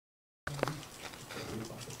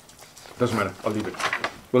Doesn't matter, I'll leave it.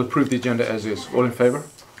 We'll approve the agenda as is. All in favour?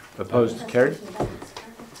 Opposed? Carried.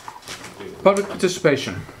 Public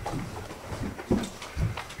participation.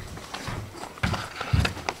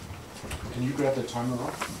 Can you grab the timer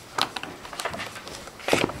off?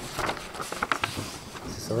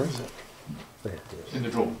 Sorry? In the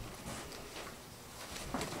drawer.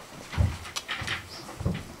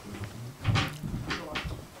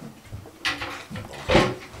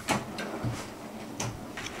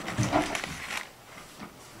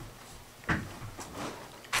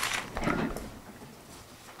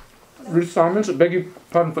 Ruth Simons, I beg your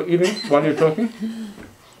pardon for eating while you're talking.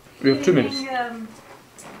 We have 2 minutes.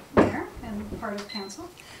 Mayor and part of council.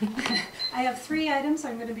 I have 3 items.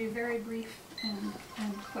 I'm going to be very brief and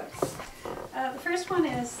quick. The first one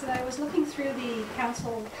is that I was looking through the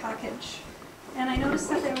council package and I noticed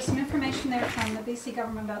that there was some information there from the BC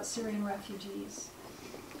government about Syrian refugees.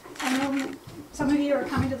 I know some of you are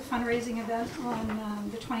coming to the fundraising event on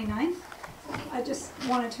the 29th. I just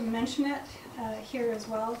wanted to mention it here as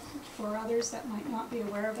well for others that might not be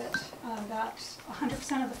aware of it, that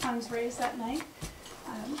 100% of the funds raised that night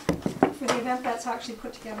for the event that's actually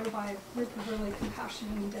put together by a group of really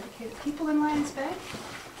compassionate and dedicated people in Lions Bay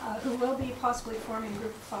who will be possibly forming a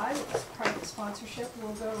group of 5 as part of the sponsorship,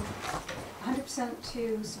 will go 100%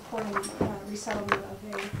 to supporting resettlement of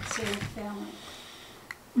a Syrian family.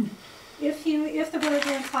 If the village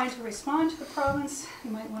are inclined to respond to the province,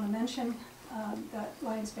 you might want to mention that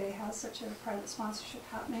Lions Bay has such a private sponsorship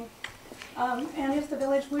happening. And if the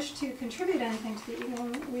village wished to contribute anything to the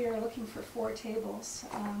evening, we are looking for 4 tables.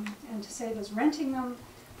 And to save us renting them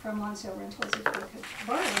from on-sale rentals, if we could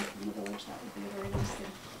borrow them from the village, that would be a very nice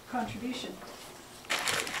contribution.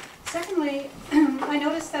 Secondly, I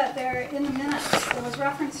noticed that there in the minutes, there was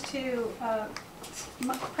reference to a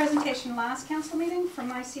presentation last council meeting from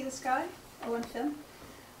My Sea to Sky, Owen Finn.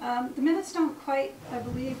 The minutes don't quite, I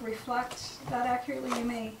believe, reflect that accurately. You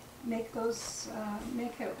may make those,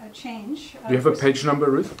 make a change. Do you have a page number,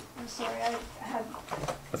 Ruth? I'm sorry,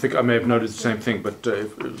 I think I may have noted the same thing, but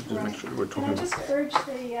just make sure we're talking. And I just urge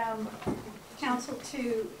the council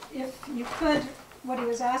to, if you could, what he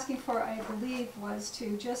was asking for, I believe, was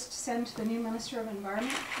to just send to the new Minister of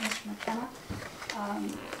Environment, Mr. McKenna,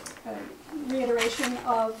 a reiteration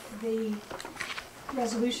of the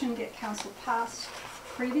resolution get council passed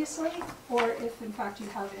previously, or if in fact you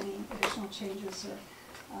have any additional changes or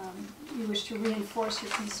you wish to reinforce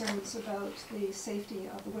your concerns about the safety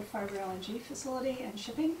of the wood fiber LNG facility and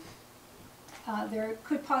shipping. There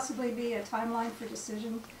could possibly be a timeline for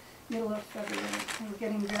decision middle of February. We're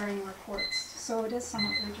getting varying reports, so it is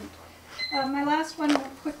somewhat urgent. My last one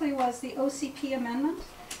quickly was the OCP amendment.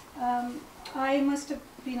 I must have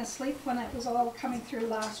been asleep when it was all coming through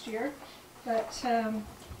last year, but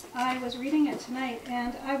I was reading it tonight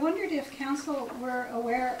and I wondered if council were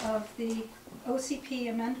aware of the OCP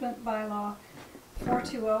amendment bylaw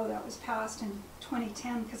 420 that was passed in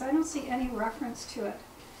 2010, because I don't see any reference to it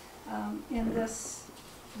in this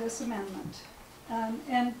amendment.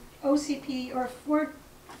 And OCP, or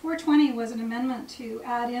 420 was an amendment to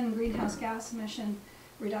add in greenhouse gas emission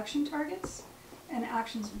reduction targets and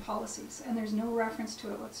actions and policies, and there's no reference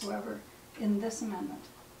to it whatsoever in this amendment.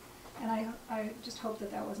 And I just hope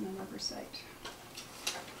that that wasn't an oversight.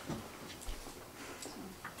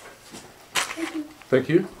 Thank you. Thank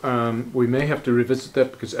you. We may have to revisit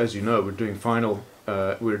that because, as you know, we're doing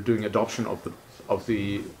we're doing adoption of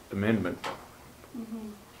the amendment.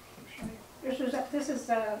 This is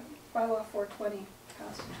bylaw 420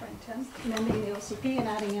 passed in 2010, amending the OCP and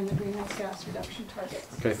adding in the greenhouse gas reduction targets.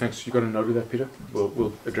 Okay, thanks. You got a note of that, Peter?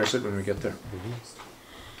 We'll address it when we get there.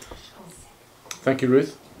 Thank you,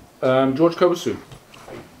 Ruth. George Kobasu.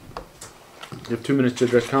 You have 2 minutes to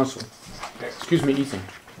address council. Excuse me, Ethan.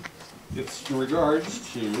 It's in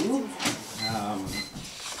regards to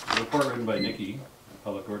a report written by Nikki,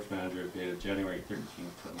 Public Works Manager, dated January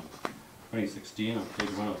 13th, 2016, on page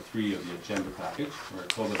 103 of the agenda package, where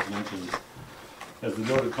Cobus mentioned as the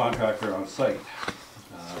noted contractor on site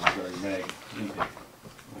regarding mag intake.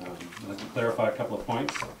 I'd like to clarify a couple of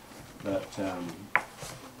points. That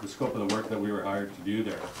the scope of the work that we were hired to do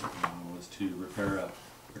there was to repair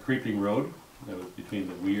a creeping road that was between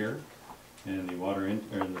the weir and the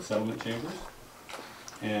and the settlement chambers,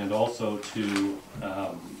 and also to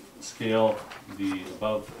scale the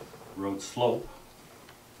above road slope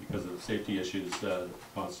because of safety issues,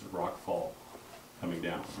 constant rock fall coming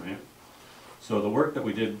down, right? So the work that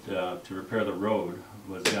we did to repair the road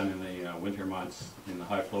was done in the winter months in the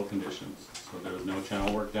high flow conditions. So there was no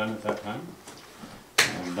channel work done at that time.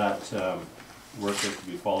 And that work is to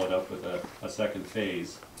be followed up with a second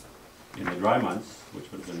phase in the dry months,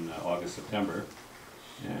 which would have been August, September,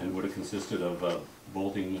 and would have consisted of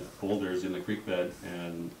bolting boulders in the creek bed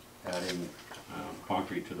and adding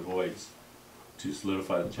concrete to the voids to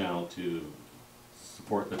solidify the channel to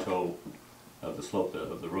support the toe of the slope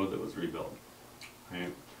of the road that was rebuilt.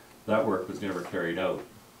 Right? That work was never carried out.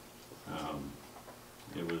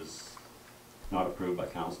 It was not approved by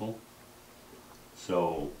council.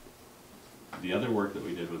 So the other work that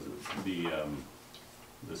we did was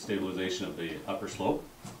the stabilization of the upper slope.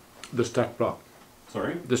 The stacked block.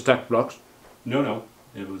 Sorry? The stacked blocks. No, no.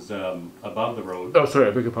 It was above the road. Oh, sorry,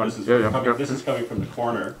 I beg your pardon. This is coming from the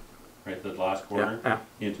corner, right, the last corner, Yeah.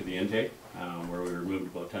 into the intake, where we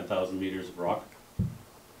removed about 10,000 meters of rock,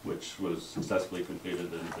 which was successfully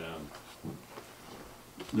completed, and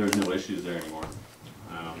there's no issues there anymore.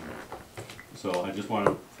 So I just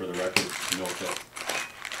wanted, for the record, to note that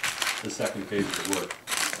the second phase of the work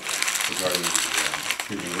regarding the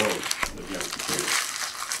treating road was never completed.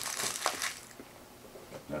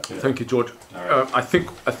 That's it. Thank you, George. All right. I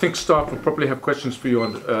think staff will probably have questions for you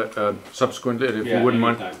on subsequently. If Yeah, you wouldn't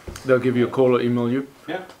mind, anytime. they'll give you a call or email you.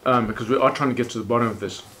 Yeah. Because we are trying to get to the bottom of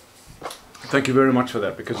this. Thank you very much for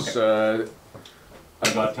that. Because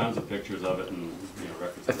I've got tons of pictures of it and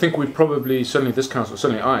records. I think we probably, certainly this council,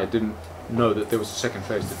 certainly I didn't know that there was a second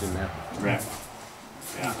phase that didn't happen. Right.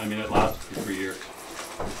 Yeah, I mean, it lasted for 3 years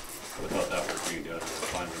without that work being done.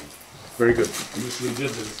 Finally, Very good. we did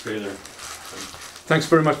this trailer. Thanks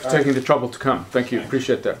very much for taking the trouble to come. Thank you. Thanks.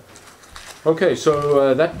 Appreciate that. Okay,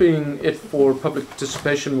 so that being it for public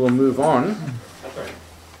participation, we'll move on. That's right.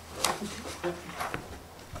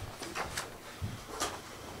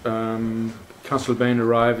 Councillor Bain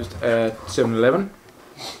arrived at 7:11.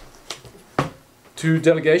 2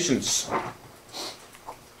 delegations.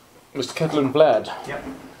 Mr. Catlin Vlad. Yep.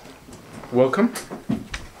 Welcome.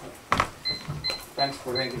 Thanks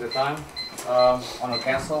for taking the time. On our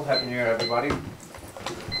council, Happy New Year, everybody.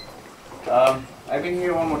 I've been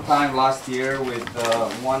here one more time last year with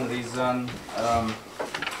one reason.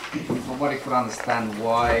 Nobody could understand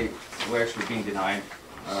why we're actually being denied,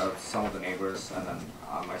 some of the neighbors and then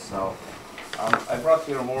myself. I brought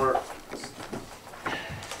here more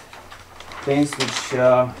things which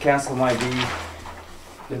council might be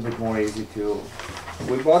a little bit more easy to.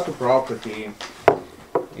 We bought the property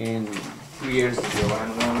in 3 years ago,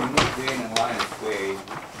 and when we moved in Lions Way,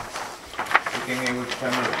 we came here with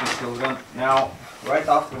family of 2 children. Now, right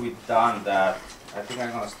after we've done that, I think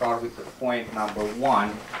I'm going to start with the point number 1,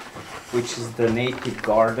 which is the native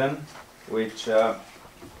garden, which it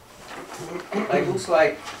looks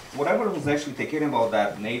like whatever was actually taken about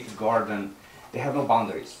that native garden, they have no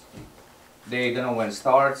boundaries. They don't know when it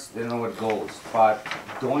starts, they don't know where it goes. But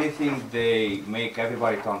the only thing they make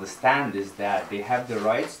everybody to understand is that they have the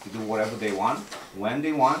rights to do whatever they want, when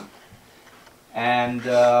they want, and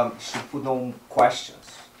should put no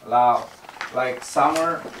questions. Like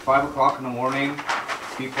summer, 5 o'clock in the morning,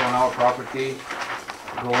 people on our property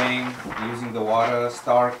going, using the water,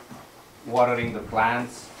 start watering the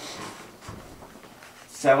plants.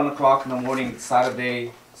 7 o'clock in the morning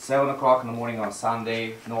Saturday, 7 o'clock in the morning on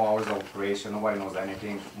Sunday, no hours of operation, nobody knows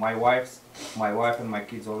anything. My wife and my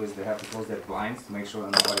kids always, they have to close their blinds to make sure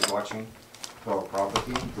that nobody's watching to our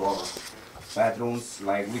property, to our bedrooms.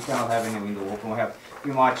 Like, we cannot have any window open, we have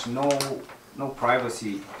pretty much no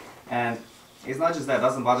privacy. And it's not just that, it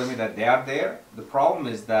doesn't bother me that they are there. The problem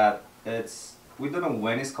is that we don't know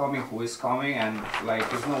when it's coming, who is coming, and like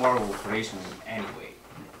there's no hour of operation anyway.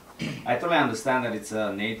 I totally understand that it's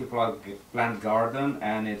a native plant garden,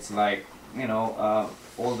 and it's like,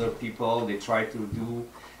 older people, they try to do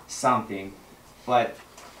something, but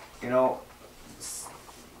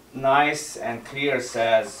nice and clear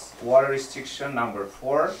says water restriction number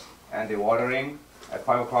 4, and the watering at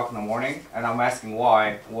 5 o'clock in the morning, and I'm asking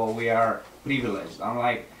why. Well, we are privileged. I'm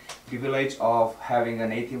like, privilege of having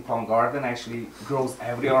an 18-palm garden actually grows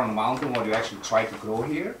everywhere on the mountain, what you actually try to grow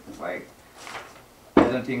here. Like, I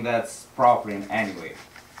don't think that's proper in any way.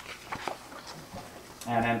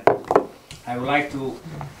 And then I would like to,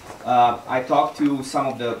 I talked to some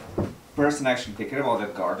of the person actually taking care about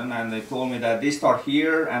that garden, and they told me that they start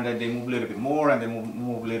here and then they move a little bit more and they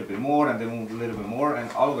move a little bit more and they move a little bit more,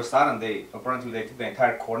 and all of a sudden they took the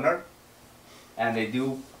entire corner and they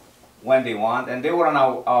do when they want, and they were on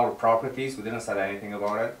our properties. We didn't say anything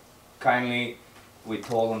about it. Kindly, we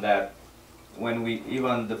told them that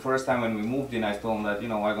even the first time when we moved in, I told them that,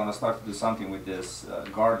 I'm gonna start to do something with this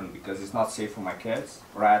garden because it's not safe for my kids.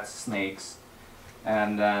 Rats, snakes,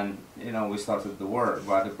 And then, you know, we started the work,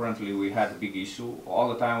 but apparently we had a big issue. All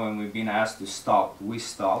the time when we've been asked to stop, we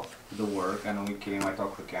stopped the work, and when we came, I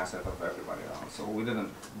talked to council, I talked to everybody else. So we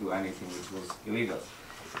didn't do anything which was illegal.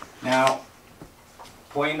 Now,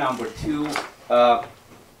 point number 2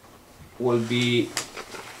 will be,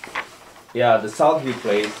 yeah, the Southview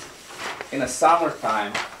place. In the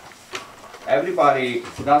summertime, everybody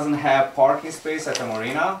who doesn't have parking space at the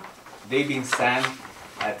marina, they've been sent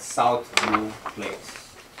at Southview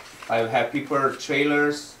place. I have people,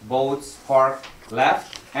 trailers, boats parked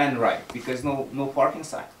left and right because no parking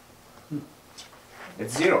sign.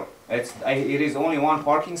 It's zero. It is only one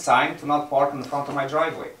parking sign to not park in the front of my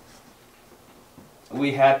driveway.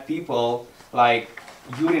 We had people like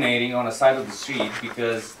urinating on the side of the street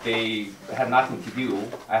because they had nothing to do.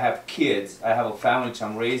 I have kids, I have a family which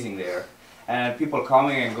I'm raising there, and people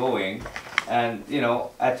coming and going, and you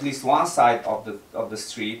know, at least one side of the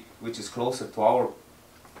street, which is closer to our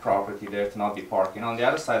property there, to not be parking. On the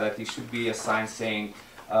other side, I think should be a sign saying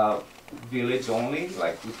village only,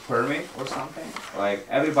 like with permit or something. Like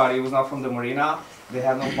everybody who's not from the marina, they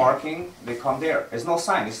have no parking, they come there. There's no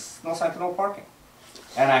sign. There's no sign to no parking.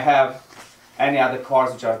 And I have any other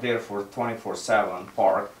cars which are there for 24/7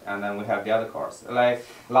 parked, and then we have the other cars. Like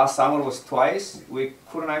last summer was twice, we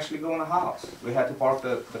couldn't actually go in the house. We had to park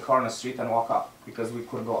the car on the street and walk up because we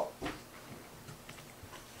couldn't go up.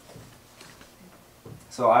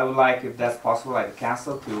 So I would like, if that's possible, like the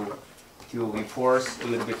council to enforce a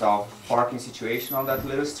little bit of parking situation on that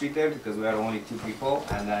little street there, because we are only 2 people,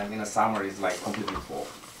 and then in the summer it's like completely full.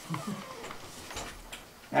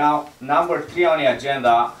 Now, number 3 on the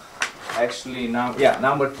agenda, actually,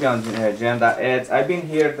 number 3 on the agenda is, I've been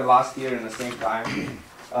here the last year in the same time.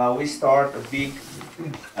 We start a big,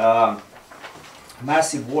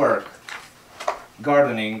 massive work,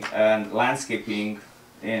 gardening and landscaping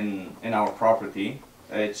in our property.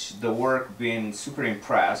 It's the work been super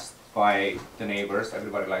impressed by the neighbors.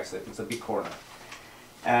 Everybody likes it. It's a big corner.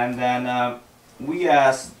 And then we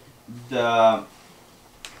asked to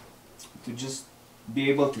just be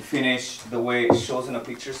able to finish the way it shows in the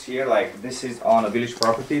pictures here. Like this is on a village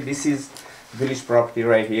property. This is village property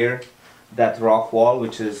right here. That rock wall,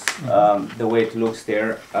 which is the way it looks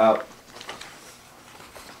there.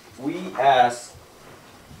 We asked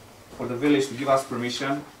for the village to give us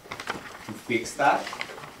permission to fix that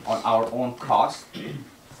on our own cost,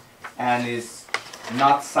 and it's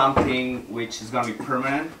not something which is going to be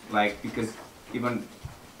permanent, like, because even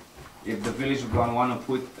if the village is going to want to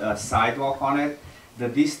put a sidewalk on it, the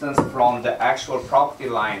distance from the actual property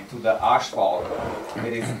line to the asphalt,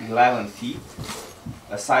 it is 11 feet.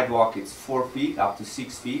 A sidewalk is 4 feet up to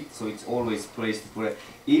 6 feet, so it's always placed to put it.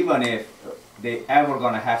 Even if they ever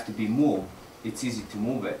going to have to be moved, it's easy to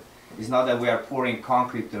move it. It's not that we are pouring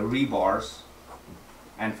concrete rebars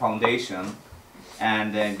and foundation,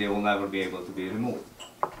 and then they will never be able to be removed.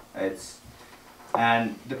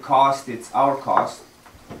 And the cost, it's our cost.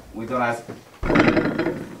 We don't ask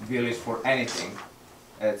village for anything.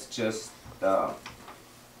 It's just to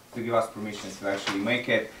give us permission to actually make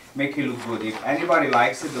it look good. If anybody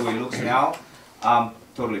likes it the way it looks now, I'm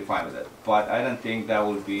totally fine with it. But I don't think that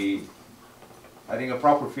will be. I think a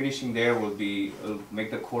proper finishing there will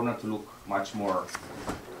make the corner to look much more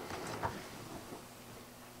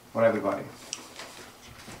for everybody.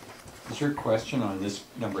 Is your question on this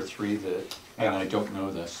number 3 that, and I don't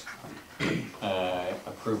know this,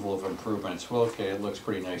 approval of improvements? Well, okay, it looks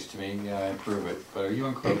pretty nice to me, yeah, I approve it, but are you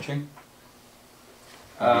encroaching?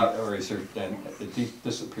 Or is there,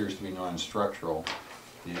 this appears to be non-structural,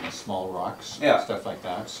 the small rocks, Yeah. stuff like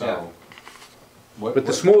that, so. Yeah. But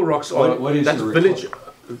the small rocks are, what is that's the village,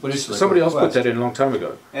 what is the somebody else put request? that in a long time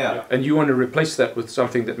ago. Yeah. And you want to replace that with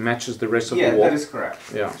something that matches the rest of Yeah, the wall? that is correct.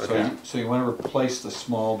 Yeah, So, okay. so you want to replace the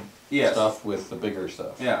small Yes. stuff with the bigger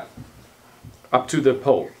stuff? Yeah. Up to the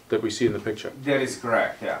pole that we see in the picture. That is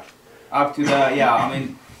correct, yeah. Up to the, I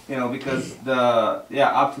mean, you know, because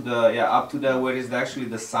up to the where is actually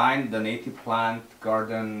the sign, the native plant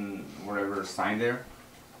garden, whatever sign there.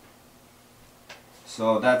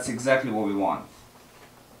 So that's exactly what we want,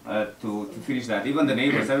 to finish that. Even the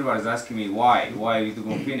neighbors, everybody's asking me why we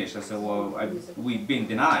don't finish. I said, well, we've been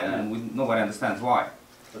denied, and nobody understands why.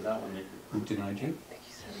 So that one, Who denied you?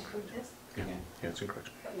 Yeah, it's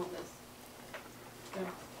encroaching.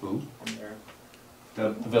 Who? The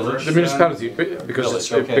village? The municipality, because Village,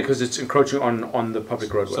 it's, okay. because it's encroaching on the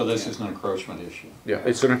public roadway. So this is an encroachment issue? Yeah,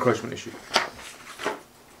 it's an encroachment issue.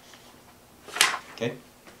 Okay.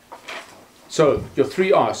 So your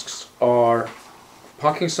 3 asks are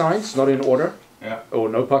parking signs, not in order, Yeah, or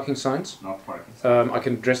no parking signs, not parking I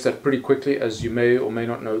can address that pretty quickly. As you may or may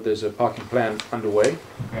not know, there's a parking plan underway.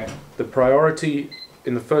 Okay. The priority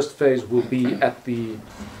in the first phase will be at the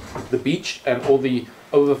beach and all the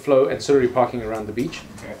overflow ancillary parking around the beach.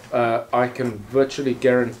 Okay. I can virtually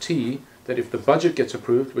guarantee that if the budget gets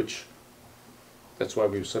approved, which that's why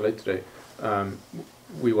we were so late today,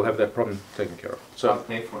 we will have that problem taken care of. I'll So,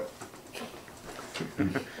 pay for it.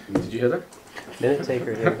 did you hear that? Minute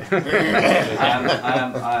taker here.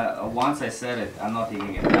 Once I said it, I'm not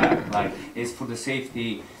taking it back. Like, it's for the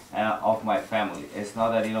safety of my family. It's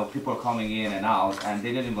not that, you know, people are coming in and out and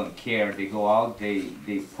they don't even care. They go out, they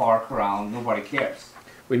park around, nobody cares.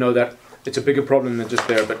 We know that it's a bigger problem than just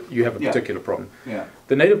there, but you have a Yeah. particular problem. Yeah.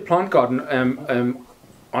 The native plant garden, am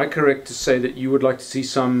I correct to say that you would like to see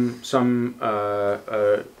some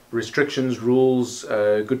restrictions, rules,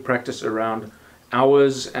 good practice around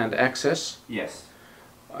hours and access? Yes.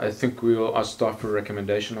 I think we will ask staff for a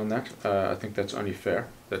recommendation on that. I think that's only fair.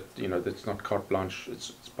 That, you know, that's not carte blanche.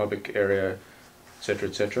 It's public area, etc.,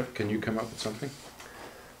 etc. Can you come up with something?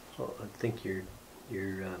 Well, I think your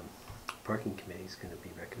parking committee is going to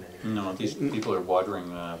be recommending. No, these people are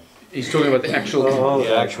watering He's talking about the actual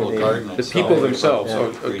the actual garden the itself. people themselves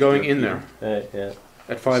Yeah. are going in there Yeah.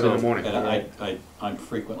 at 5 in the So, morning. And I'm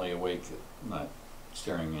frequently awake, not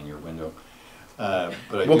staring in your window. But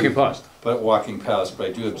I Walking do, past. But walking past, but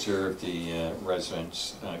I do observe the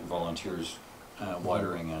residents, volunteers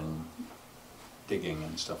watering and digging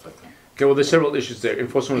and stuff like that. Okay, well, there's several issues there.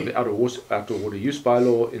 Enforcement of the outdoor water use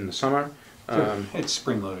bylaw in the summer. It's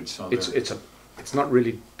spring-loaded, so It's not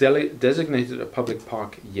really designated a public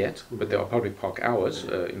park yet, but there are public park hours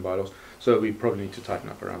in bylaws, so we probably need to tighten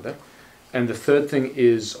up around that. And the third thing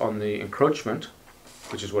is on the encroachment,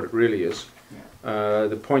 which is what it really is.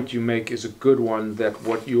 The point you make is a good one, that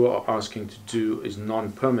what you are asking to do is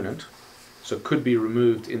non-permanent, so it could be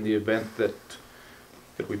removed in the event that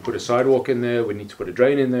we put a sidewalk in there, we need to put a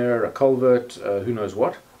drain in there, a culvert, who knows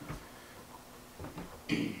what.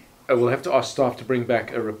 I will have to ask staff to bring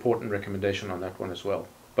back a report and recommendation on that one as well.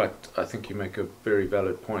 But I think you make a very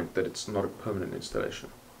valid point that it's not a permanent installation.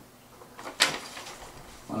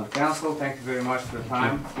 Well, Council, thank you very much for the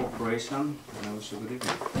time, cooperation, and I wish you a good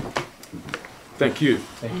evening. Thank you.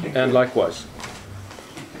 And likewise.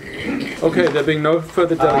 Okay, there being no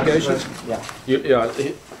further delegations. Yeah.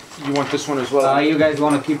 You want this one as well? You guys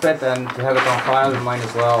want to keep it and to have it on file, you might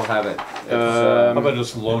as well have it. How about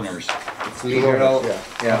just loners? It's legal. How about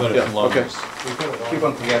Yeah, just loners? okay. Keep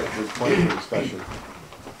them together. There's point for discussion.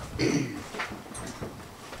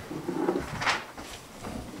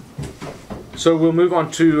 So we'll move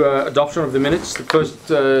on to adoption of the minutes. The first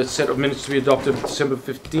set of minutes to be adopted December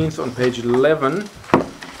 15th on page 11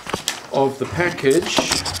 of the package.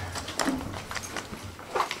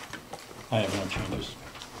 I have no changes.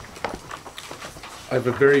 I have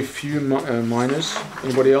a very few minors.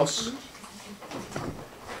 Anybody else?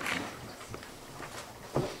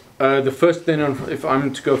 The first thing, if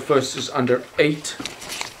I'm to go first, is under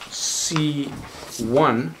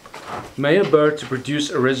 8C1. Mayor Burr to produce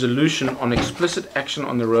a resolution on explicit action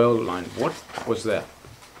on the rail line. What was that?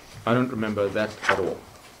 I don't remember that at all.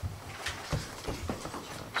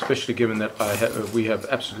 Especially given that we have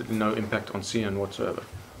absolutely no impact on CN whatsoever.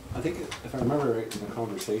 I think, if I remember right, in the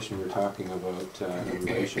conversation, we were talking about, in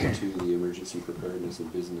relation to the emergency preparedness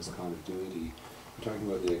and business continuity, we're talking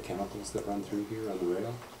about the chemicals that run through here on the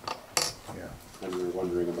rail. Yeah. And we were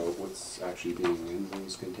wondering about what's actually being in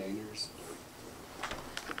those containers.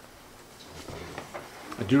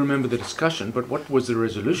 I do remember the discussion, but what was the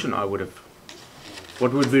resolution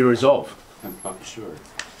what would we resolve? I'm not sure.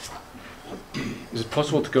 Is it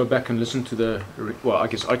possible to go back and listen to well, I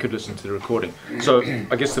guess I could listen to the recording. So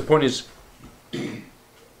I guess the point is, I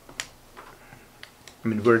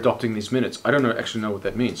mean, we're adopting these minutes. I don't actually know what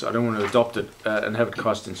that means. I don't want to adopt it and have it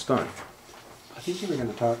cast in stone. I think you were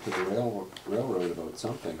going to talk to the railroad about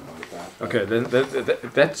something about that. Okay, then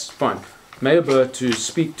that's fine. Mayor Burr to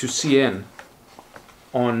speak to CN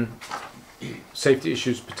on safety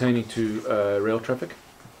issues pertaining to rail traffic.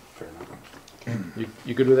 Fair enough.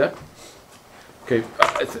 You good with that? Okay,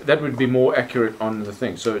 that would be more accurate on the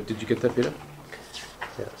thing. So did you get that, Peter?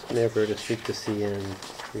 Yeah, so Mayor Burr to speak to CN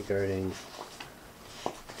regarding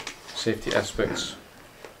Safety aspects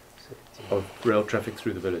safety. of rail traffic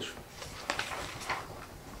through the village.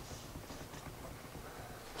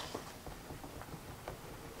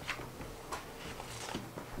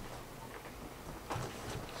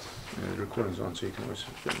 The recording's on, so you can always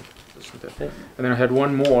listen to that. Okay. And then I had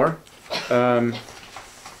one more.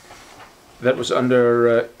 That was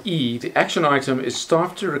under E. The action item is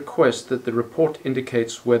staff to request that the report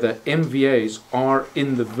indicates whether MVAs are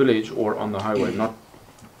in the village or on the highway, not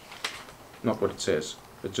what it says.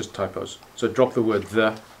 It's just typos. So drop the word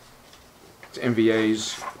the. It's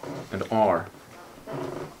MVAs and are.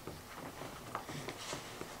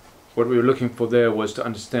 What we were looking for there was to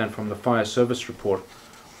understand from the fire service report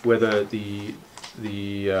whether the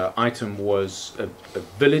item was a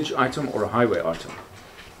village item or a highway item.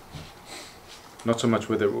 Not so much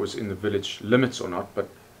whether it was in the village limits or not, but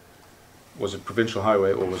was it provincial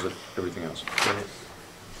highway or was it everything else?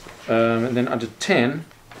 And then under 10,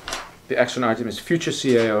 the action item is future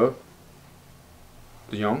CAO,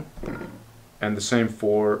 De Jong, and the same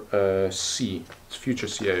for C. It's future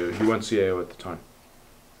CAO. You weren't CAO at the time.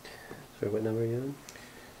 Sorry, what number are you on?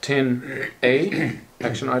 10A,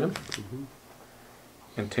 action item, Mm-hmm.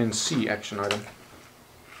 and 10C, action item.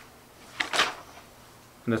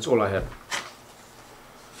 And that's all I had.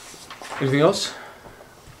 Anything else?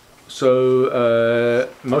 So,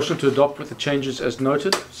 motion to adopt with the changes as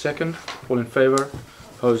noted. Second, all in favour,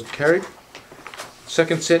 opposed, carried.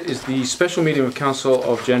 Second set is the special meeting of council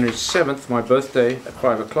of January 7th, my birthday, at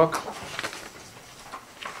 5 o'clock.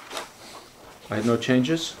 I had no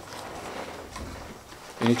changes.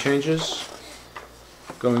 Any changes?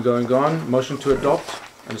 Gone. Motion to adopt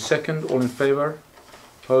and a second, all in favour,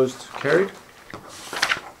 opposed, carried.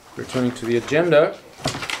 Returning to the agenda.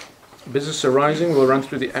 Business arising, we'll run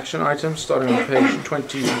through the action items starting on page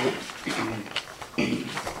 21.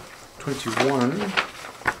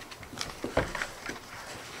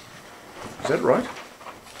 Is that right?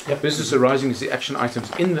 Yep. Business arising is the action items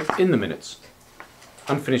in the minutes.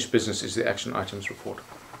 Unfinished business is the action items report.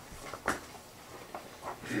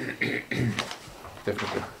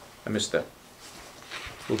 Definitely. I missed that.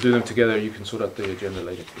 We'll do them together. You can sort out the agenda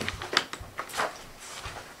later.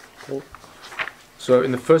 Cool. So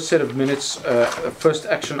in the first set of minutes, the first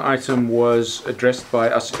action item was addressed by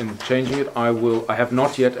us in changing it. I have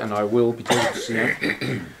not yet, and I will be talking to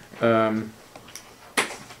CM.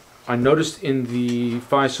 I noticed in the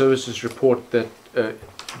fire services report that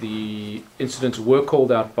the incidents were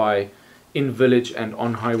called out by in village and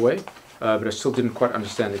on highway, but I still didn't quite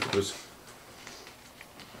understand if it was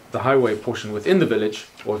the highway portion within the village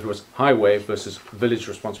or if it was highway versus village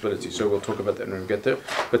responsibility. So we'll talk about that when we get there.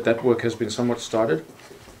 But that work has been somewhat started.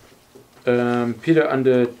 Peter,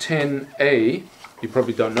 under 10A, you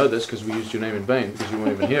probably don't know this because we used your name in vain because you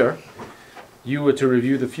weren't even here. You were to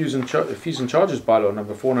review the fees and charges bylaw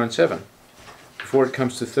number 497 before it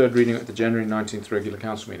comes to third reading at the January 19th regular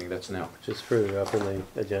council meeting. That's now. Just further up in the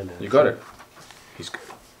agenda. You got it. He's good.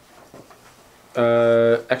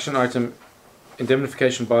 Action item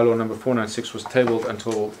indemnification bylaw number 496 was tabled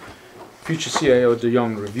until future CAO De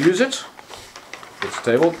Jong reviews it. It's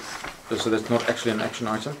tabled, so that's not actually an action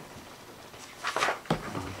item.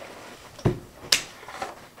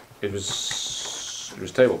 It was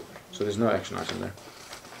tabled, so there's no action item there.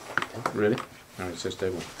 Really? No, it says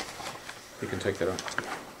table. You can take that out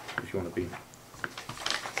if you want to be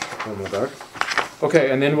formal about it. Okay,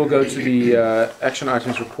 and then we'll go to the action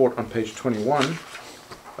items report on page 21.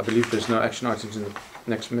 I believe there's no action items in the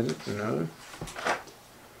next minute. No.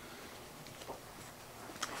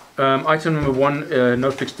 Item number 1,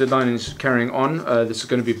 no fixed deadline, is carrying on. This is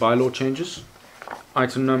going to be bylaw changes.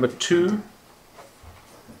 Item number 2,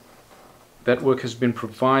 that work has been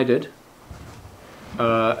provided,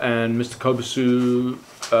 and Mr. Kobasu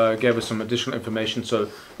gave us some additional information. So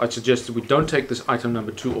I suggest that we don't take this item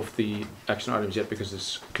number 2 off the action items yet because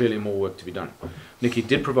there's clearly more work to be done. Nikki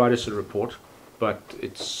did provide us a report, but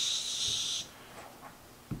it's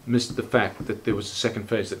missed the fact that there was a second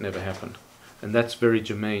phase that never happened. And that's very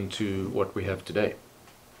germane to what we have today.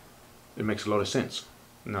 It makes a lot of sense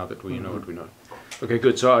now that we know what we know. Okay,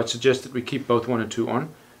 good. So I'd suggest that we keep both 1 and 2 on.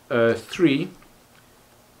 3,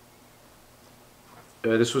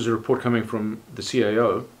 this was a report coming from the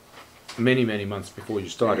CAO many, many months before you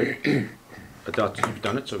started. I doubt that you've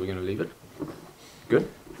done it, so we're going to leave it. Good?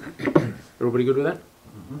 Everybody good with that?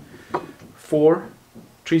 4,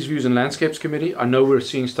 Trees, Views and Landscapes Committee. I know we're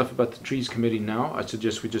seeing stuff about the Trees Committee now. I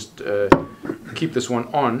suggest we just keep this one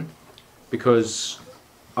on because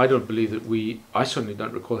I don't believe that I certainly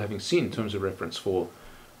don't recall having seen terms of reference for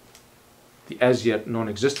the as yet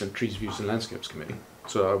non-existent Trees, Views and Landscapes Committee.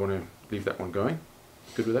 So I want to leave that one going.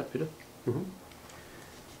 Good with that, Peter?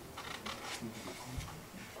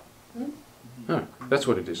 No, that's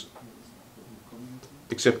what it is.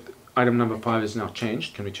 Except item number 5 is now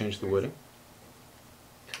changed. Can we change the wording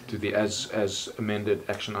to the as amended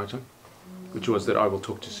action item, which was that I will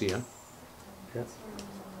talk to Sia? Yep.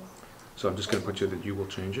 So I'm just going to put you that you will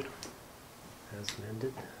change it. as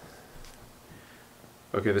amended.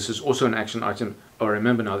 Okay, this is also an action item. Oh,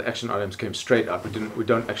 remember now, the action items came straight up. We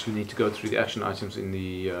don't actually need to go through the action items in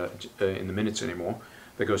the minutes anymore.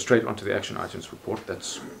 They go straight onto the action items report.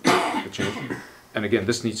 That's the change. And again,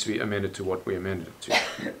 this needs to be amended to what we amended it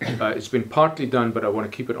to. It's been partly done, but I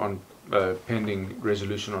want to keep it on pending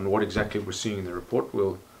resolution on what exactly we're seeing in the report.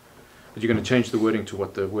 But you're going to change the wording to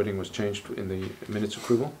what the wording was changed in the minutes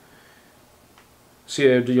approval.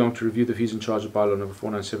 CAO de Jong to review the fees and charges of bylaw number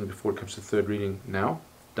 497 before it comes to third reading now.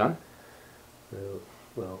 Done?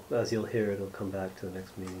 Well, as you'll hear, it'll come back to the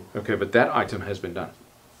next meeting. Okay, but that item has been done.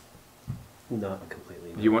 Not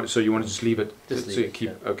completely. No. You want to just leave it? Just so leave it, keep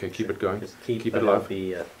yeah. okay, keep it going. Just keep it it alive.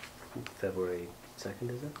 Be February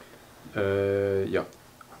 2nd, is it? Yeah.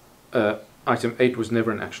 Item 8 was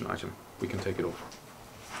never an action item. We can take it off.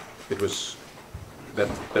 It was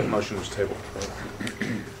that motion was tabled.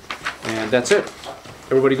 And that's it.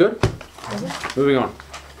 Everybody good? Moving on.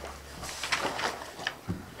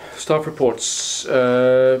 Staff reports.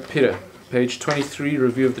 Peter, page 23,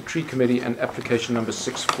 review of the tree committee and application number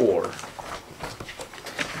 64.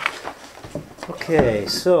 Okay,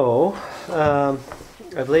 so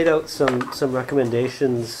I've laid out some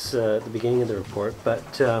recommendations at the beginning of the report,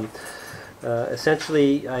 but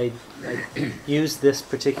essentially I used this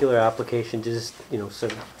particular application to just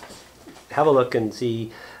sort of have a look and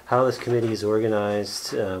see how this committee is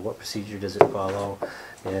organized, what procedure does it follow,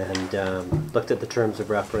 and looked at the terms of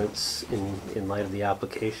reference in light of the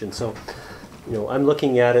application. So, I'm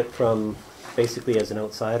looking at it from basically as an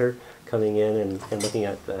outsider coming in and looking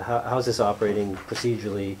at how's this operating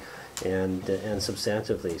procedurally and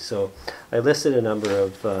substantively. So I listed a number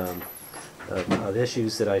of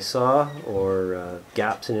issues that I saw, or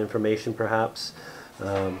gaps in information perhaps.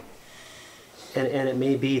 And it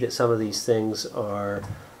may be that some of these things are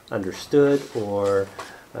understood or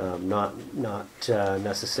not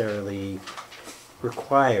necessarily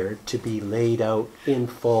required to be laid out in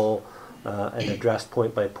full and addressed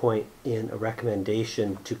point by point in a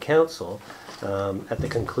recommendation to council at the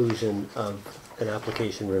conclusion of an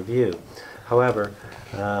application review. However,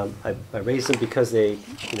 I raised them because they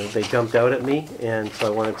jumped out at me, and so I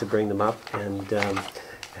wanted to bring them up and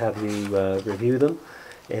have you review them,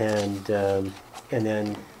 and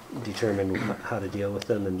then determine how to deal with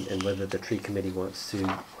them, and whether the tree committee wants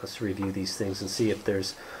to review these things and see if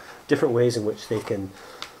there's different ways in which they can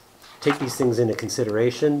take these things into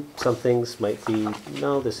consideration. Some things might be,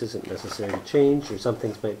 no, this isn't necessary to change, or some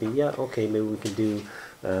things might be, yeah, okay, maybe we can do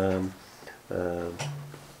an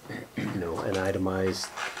itemized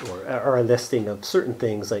or a listing of certain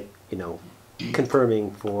things, like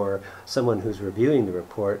confirming for someone who's reviewing the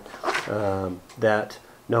report that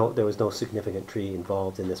no, there was no significant tree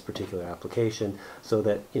involved in this particular application, so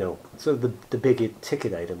that so the big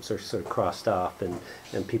ticket items are sort of crossed off, and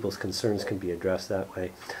people's concerns can be addressed that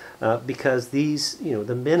way, because these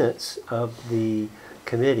the minutes of the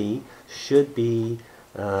committee should be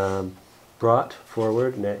brought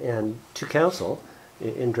forward and to council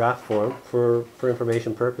in draft form for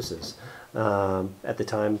information purposes at the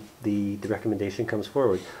time the recommendation comes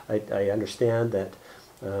forward. I understand that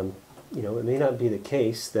it may not be the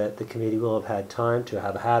case that the committee will have had time to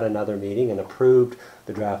have had another meeting and approved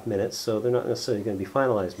the draft minutes, so they're not necessarily going to be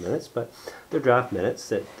finalized minutes, but they're draft minutes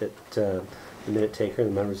that the minute taker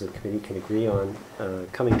and the members of the committee can agree on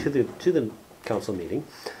coming to the council meeting,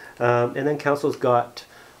 and then council's got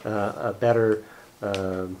a better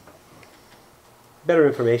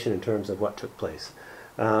information in terms of what took place.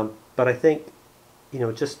 But I think,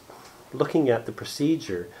 just looking at the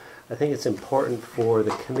procedure, I think it's important for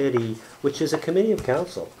the committee, which is a committee of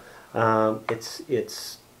council.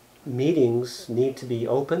 Its meetings need to be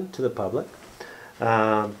open to the public.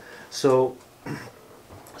 So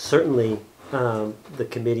certainly the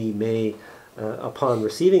committee may, upon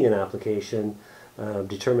receiving an application,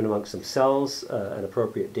 determine amongst themselves an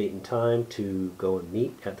appropriate date and time to go and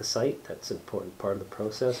meet at the site. That's an important part of the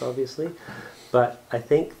process, obviously. But I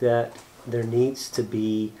think that there needs to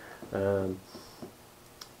be a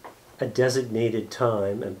designated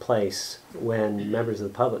time and place when members of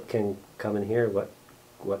the public can come and hear what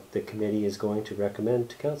the committee is going to recommend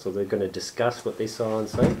to council. They're going to discuss what they saw on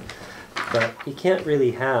site. But you can't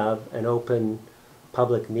really have an open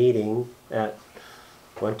public meeting at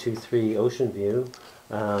 123 Ocean View.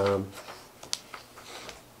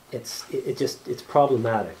 It's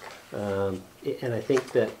problematic, and I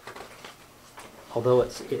think that although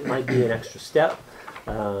it might be an extra step,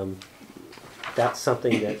 that's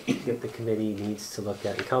something that the committee needs to look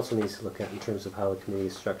at, and council needs to look at in terms of how the committee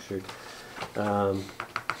is structured. And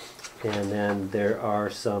then there are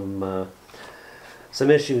some some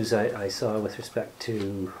issues I saw with respect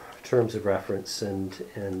to terms of reference and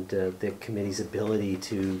the committee's ability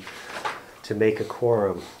to make a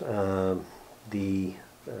quorum. The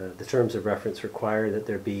terms of reference require that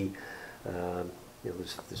there be,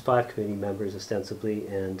 there's 5 committee members ostensibly,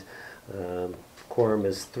 and quorum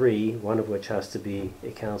is 3, one of which has to be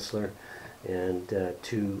a councillor, and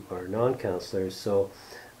 2 are non-councillors. So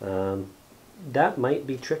that might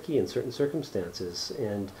be tricky in certain circumstances,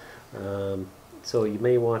 and so you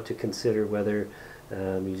may want to consider whether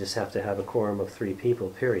you just have to have a quorum of 3 people,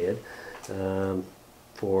 period,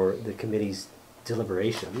 for the committee's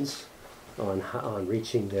deliberations on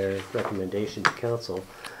reaching their recommendation to council,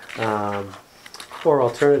 or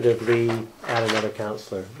alternatively add another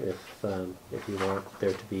councillor if you want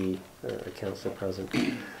there to be a councillor present.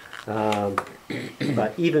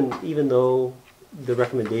 But even though the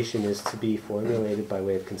recommendation is to be formulated by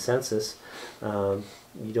way of consensus,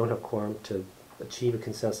 you don't have quorum to achieve a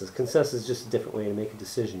consensus. Consensus is just a different way to make a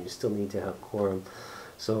decision. You still need to have quorum.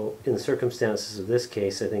 So in the circumstances of this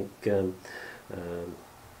case, I think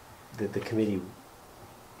that the committee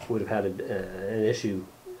would have had an issue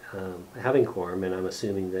having quorum, and I'm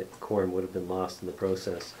assuming that quorum would have been lost in the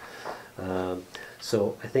process.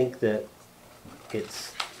 So I think that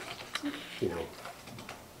it's,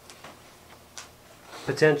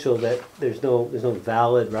 potential that there's no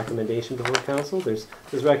valid recommendation before council. There's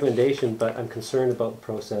recommendation, but I'm concerned about the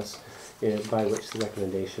process by which the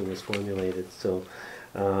recommendation was formulated. So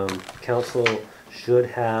council should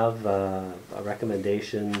have a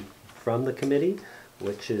recommendation from the committee,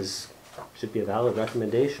 which should be a valid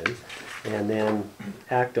recommendation, and then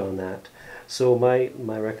act on that. So one of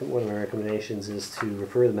my recommendations is to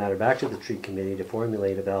refer the matter back to the tree committee to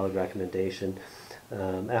formulate a valid recommendation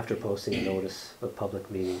after posting a notice of public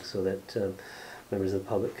meeting, so that members of the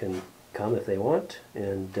public can come if they want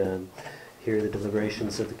and hear the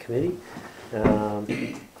deliberations of the committee.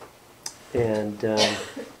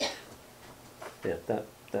 Yeah,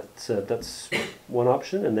 that's one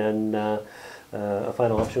option, and then a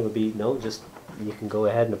final option would be no, just you can go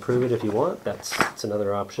ahead and approve it if you want. That's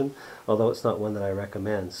another option, although it's not one that I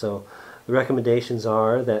recommend. So the recommendations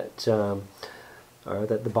are that the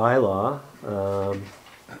bylaw,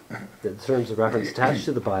 the terms of reference attached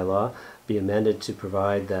to the bylaw, be amended to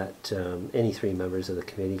provide that any 3 members of the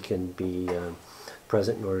committee can be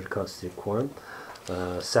present in order to constitute quorum.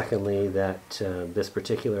 Secondly, that this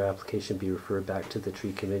particular application be referred back to the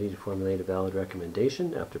tree committee to formulate a valid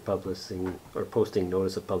recommendation after publishing or posting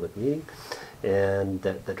notice of public meeting, and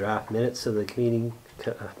that the draft minutes of the meeting,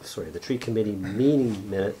 the tree committee meeting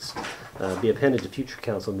minutes be appended to future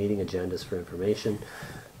council meeting agendas for information.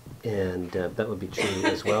 And that would be true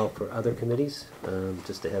as well for other committees,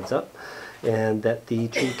 just a heads up. And that the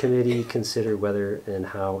tree committee consider whether and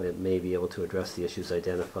how it may be able to address the issues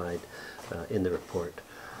identified in the report,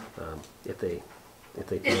 if they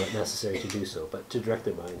feel it necessary to do so, but to direct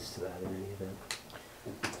their minds to that in any event.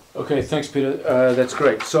 Okay, thanks, Peter. That's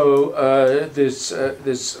great. So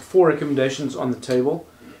there's 4 recommendations on the table.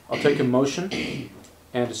 I'll take a motion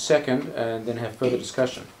and a second, and then have further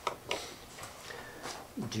discussion.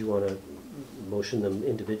 Do you want to motion them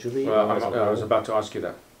individually? I was about to ask you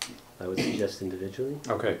that. I would suggest individually.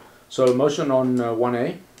 Okay, so a motion on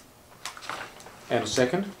 1A and a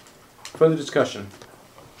second. Further discussion.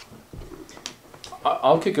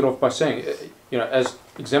 I'll kick it off by saying, as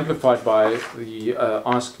exemplified by the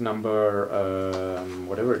ask number,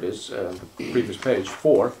 whatever it is, the previous page,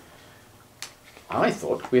 4, I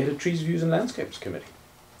thought we had a Trees, Views and Landscapes Committee,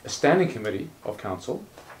 a standing committee of council,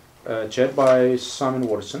 chaired by Simon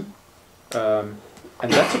Watterson, and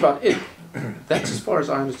that's about it. That's as far as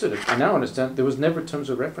I understood it. I now understand there was never terms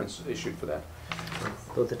of reference issued for that.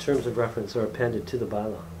 But the terms of reference are appended to the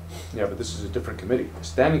bylaw. Yeah, but this is a different committee. A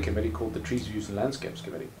standing committee called the Trees, Views and Landscapes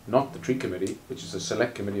Committee, not the Tree Committee, which is a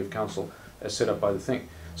select committee of council as set up by the thing.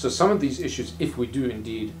 So some of these issues, if we do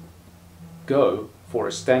indeed go for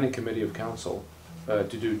a standing committee of council to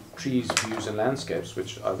do trees, views and landscapes,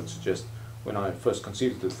 which I would suggest when I first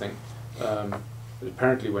conceived the thing, it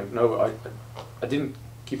apparently went, no, I didn't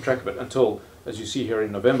keep track of it until, as you see here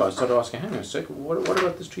in November, I started asking, hang on a sec, what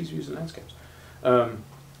about this trees, views and landscapes?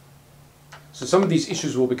 So some of these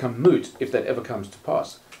issues will become moot if that ever comes to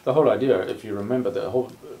pass. The whole idea, if you remember,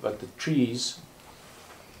 about the trees,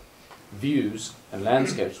 views and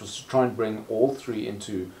landscapes was to try and bring all 3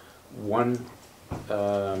 into one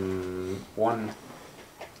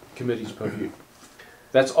committee's purview.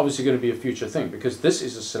 That's obviously going to be a future thing, because this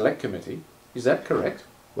is a select committee. Is that correct?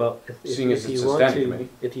 Well, if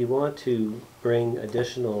you want to bring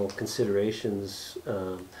additional considerations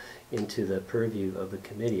into the purview of the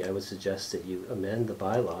committee, I would suggest that you amend the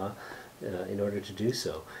bylaw in order to do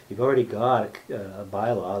so. You've already got a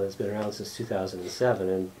bylaw that's been around since 2007,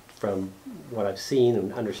 and from what I've seen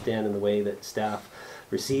and understand in the way that staff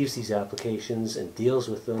receives these applications and deals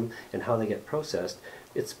with them and how they get processed,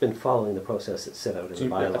 it's been following the process that's set out in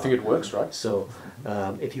the bylaw. I think it works, right? So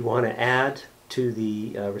if you want to add to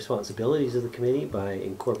the responsibilities of the committee by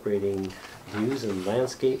incorporating views and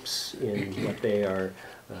landscapes in what they are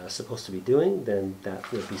supposed to be doing, then that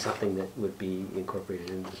would be something that would be incorporated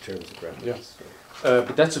into the terms of reference. Yeah.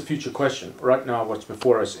 But that's a future question. Right now what's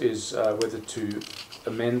before us is whether to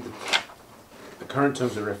amend the current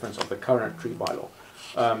terms of reference of the current tree bylaw.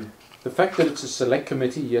 The fact that it's a select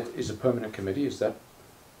committee yet is a permanent committee,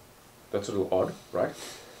 that's a little odd, right?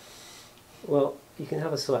 Well, you can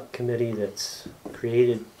have a select committee that's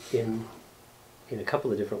created in a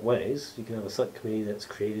couple of different ways. You can have a select committee that's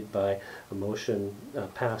created by a motion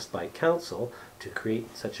passed by council to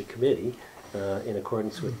create such a committee in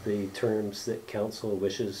accordance with the terms that council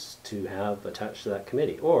wishes to have attached to that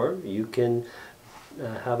committee. Or you can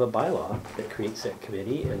have a bylaw that creates that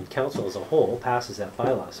committee, and council as a whole passes that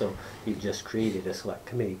bylaw. So you've just created a select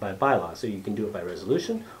committee by bylaw. So you can do it by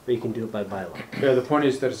resolution, or you can do it by bylaw. Yeah, the point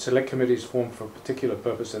is that a select committee is formed for a particular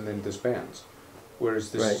purpose and then disbands,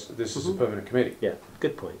 whereas this is a permanent committee. Yeah,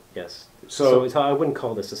 good point. Yes. So I wouldn't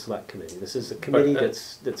call this a select committee. This is a committee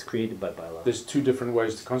that's created by bylaw. there's two different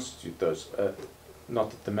ways to constitute those. Not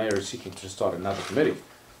that the mayor is seeking to start another committee,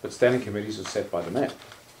 but standing committees are set by the mayor.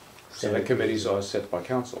 Select committees are set by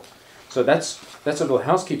council. So that's a little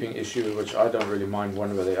housekeeping issue, which I don't really mind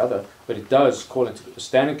one way or the other, but it does call into a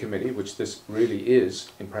standing committee, which this really is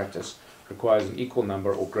in practice, requires an equal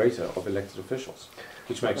number or greater of elected officials,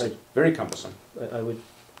 which makes it very cumbersome. I would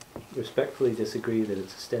respectfully disagree that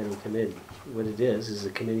it's a standing committee. What it is a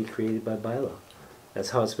committee created by bylaw.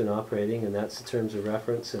 That's how it's been operating, and that's the terms of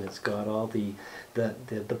reference, and it's got all the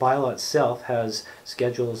bylaw itself has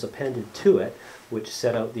schedules appended to it, which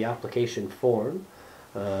set out the application form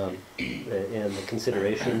and the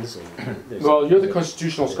considerations. And well, you're the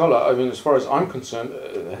constitutional scholar. I mean, as far as I'm concerned,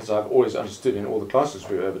 as I've always understood in all the classes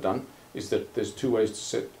we've ever done, is that there's two ways to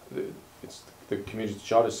set. It's the community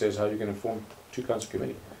charter says how you can form two kinds of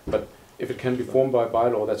committee. But if it can be formed by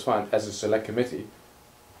bylaw, that's fine. As a select committee,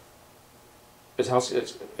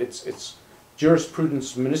 it's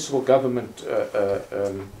jurisprudence, municipal government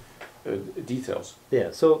details.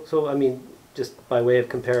 Yeah. So I mean, just by way of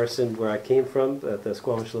comparison, where I came from, at the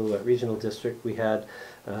Squamish-Lillooet Regional District, we had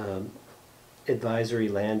advisory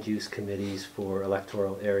land use committees for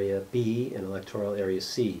electoral area B and electoral area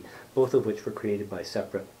C, both of which were created by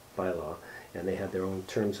separate bylaw, and they had their own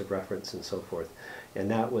terms of reference and so forth. And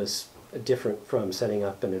that was different from setting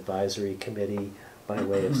up an advisory committee by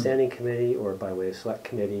way of standing committee or by way of select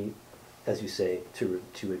committee, as you say, to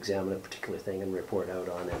examine a particular thing and report out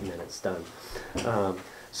on it, and then it's done.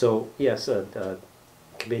 So yes, a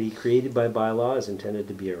committee created by bylaw is intended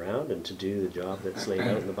to be around and to do the job that's laid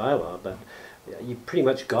out in the bylaw, but you pretty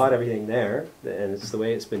much got everything there, and it's the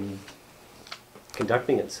way it's been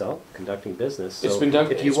conducting business. So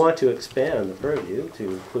if you want to expand the purview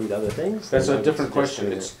to include other things, that's a different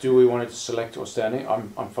question. It's do we want it to select or standing?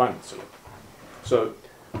 I'm fine with select. So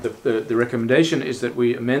the recommendation is that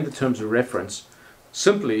we amend the terms of reference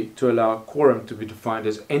simply to allow quorum to be defined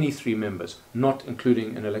as any 3 members, not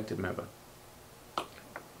including an elected member.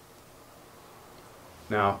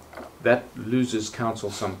 Now, that loses council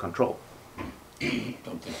some control.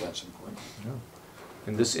 Don't think that's important. No.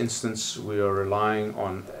 In this instance, we are relying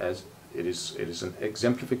on, as it is an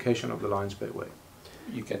exemplification of the Lions Bay Way.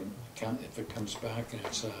 You can count if it comes back and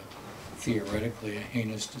it's theoretically a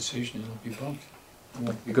heinous decision, it'll be bumped.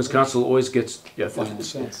 Because council always gets Final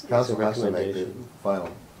say. Council has to make the final.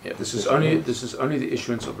 Yeah, this is only the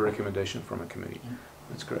issuance of a recommendation from a committee.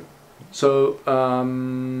 That's correct. So,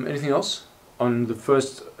 anything else on the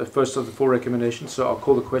first of the 4 recommendations? So I'll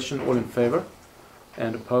call the question. All in favour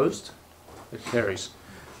and opposed? It carries.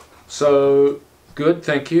 So good.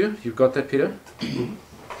 Thank you. You've got that, Peter.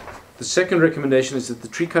 The second recommendation is that the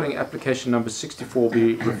tree cutting application number 64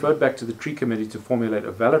 be referred back to the tree committee to formulate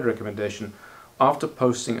a valid recommendation after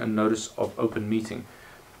posting a notice of open meeting.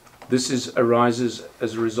 This arises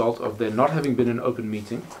as a result of there not having been an open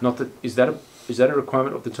meeting. Not that is that a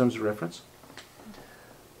requirement of the terms of reference?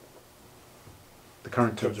 The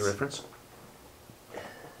current terms of reference?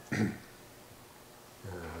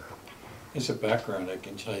 As a background, I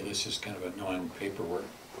can tell you this is kind of a non-paperwork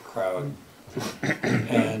crowd,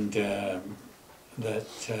 and that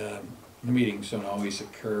the meetings don't always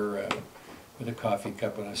occur with a coffee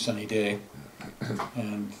cup on a sunny day,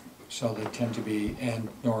 and so they tend to be, and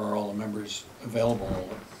nor are all the members available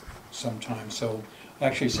sometimes. So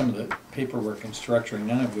actually some of the paperwork and structuring,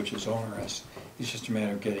 none of which is onerous, it's just a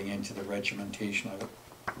matter of getting into the regimentation of it.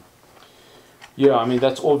 Yeah, I mean,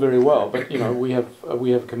 that's all very well, but, you know, we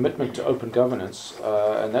have commitment to open governance,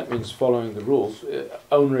 and that means following the rules.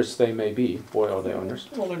 Onerous they may be. Boy, are they onerous.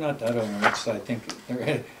 Well, they're not that onerous. I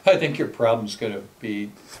think your problem's going to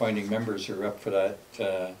be finding members who are up for that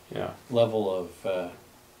Yeah, level of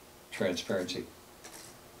transparency.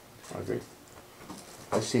 I agree.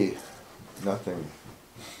 I see nothing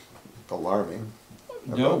alarming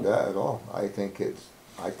No. about that at all. I think it's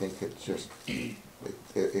just,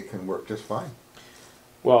 it can work just fine.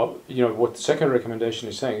 Well, you know, what the second recommendation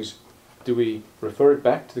is saying is, do we refer it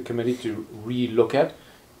back to the committee to re-look at,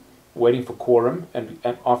 waiting for quorum, and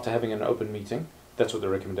after having an open meeting? That's what the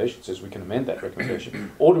recommendation says. We can amend that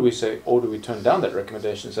recommendation. Or do we turn down that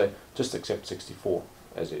recommendation and say, just accept 64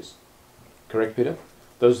 as is? Correct, Peter?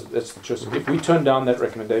 That's the choice. If we turn down that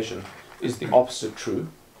recommendation, is the opposite true?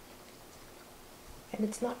 And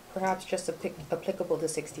it's not perhaps just applicable to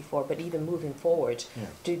 64, but even moving forward,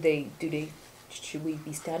 should we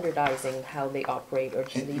be standardizing how they operate, or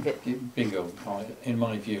just leave it? Bingo. In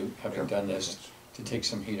my view, having done this, to take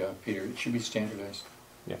some heat off Peter, it should be standardized.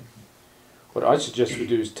 Yeah. What I suggest we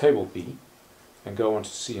do is table B and go on to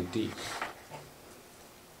C and D.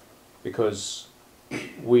 Because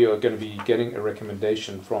we are going to be getting a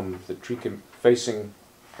recommendation from the tree facing.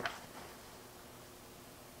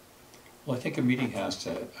 Well, I think a meeting has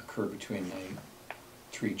to occur between the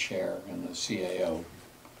tree chair and the CAO.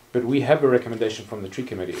 But we have a recommendation from the tree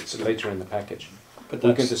committee. It's later in the package. But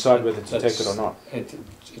we can decide whether to take it or not.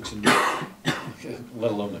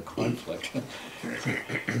 Let alone the conflict.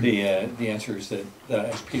 The answer is that,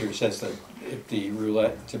 as Peter says, that if the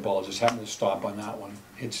roulette ball just happened to stop on that one,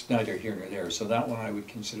 it's neither here nor there. So that one I would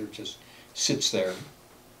consider just sits there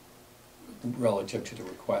relative to the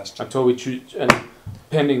request. Until we choose, and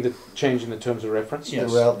pending the change in the terms of reference?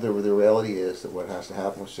 Yes. The reality is that what has to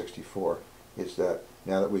happen with 64 is that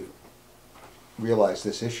now that we've realized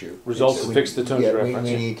this issue, Resolve to fix the terms of reference.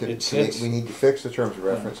 We need to fix the terms of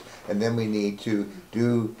reference, and then we need to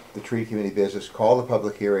do the tree committee business, call the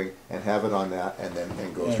public hearing, and have it on that, and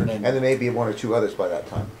then go through. And there may be one or two others by that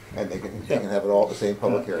time, and they can have it all at the same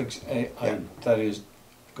public hearing. That is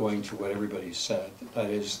going to what everybody said. That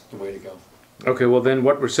is the way to go. Okay, well then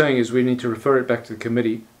what we're saying is we need to refer it back to the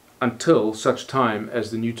committee until such time as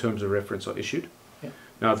the new terms of reference are issued. Yeah.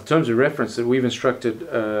 Now the terms of reference that we've instructed,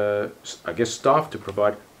 I guess, staff to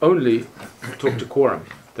provide only talk to quorum.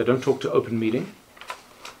 They don't talk to open meeting,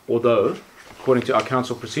 although according to our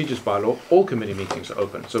council procedures bylaw, all committee meetings are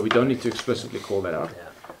open, so we don't need to explicitly call that out.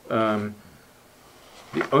 Yeah.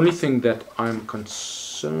 The only thing that I'm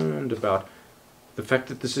concerned about, the fact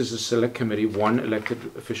that this is a select committee, one elected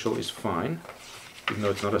official is fine, even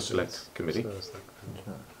though it's not a select committee.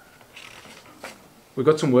 We've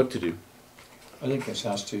got some work to do. I think this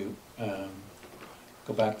has to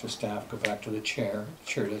go back to staff, go back to the chair. The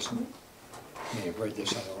chair doesn't, may have read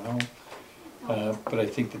this, I don't know. But I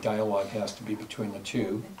think the dialogue has to be between the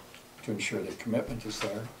two to ensure that commitment is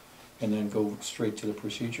there, and then go straight to the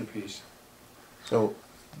procedure piece. So,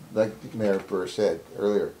 like Mayor Burr said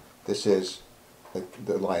earlier, this is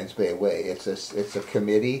the Lions Bay Way. It's a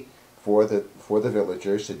committee for the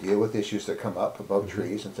villagers to deal with issues that come up about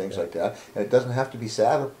trees and things like that. And it doesn't have to be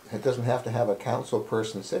it doesn't have to have a council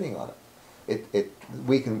person sitting on it.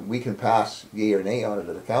 We can pass yea or nay on it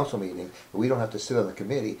at a council meeting, but we don't have to sit on the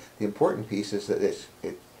committee. The important piece is that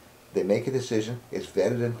they make a decision, it's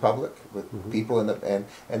vetted in public with people and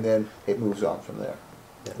then it moves on from there.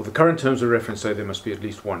 Well, the current terms of reference say there must be at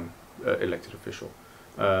least one elected official.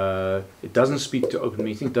 It doesn't speak to open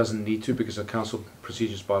meeting, it doesn't need to because the council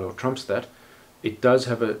procedures bylaw trumps that. It does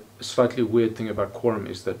have a slightly weird thing about quorum,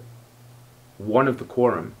 is that one of the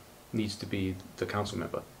quorum needs to be the council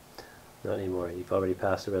member. Not anymore. You've already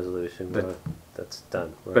passed a resolution. That's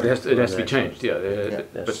done. But it has to be changed, yeah.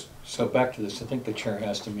 But so back to this, I think the chair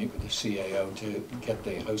has to meet with the CAO to get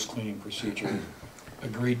the house cleaning procedure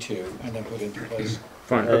agreed to and then put into place.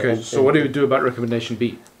 fine, okay. So what do you do about recommendation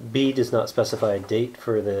B? B does not specify a date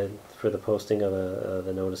for the posting of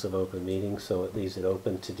the notice of open meeting, so it leaves it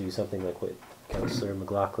open to do something like what Councillor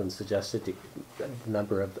McLaughlin suggested. A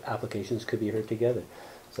number of applications could be heard together.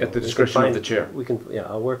 So at the discretion of the chair.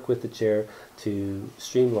 I'll work with the chair to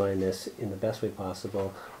streamline this in the best way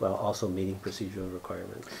possible while also meeting procedural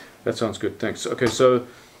requirements. That sounds good, thanks. Okay, so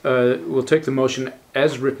we'll take the motion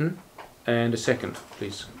as written and a second,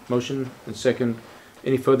 please. Motion and second.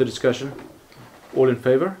 Any further discussion? All in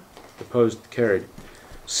favour? Opposed? Carried.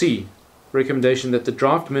 C. recommendation that the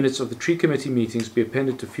draft minutes of the tree committee meetings be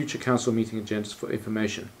appended to future council meeting agendas for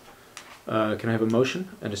information. Can I have a motion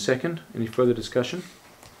and a second? Any further discussion?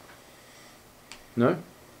 No?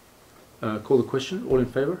 Call the question. All in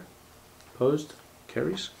favour? Opposed?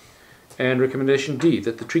 Carries. And recommendation D,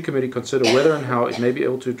 that the tree committee consider whether and how it may be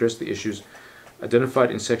able to address the issues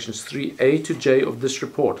identified in sections 3A to J of this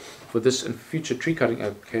report for this and future tree cutting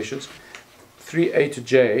applications. 3A to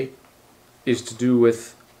J is to do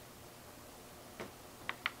with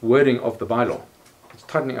wording of the bylaw. It's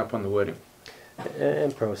tightening up on the wording.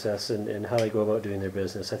 And process and how they go about doing their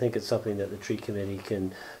business. I think it's something that the tree committee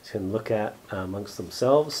can look at amongst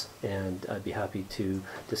themselves, and I'd be happy to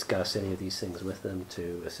discuss any of these things with them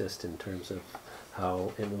to assist in terms of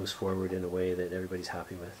how it moves forward in a way that everybody's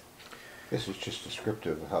happy with. This is just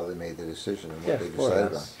descriptive of how they made the decision and Yeah, what they for decided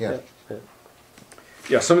on. us. Yeah. Yeah.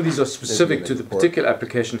 Yeah, some of these are specific to the report. particular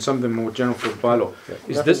application, some of them more general for the bylaw. Yeah.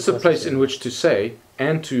 Is this the Nothing's place in necessary. which to say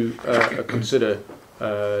and to consider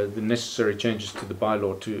the necessary changes to the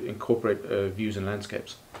bylaw to incorporate views and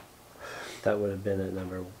landscapes? That would have been at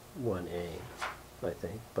number 1A, I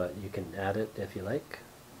think, but you can add it if you like.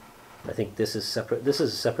 I think this is separate. This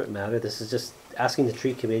is a separate matter. This is just asking the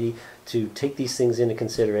tree committee to take these things into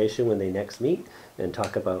consideration when they next meet and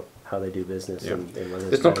talk about how they do business. Yeah. And whether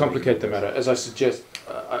Let's not complicate the matter. As I suggest,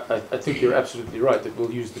 I think you're absolutely right that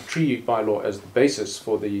we'll use the tree bylaw as the basis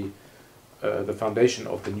for the foundation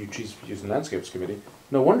of the new Trees, Views and Landscapes Committee.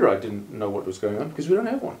 No wonder I didn't know what was going on, because we don't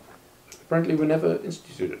have one. Apparently we never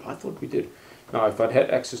instituted it. I thought we did. Now, if I'd had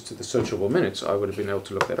access to the searchable minutes, I would have been able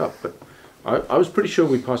to look that up, but I was pretty sure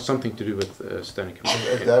we passed something to do with standing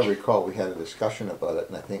committee. As I recall, we had a discussion about it,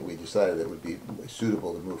 and I think we decided it would be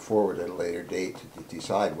suitable to move forward at a later date to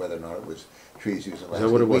decide whether or not it was trees, views, and Is that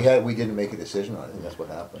what it landscape. was? We didn't make a decision on it, and that's what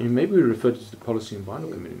happened. Maybe we referred to the Policy and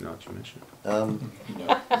Bylaw Committee now that you mention it.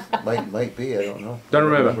 No. Might be, I don't know. Don't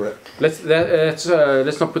remember. it.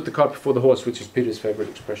 Let's not put the cart before the horse, which is Peter's favourite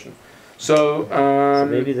expression. So, So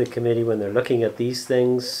maybe the committee, when they're looking at these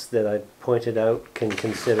things that I pointed out, can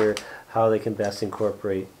consider how they can best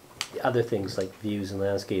incorporate other things like views and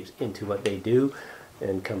landscapes into what they do,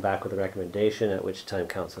 and come back with a recommendation, at which time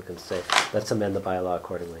council can say, let's amend the bylaw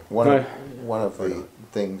accordingly. One of the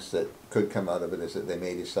things that could come out of it is that they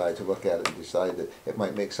may decide to look at it and decide that it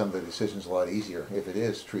might make some of the decisions a lot easier if it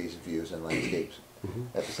is trees, views, and landscapes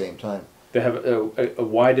at the same time. they have a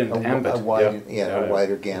widened ambit. A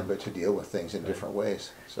wider gambit to deal with things in different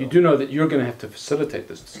ways. So. You do know that you're going to have to facilitate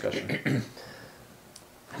this discussion.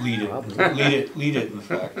 Lead it, in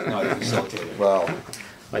fact, not facilitate it. Well,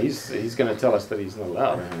 He's going to tell us that he's not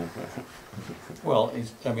allowed. Well,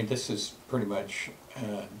 I mean, this is pretty much,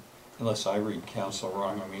 unless I read council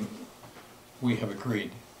wrong, I mean, we have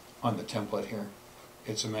agreed on the template here.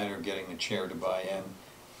 It's a matter of getting the chair to buy in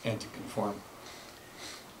and to conform.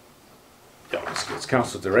 Yeah, it's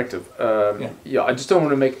council directive. Yeah. Yeah, I just don't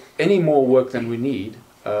want to make any more work than we need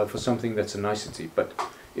for something that's a nicety. But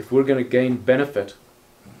if we're going to gain benefit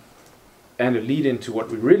and a lead into what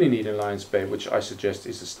we really need in Lions Bay, which I suggest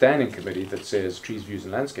is a standing committee that says trees, views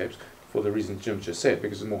and landscapes, for the reasons Jim just said,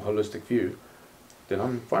 because it's a more holistic view, then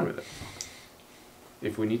I'm fine with it.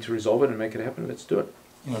 If we need to resolve it and make it happen, let's do it.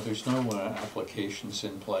 You know, there's no applications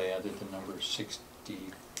in play other than number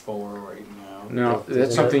 64 right now. Now,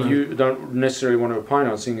 that's something you don't necessarily want to opine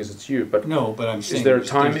on, seeing as it's you, but No, but I'm saying. there a there's-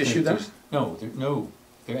 time there's- issue then? there's- No,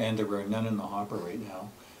 and there are none in the hopper right now,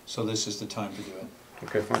 so this is the time to do it.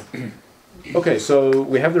 okay, fine. Okay, so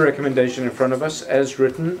we have the recommendation in front of us as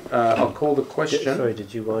written. I'll call the question. Sorry,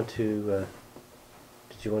 did you want to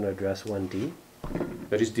address 1D?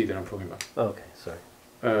 That is D that I'm talking about. Oh, okay,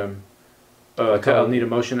 sorry. Okay, I'll need a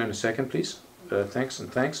motion and a second, please. Thanks and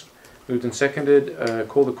thanks. Moved and seconded.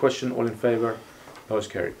 Call the question. All in favour.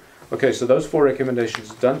 Opposed, carried. Okay, so those four recommendations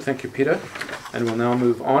are done. Thank you, Peter. And we'll now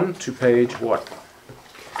move on to page what?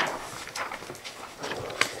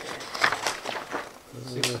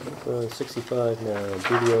 65 now,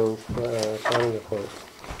 video planning report.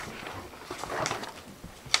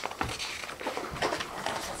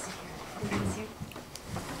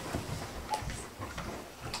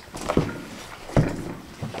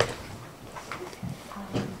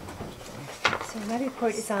 So my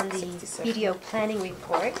report is on the video planning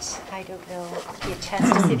report. I don't know, be a chance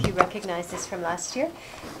to see if you recognize this from last year.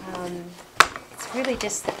 It's really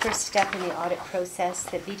just the first step in the audit process.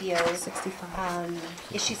 The video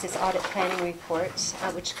issues this audit planning report,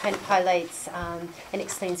 which kind of highlights and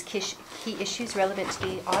explains key issues relevant to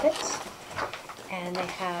the audit. and they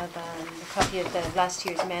have a copy of the last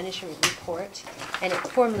year's management report, and it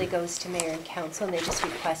formally goes to Mayor and Council, and they just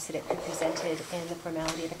request that it be presented in the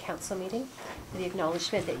formality of a council meeting, for the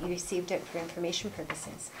acknowledgement that you received it for information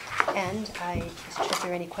purposes. And I was sure if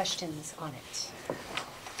there are any questions on it.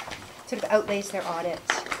 Sort of outlays their audit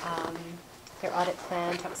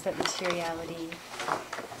plan, talks about materiality,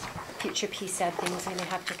 future PSAB things they may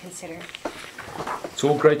have to consider. It's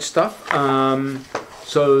all great stuff.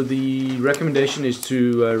 So the recommendation is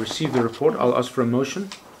to receive the report. I'll ask for a motion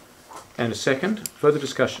and a second. Further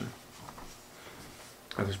discussion.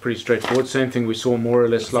 That's pretty straightforward. Same thing we saw more or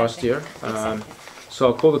less last year. So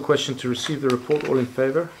I'll call the question to receive the report. All in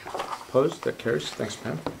favour? Opposed? That carries. Thanks,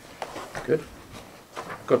 Pam. Good.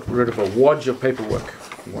 Got rid of a wodge of paperwork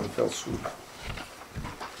in one fell swoop.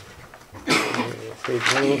 Page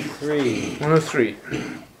 103. 103.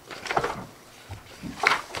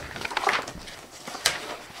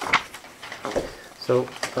 So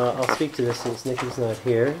I'll speak to this since Nikki's not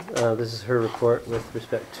here. This is her report with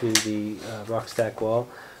respect to the rock stack wall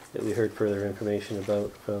that we heard further information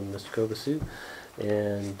about from Mr. Kovasu.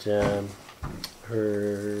 And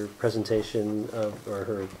her presentation of, or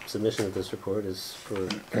her submission of this report is for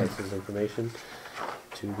council's information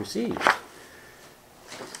to receive.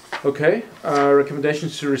 Okay,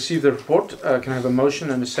 recommendations to receive the report. Can I have a motion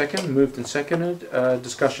and a second? Moved and seconded.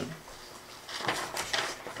 Discussion.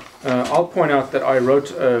 I'll point out that I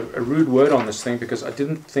wrote a rude word on this thing because I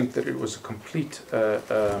didn't think that it was a complete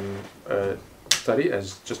study,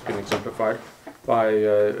 as just been exemplified by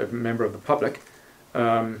a member of the public.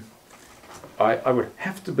 I would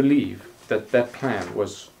have to believe that that plan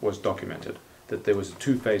was documented, that there was a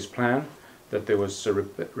two-phase plan, that there was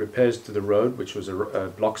repairs to the road, which was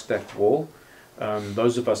a block-stacked wall.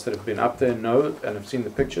 Those of us that have been up there know and have seen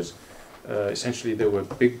the pictures. Essentially, there were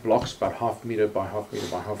big blocks, about ½ meter by ½ meter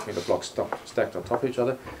by ½ meter blocks stacked on top of each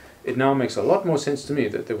other. It now makes a lot more sense to me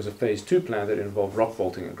that there was a phase 2 plan that involved rock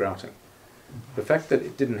bolting and grouting. The fact that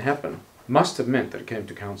it didn't happen must have meant that it came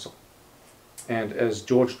to council. And as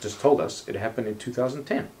George just told us, it happened in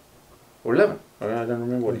 2010 or 11. I don't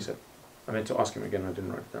remember what he said. I meant to ask him again, I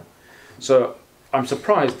didn't write it down. So I'm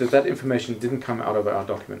surprised that that information didn't come out of our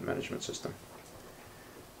document management system.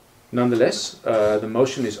 Nonetheless, the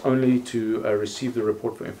motion is only to receive the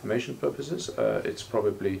report for information purposes. It's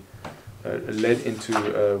probably led into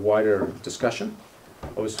a wider discussion.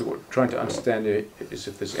 Obviously, what we're trying to understand is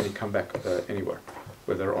if there's any comeback anywhere,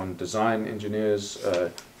 whether on design engineers,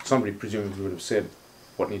 somebody presumably would have said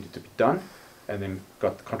what needed to be done and then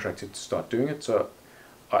got the contractor to start doing it. So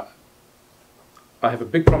I have a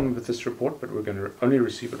big problem with this report, but we're going to only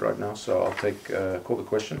receive it right now, so I'll call the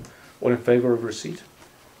question. All in favour of receipt?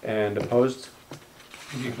 And opposed?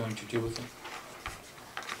 What are you going to do with it?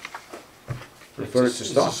 Refer it to Is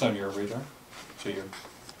staff. this on your radar? So do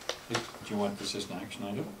you want this as an action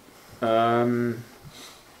item? I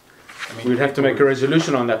mean, we'd have to make a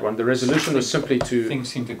resolution on that one. The resolution was simply to... Things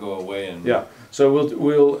seem to go away and... Yeah, so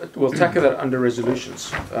we'll tackle that under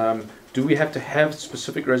resolutions. Do we have to have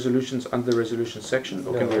specific resolutions under the resolution section,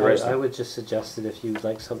 or can we erase them? I would just suggest that if you'd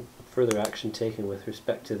like some further action taken with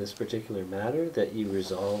respect to this particular matter, that you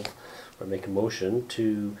resolve or make a motion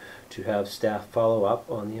to have staff follow up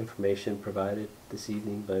on the information provided this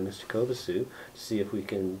evening by Mr. Kovasu to see if we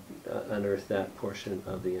can unearth that portion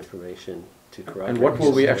of the information to corroborate. And what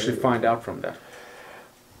will we actually find out from that?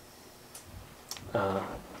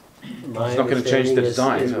 My It's not going to change the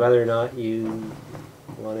design. is whether or not you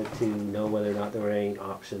wanted to know whether or not there were any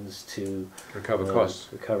options to Recover costs.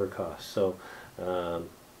 Recover costs. So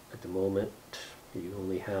at the moment, you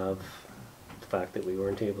only have the fact that we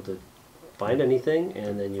weren't able to find anything,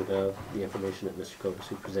 and then you have the information that Mr.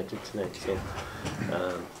 Kovasu presented tonight. So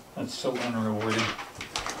that's so unrewarding.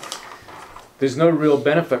 There's no real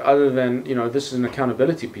benefit other than, you know, this is an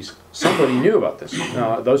accountability piece. Somebody knew about this.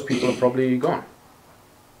 Now, those people are probably gone.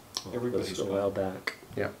 Everybody's a while back.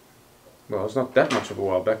 Yeah. Well, it's not that much of a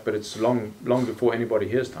while back, but it's long before anybody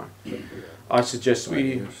hears time. I suggest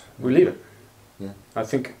we leave it. Yeah. I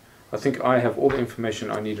think I have all the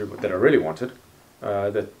information I needed that I really wanted.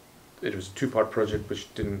 That it was a two-part project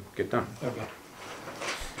which didn't get done. Okay.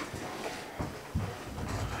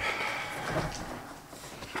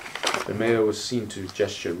 The mayor was seen to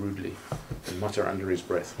gesture rudely and mutter under his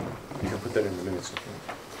breath. You can put that in the minutes.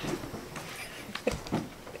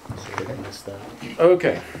 So I missed that.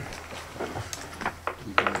 Okay.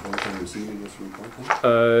 You can vote on receiving this report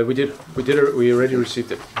then? We already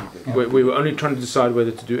received it. We were only trying to decide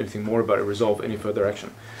whether to do anything more about it, resolve any further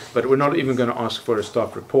action. But we're not even going to ask for a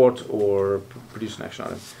staff report or produce an action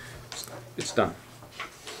item. It's done.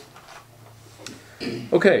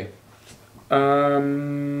 Okay.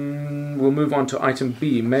 We'll move on to item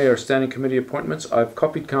B, Mayor Standing Committee appointments. I've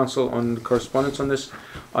copied council on correspondence on this.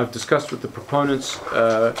 I've discussed with the proponents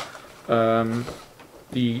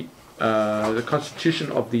the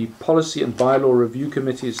constitution of the Policy and Bylaw Review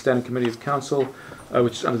Committee, a standing committee of council,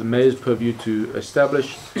 which is under the mayor's purview to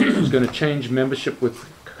establish. It's going to change membership with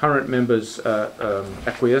current members'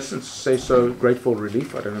 acquiescence, say so, grateful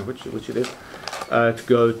relief, I don't know which it is, to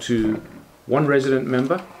go to one resident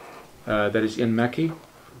member, that is Ian Mackey,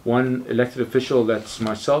 one elected official, that's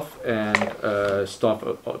myself, and staff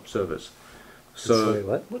observers. So, Sorry,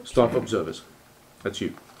 what? staff observers, that's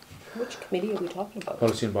you. Which committee are we talking about?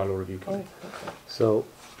 Policy and Bylaw Review Oh, Committee. okay. So,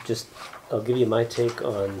 just, I'll give you my take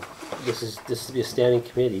on, this is to be a standing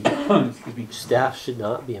committee. Staff should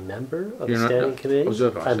not be a member of You're the not- standing no, committee.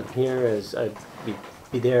 observer, I I'm said. here as, I'd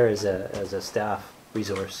be there as a staff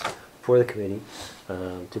resource for the committee,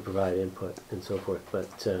 to provide input and so forth, but,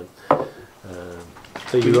 so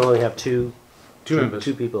you only have two members.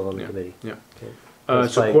 Two people on the Yeah, committee. yeah. Okay.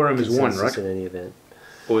 So by quorum is one, consensus right? In any event.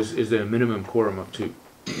 Or is there a minimum quorum of two?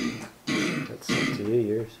 That's up to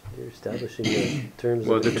you, you're establishing the terms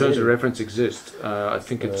Well, of the the terms of committee. reference exist. I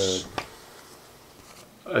think it's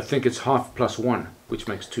half plus one, which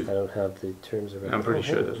makes I two. don't have the terms of reference. I'm pretty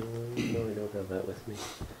sure hold there's- on. No, I don't have that with me.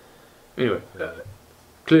 Anyway,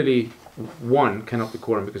 clearly one cannot be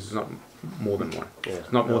quorum because it's not more than one. Yeah,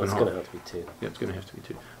 It's not no, more than it's half. gonna have to be two. Yeah, it's going to have to be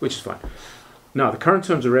two, which is fine. Now, the current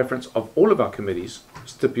terms of reference of all of our committees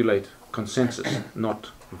stipulate consensus,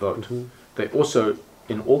 not vote. Mhm. They also,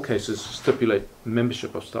 in all cases, stipulate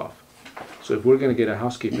membership of staff. So if we're going to get our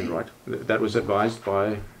housekeeping right, that was advised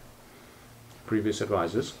by previous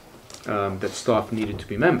advisors, that staff needed to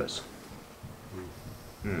be members.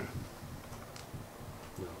 Hmm.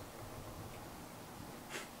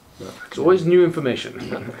 It's always new information.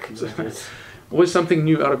 Always something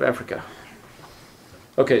new out of Africa.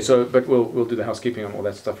 Okay, so, but we'll do the housekeeping and all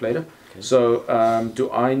that stuff later. Okay. So,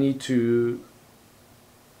 do I need to,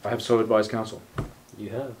 I have so advised council? You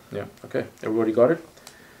have. Yeah, okay, everybody got it?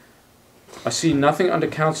 I see nothing under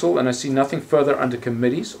council and I see nothing further under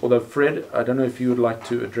committees, although Fred, I don't know if you would like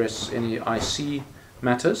to address any IC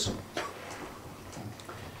matters?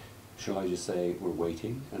 Shall I just say we're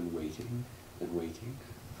waiting and waiting and waiting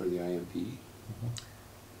for the IMP?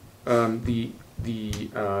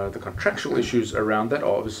 The contractual issues around that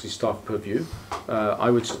are obviously staff purview. I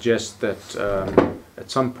would suggest that at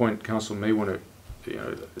some point council may want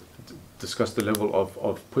to discuss the level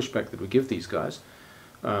of pushback that we give these guys.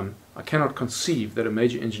 I cannot conceive that a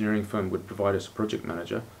major engineering firm would provide us a project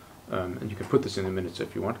manager, and you can put this in the minutes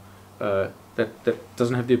if you want, that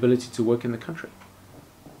doesn't have the ability to work in the country.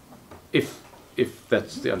 If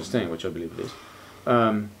that's the understanding, which I believe it is.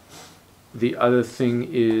 The other thing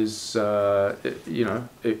is,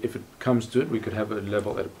 if it comes to it, we could have a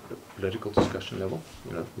level at a political discussion level,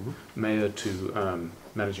 mayor to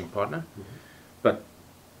managing partner. But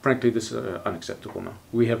frankly, this is unacceptable now.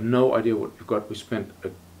 We have no idea what we've got. We spent a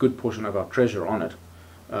good portion of our treasure on it.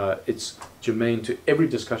 It's germane to every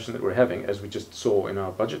discussion that we're having, as we just saw in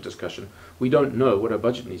our budget discussion. We don't know what our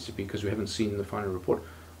budget needs to be because we haven't seen the final report.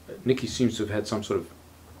 Nikki seems to have had some sort of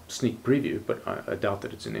sneak preview, but I doubt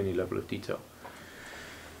that it's in any level of detail.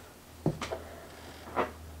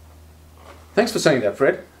 Thanks for saying that,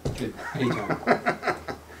 Fred. Good. Anytime.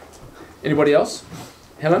 Anybody else?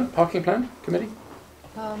 Helen, parking plan committee?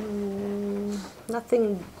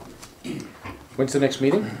 Nothing, When's the next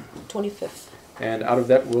meeting? 25th. And out of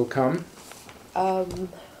that will come?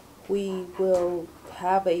 We will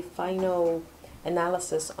have a final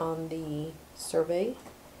analysis on the survey.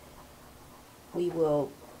 We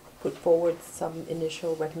will put forward some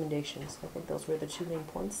initial recommendations. I think those were the two main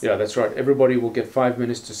points. Yeah, that's right. Everybody will get 5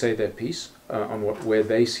 minutes to say their piece on where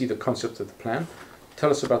they see the concept of the plan. Tell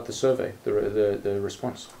us about the survey, the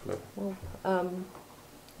response. Well,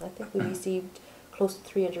 I think we received close to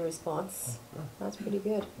 300 response. That's pretty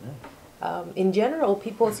good. In general,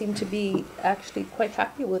 people seem to be actually quite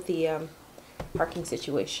happy with the parking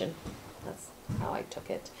situation. That's how I took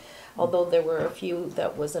it. Although there were a few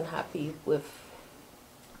that wasn't happy with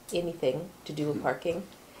anything to do with parking.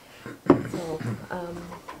 So,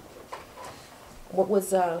 what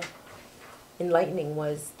was enlightening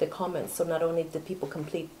was the comments. So not only did people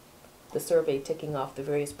complete the survey ticking off the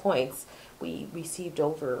various points, we received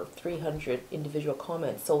over 300 individual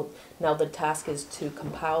comments. So now the task is to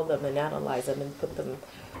compile them and analyze them and put them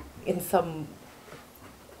in some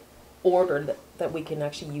order that we can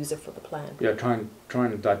actually use it for the plan. Yeah, try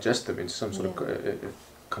and digest them into some sort of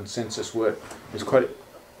consensus word. It's quite.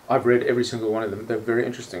 I've read every single one of them. They're very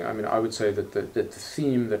interesting. I mean, I would say that the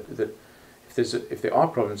theme that if if there are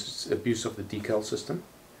problems, it's abuse of the decal system.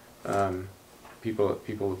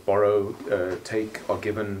 People borrow, take, are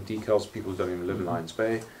given decals. People who don't even live in Lions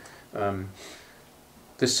Bay.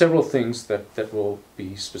 There's several things that will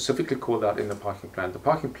be specifically called out in the parking plan. The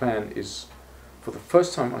parking plan is, for the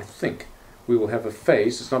first time, I think, we will have a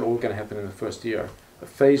phase. It's not all going to happen in the first year. A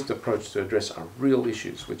phased approach to address our real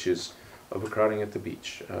issues, which is overcrowding at the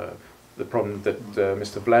beach, the problem that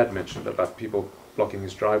Mr. Vlad mentioned about people blocking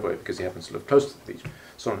his driveway because he happens to live close to the beach,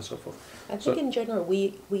 so on and so forth. I think in general,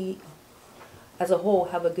 we as a whole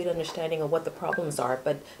have a good understanding of what the problems are,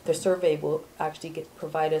 but the survey will actually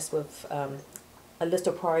provide us with a list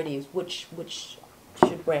of priorities which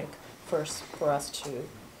should rank first for us to.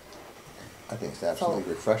 I think it's absolutely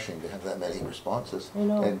refreshing to have that many responses I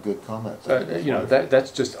know. and good comments. You know,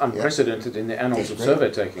 that's just unprecedented in the annals of That's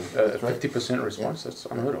survey great. taking. That's right. 50% response, that's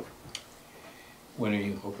unheard of. When are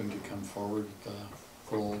you hoping to come forward with the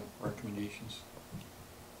full recommendations?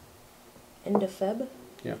 End of Feb?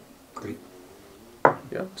 Yeah. Great.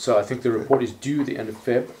 Yeah, so I think the report is due the end of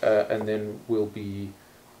Feb, and then will be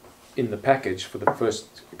in the package for the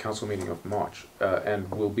first council meeting of March,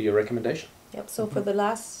 and will be a recommendation. Yep, so for the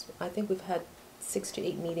last, I think we've had 6 to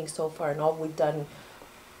 8 meetings so far, and all we've done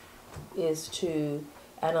is to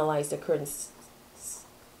analyze the current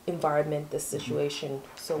environment, the situation.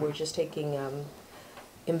 So we're just taking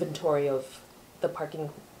inventory of the parking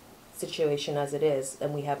situation as it is,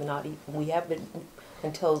 and we haven't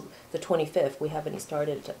until the 25th, we haven't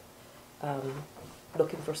started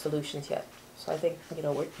looking for solutions yet. So I think, you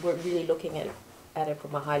know, we're really looking at it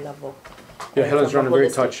from a high level. Yeah, Helen's run a very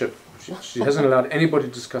holistic- tight ship. She hasn't allowed anybody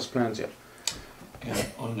to discuss plans yet. And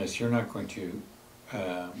on this, you're not going to,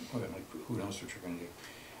 who knows what you're going to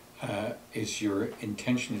do? Is your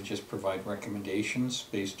intention to just provide recommendations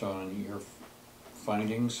based on your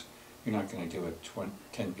findings? You're not going to do a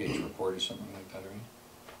 10-page report or something like that, are you?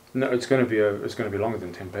 No, it's going to be longer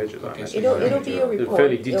than 10 pages. I Okay, imagine. It'll be a report.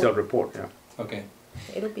 fairly detailed report, yeah. Okay,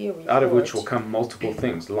 It'll be a report. Out of which will come multiple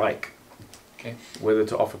things, like okay. whether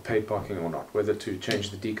to offer paid parking or not, whether to change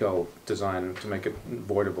the decal design to make it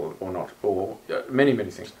voidable or not, or many,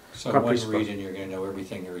 many things. So Can't one presuppose. reading, you're going to know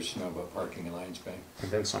everything there is to know about parking in Lions Bay.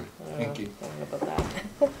 And then some. Thank you. I don't know about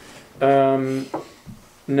that.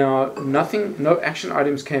 Now, no action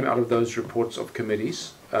items came out of those reports of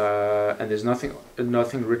committees, and there's nothing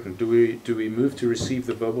written. Do we move to receive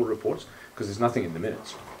the verbal reports? Because there's nothing in the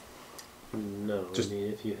minutes. No, Just- I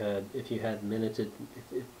mean, if you had minuted,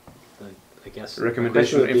 I guess.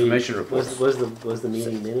 Recommendation the question would be, information reports. Was the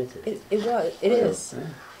meeting minuted? It is.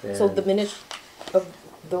 So the minutes of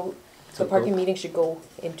the parking meeting should go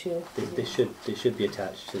into. They should be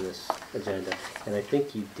attached to this agenda, and I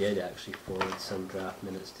think you did actually forward some draft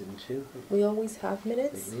minutes, didn't you? We always have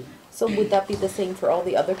minutes. Maybe? So would that be the same for all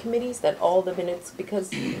the other committees, that all the minutes,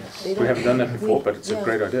 because Yes. they don't. We haven't done that before, we- but it's a yeah.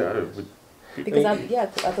 great idea.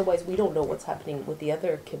 Because otherwise we don't know what's happening with the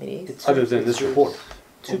other committees. It's- Other than this report.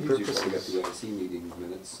 Two We usually try to purposes. get the IC meeting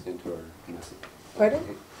minutes into our message.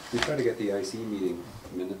 Pardon? We try to get the IC meeting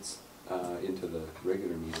minutes into the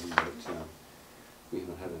regular meeting, but we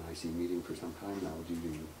haven't had an IC meeting for some time now due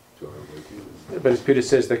to our waiting. But as Peter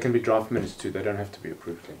says, they can be draft minutes too. They don't have to be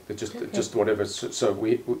approved. Okay. They're just Okay. just whatever. So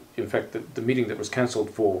we in fact, the meeting that was cancelled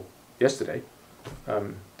for yesterday,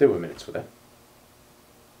 there were minutes for that,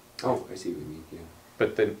 Oh, I see what you mean, yeah.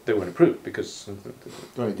 but then they weren't approved because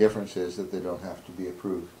The only difference is that they don't have to be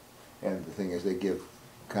approved. And the thing is, they give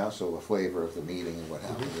council a flavor of the meeting and what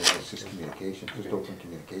happened. It's just communication, just open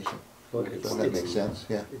communication. Well, Doesn't that make sense?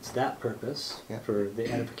 Yeah. It's that purpose, Yeah. for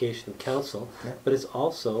the edification of council, Yeah. but it's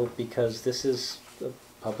also because this is a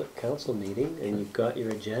public council meeting, and you've got your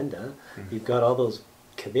agenda, you've got all those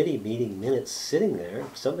committee meeting minutes sitting there.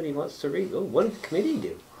 If somebody wants to read, oh, what did the committee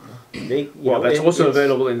do? They, that's also it's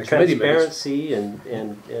available in the committee minutes. transparency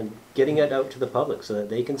and getting it out to the public so that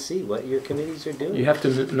they can see what your committees are doing. You have to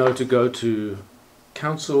know to go to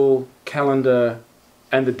council calendar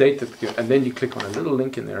and the date and then you click on a little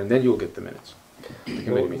link in there, and then you'll get the minutes. The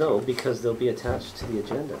committee Well, meeting. no, because they'll be attached to the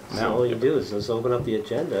agenda. So Now, all you yeah. do is just open up the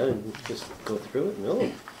agenda and just go through it.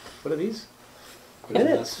 No, what are these? But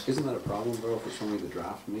isn't Minutes. isn't that a problem though, if it's only the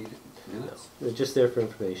draft minutes? They're just there for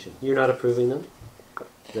information. You're not approving them.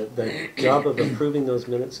 The job of approving those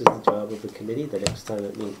minutes is the job of the committee the next time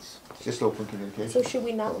it meets. Just open communication. So should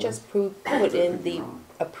we not just put in the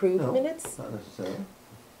approved No. minutes? Not necessarily.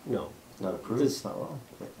 No. Not approved, This- it's not wrong.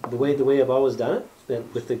 The way I've always done it,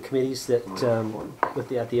 that with the committees that,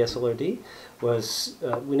 at the SLRD, was,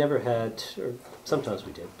 we never had, or sometimes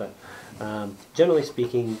we did, but generally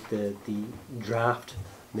speaking, the draft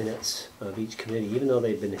minutes of each committee, even though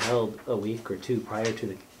they'd been held a week or two prior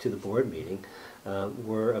to the board meeting,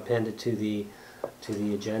 were appended to the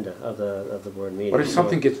agenda of the board meeting. What if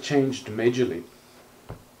something gets changed majorly?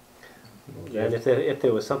 And if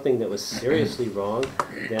there was something that was seriously wrong,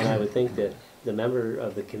 then I would think that the member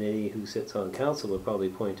of the committee who sits on council would probably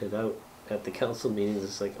point it out at the council meetings.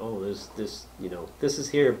 It's like, oh, there's this, this is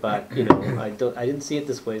here, but I didn't see it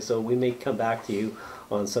this way, so we may come back to you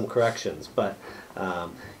on some corrections. But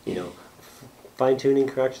fine tuning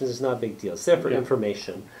corrections is not a big deal. It's there for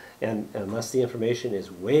information, and unless the information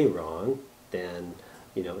is way wrong, then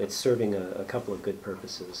it's serving a couple of good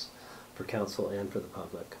purposes for council and for the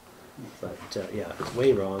public. But yeah, if it's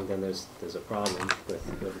way wrong, then there's a problem with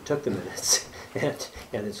whoever took the minutes,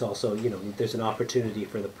 and it's also there's an opportunity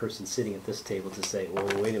for the person sitting at this table to say, well,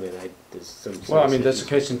 wait a minute, there's some. Well, I mean that's the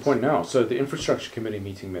case in point now. So the infrastructure committee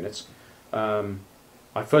meeting minutes,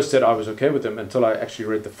 I first said I was okay with them until I actually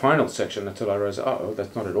read the final section. Until I realized, oh,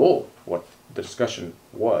 that's not at all what the discussion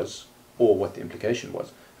was or what the implication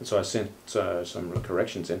was, and so I sent some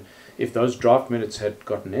corrections in. If those draft minutes had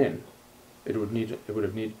gotten in, it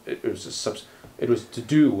was to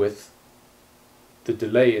do with the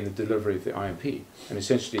delay in the delivery of the IMP, and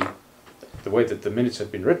essentially the way that the minutes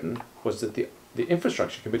had been written was that the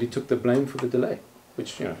infrastructure committee took the blame for the delay,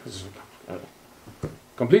 which is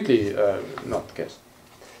completely not the case.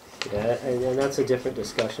 Yeah, and that's a different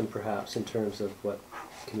discussion perhaps in terms of what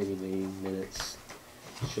committee meeting minutes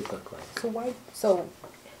should look like. So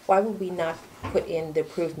why would we not put in the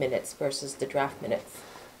approved minutes versus the draft minutes?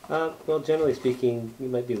 Well, generally speaking, you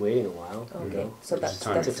might be waiting a while. Okay, so it's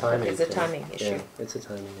a timing issue. Yeah, it's a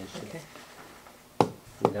timing issue. Okay. I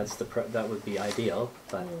mean, that would be ideal,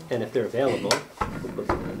 but and if they're available, we'll put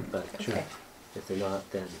them in. But Okay. if they're not,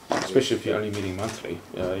 then Especially if you're only meeting monthly,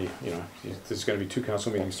 there's going to be 2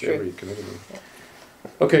 council meetings to every committee meeting. Yeah.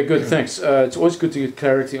 Okay, good, thanks. It's always good to get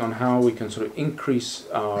clarity on how we can sort of increase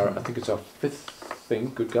our, I think it's our 5th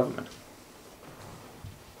thing, good government.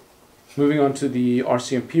 Moving on to the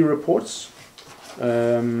RCMP reports.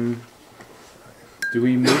 Do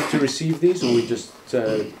we move to receive these, or we just,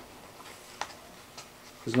 there's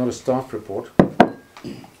not a staff report?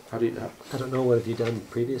 How do you, I don't know, what have you done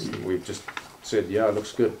previously? we've just said, yeah, it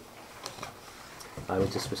looks good. I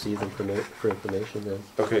would just receive them for information then.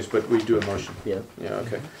 Okay, but we do a motion. Yeah. Yeah,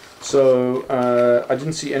 okay. So I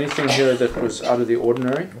didn't see anything here that was out of the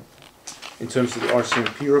ordinary in terms of the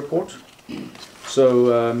RCMP report.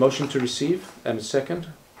 So motion to receive and a second.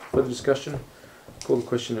 Further discussion. Call the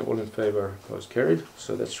question. All in favour. Opposed. Carried.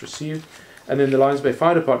 So that's received. And then the Lions Bay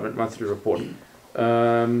Fire Department monthly report.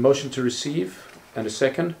 Motion to receive and a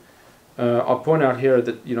second. I'll point out here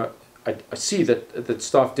that I see that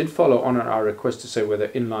staff did follow on our request to say whether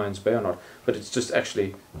in Lions Bay or not, but it's just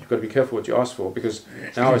actually, you've got to be careful what you ask for, because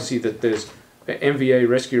now I see that there's MVA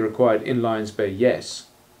rescue required in Lions Bay, yes,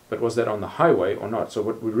 but was that on the highway or not? So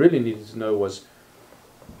what we really needed to know was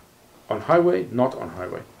on highway, not on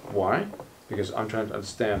highway. Why? Because I'm trying to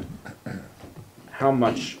understand how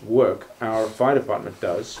much work our fire department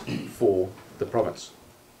does for the province.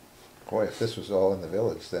 Boy, if this was all in the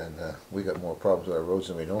village, then we got more problems with our roads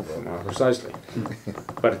than we know about. Precisely.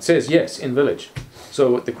 But it says yes, in village.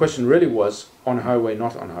 So the question really was on highway,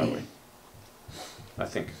 not on highway. I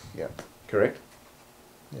think. Yeah. Correct?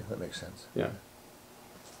 Yeah, that makes sense. Yeah.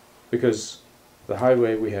 Because the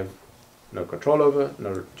highway we have no control over,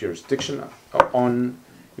 no jurisdiction on.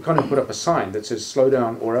 You can't even put up a sign that says slow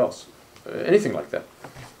down or else. Anything like that.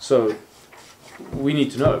 So we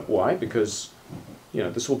need to know why, because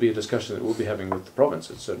this will be a discussion that we'll be having with the province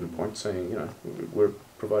at a certain point, saying, we're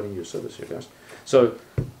providing you a service here, guys. So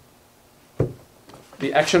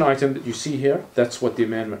the action item that you see here, that's what the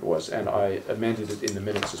amendment was, and I amended it in the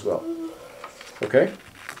minutes as well. Okay?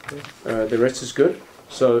 The rest is good.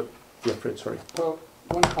 So, yeah, Fred, sorry. Well,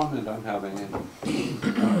 one comment I'm having, and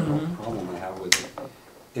one problem I have with it,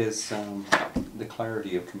 is the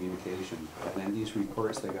clarity of communication. And in these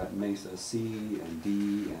reports, they got MESA C and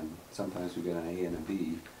D, and sometimes we get an A and a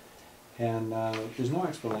B. And there's no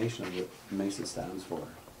explanation of what MESA stands for.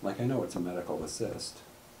 Like, I know it's a medical assist,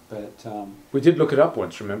 but... we did look it up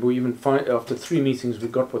once, remember? We even after 3 meetings, we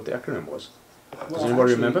got what the acronym was. Does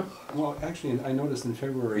anybody remember? Well, actually, I noticed in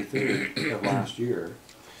February 3rd of last year,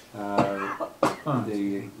 the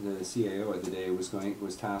CAO of the day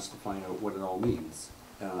was tasked to find out what it all means.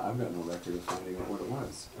 I've got no record of finding out what it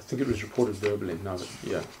was. I think it was reported verbally. Now that,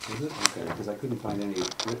 yeah. Is it? Okay, because I couldn't find any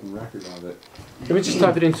written record of it. Let me just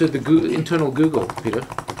type it into the internal Google, Peter.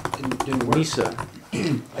 Didn't work. MESA.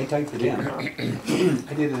 I typed it in.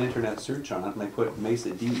 I did an internet search on it and I put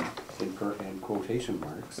Mesa D in quotation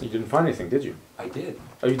marks. You didn't find anything, did you? I did.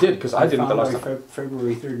 Oh, you did, because I didn't the last found time. our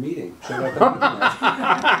February 3rd meeting. Showed up on the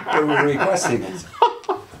internet. They were requesting it.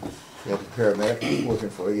 You had a paramedic working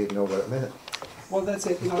for you, you didn't know what it meant. Well, that's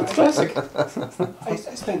it. You know, Classic. I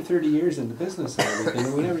spent 30 years in the business and everything,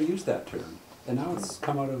 and we never used that term. And now it's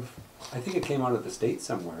come out of, I think it came out of the States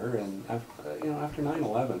somewhere, and after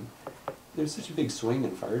 9/11, there's such a big swing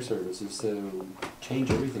in fire services to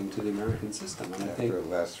change everything to the American system. And I think After the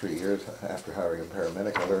last 3 years, after hiring a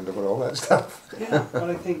paramedic, I learned about all that stuff. yeah, but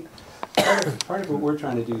I think part of what we're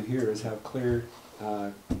trying to do here is have clear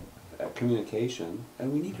communication,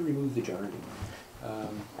 and we need to remove the jargon.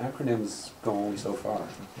 Acronyms go only so far.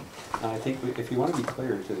 And I think if you want to be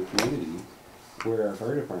clear to the community where our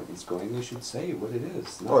fire department's going, they should say what it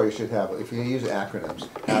is. Or you should have, if you're gonna use acronyms,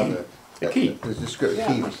 have A key. There's a script Yeah.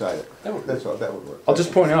 key beside it. That's all, that would work. I'll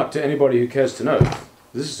just point out to anybody who cares to know,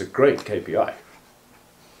 this is a great KPI.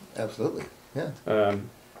 Absolutely, yeah.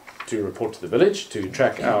 To report to the village, to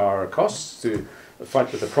track our costs, to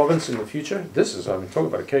fight with the province in the future. This is, I'm talking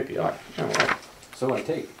about a KPI. Oh, well. So I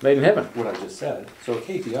take Made in heaven. what I just said. So a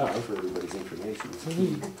KPI for everybody's information is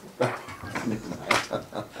key.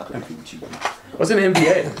 I'm being cheeky. What's an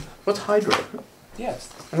MBA? What's hydro? Yes.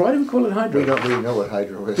 And why do we call it hydro? We don't really know what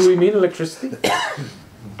hydro is. Do we mean electricity?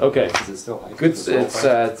 Okay. Is it still high? Good.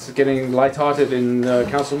 It's getting light-hearted in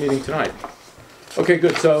council meeting tonight. Okay,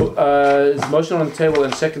 good. So, is motion on the table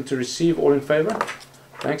and second to receive. All in favour?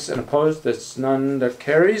 Thanks. And opposed? That's none. That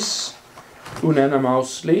carries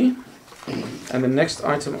unanimously. And the next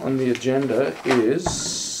item on the agenda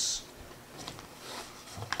is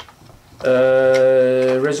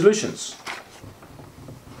resolutions.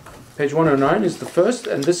 Page 109 is the first,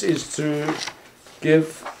 and this is to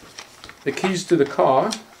give the keys to the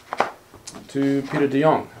car to Peter de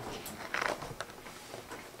Jong.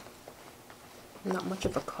 Not much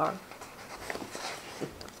of a car.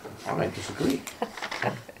 I disagree.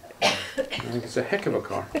 I think it's a heck of a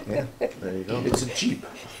car. Yeah, there you go. It's a Jeep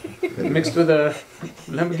mixed with a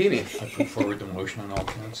Lamborghini. I put forward the motion on all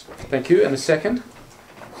counts. Thank you. And a second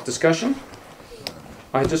discussion.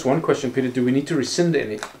 I had just one question, Peter. Do we need to rescind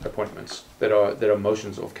any appointments that are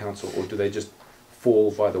motions of council, or do they just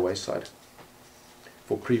fall by the wayside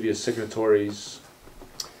for previous signatories?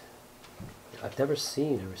 I've never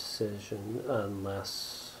seen a rescission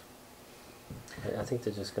unless, I think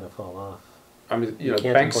they're just going to fall off. I mean, You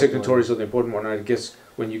can't bank appoint signatories one. are the important one. I guess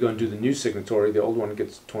when you go and do the new signatory, the old one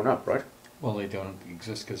gets torn up, right? Well, they don't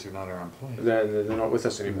exist because they're not our employees. They're not with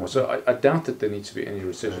us anymore. So I doubt that there needs to be any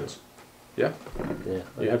rescissions. Yeah? Yeah.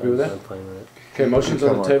 You happy with that? I'm fine with it. Okay, motions on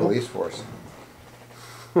Become the our table. police force.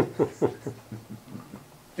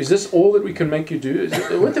 Is this all that we can make you do?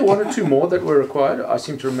 Weren't there one or two more that were required? I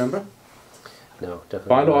seem to remember. No,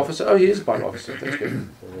 definitely. Bylaw not. officer. Oh, he is a bylaw officer. That's good.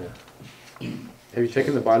 Yeah. Have you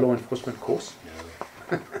taken the bylaw enforcement course?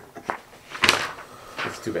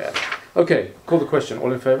 That's too bad. Okay, call the question.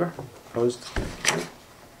 All in favour? Opposed? Okay.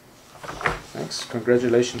 Thanks.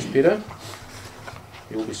 Congratulations, Peter.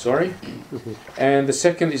 You'll be sorry. And the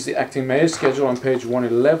second is the acting mayor's schedule on page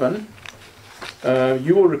 111.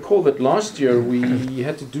 You will recall that last year we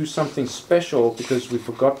had to do something special because we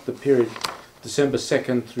forgot the period December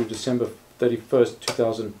 2nd through December 31st,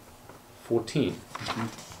 2014.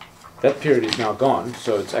 That period is now gone,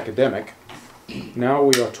 so it's academic. Now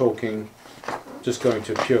we are talking just going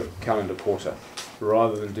to a pure calendar quarter,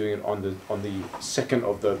 rather than doing it on the second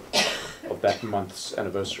of that month's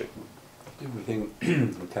anniversary. The only thing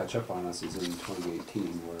to catch up on us is in 2018,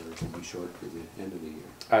 where it'll be short for the end of the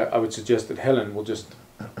year. I would suggest that Helen will just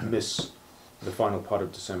miss the final part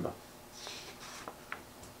of December,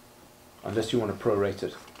 unless you want to prorate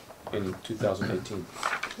it in 2018.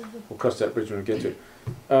 We'll cross that bridge when we get to it.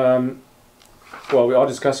 Well, we are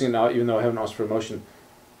discussing it now, even though I haven't asked for a motion.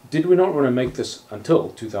 Did we not want to make this until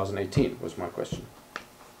 2018, was my question.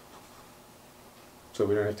 So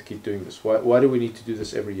we don't have to keep doing this. Why do we need to do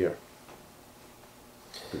this every year?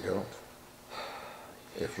 We don't.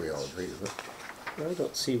 If we all agree with it. I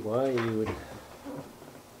don't see why you would.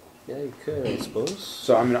 Yeah, you could, I suppose.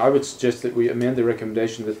 So, I mean, I would suggest that we amend the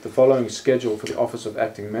recommendation that the following schedule for the office of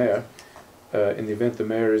acting mayor, in the event the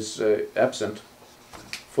mayor is absent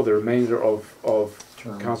for the remainder of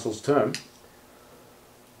council's term,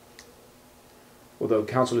 although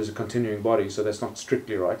council is a continuing body, so that's not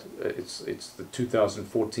strictly right. It's the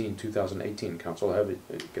 2014-2018 council, however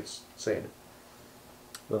it gets said.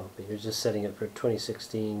 Well, but you're just setting it for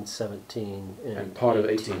 2016, 17, And part of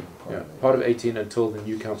 18. Yeah, part of 18 until the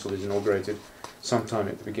new council is inaugurated sometime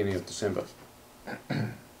at the beginning of December.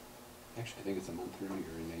 And Actually, I think it's a month earlier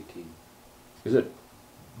in 18. Is it?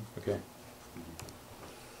 Okay.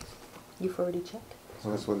 You've already checked?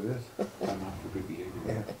 Well, that's what it is. Time off for good behavior.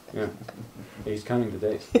 Yeah. Yeah. He's counting the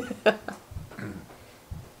days. So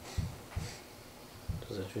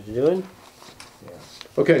that's what you're doing? Yeah.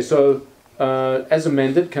 Okay, so as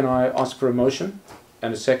amended, can I ask for a motion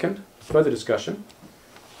and a second? Further discussion.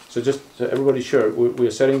 So just so everybody's sure, we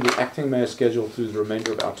are setting the acting mayor schedule through the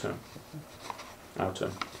remainder of our term. Our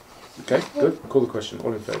term. Okay, good. Call the question.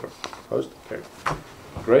 All in favour? Opposed? Carried.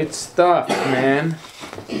 Great stuff, man.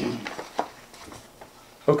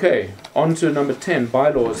 Okay, on to number 10,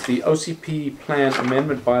 bylaws. The OCP plan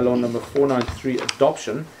amendment bylaw number 493,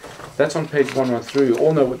 adoption. That's on page 113. You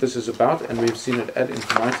all know what this is about, and we've seen it ad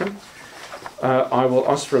infinitum. I will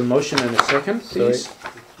ask for a motion and a second, please.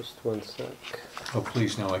 Sorry, just one sec. Oh,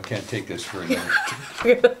 please, no, I can't take this for a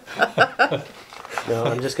minute. No,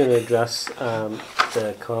 I'm just going to address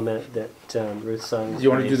the comment that Ruth Sung. Do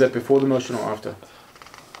you want to do that before the motion or after?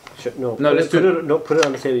 Sure, no, No, let's do it. No, put it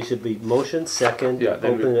on the table. It should be motion, second, Yeah,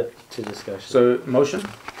 then open it to discussion. So, motion.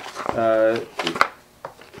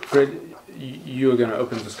 Fred, you are going to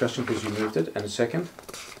open the discussion because you moved it, and a second.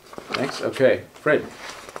 Thanks. Okay, Fred.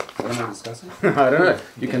 What am I discussing? I don't know.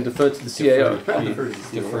 You can defer to the CAO.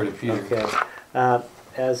 Defer to Peter. Okay.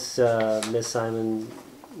 As Ms. Simon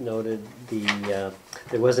noted,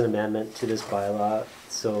 there was an amendment to this bylaw.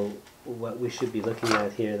 So what we should be looking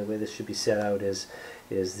at here, the way this should be set out is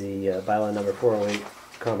the bylaw number 408,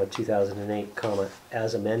 2008,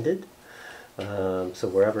 as amended. So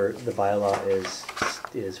wherever the bylaw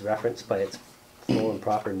is referenced by its full and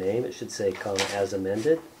proper name, it should say as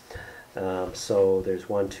amended. So there's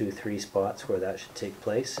 1, 2, 3 spots where that should take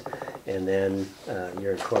place, and then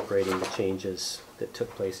you're incorporating the changes that took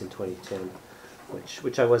place in 2010,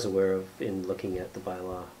 which I was aware of in looking at the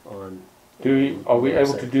bylaw on. Are we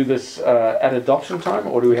able to do this at adoption time,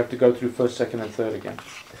 or do we have to go through first, second, and third again?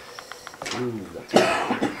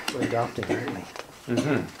 We're adopting, aren't we?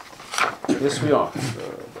 Mm-hmm. Yes, we are.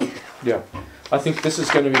 Yeah. I think this is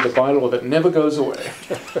going to be the bylaw that never goes away.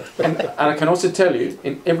 And I can also tell you,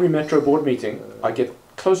 in every Metro board meeting, I get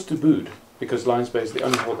close to booed because Lions Bay is the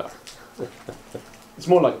only holdout. It's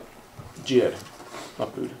more like jeered,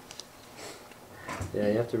 not booed. Yeah,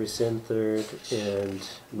 you have to rescind third and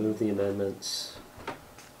move the amendments,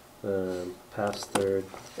 pass third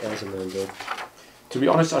as amended. To be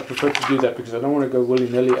honest, I prefer to do that because I don't want to go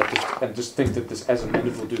willy-nilly at this and just think that this as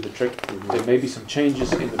amended will do the trick. Mm-hmm. There may be some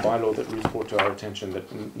changes in the bylaw that Ruth brought to our attention that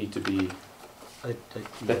need to be,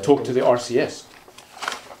 that talk to the RCS.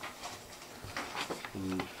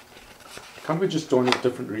 Can't we just join a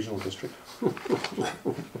different regional district? It'd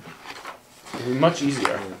be much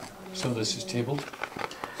easier. So this is tabled?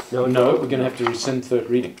 No, we're going to have to rescind third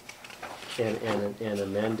reading. And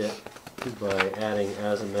amend it by adding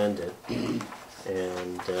as amended.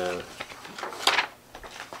 And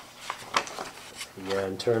yeah,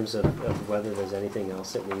 in terms of whether there's anything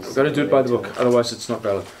else that needs. We've got to do it by the book, otherwise it's not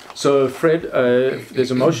valid. So, Fred, there's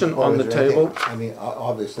a motion on the table. I mean,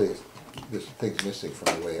 obviously, there's things missing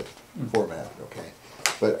from the way it's formatted, okay?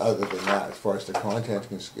 But other than that, as far as the content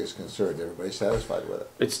is concerned, everybody's satisfied with it.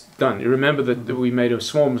 It's done. You remember that we made a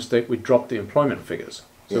small mistake. We dropped the employment figures.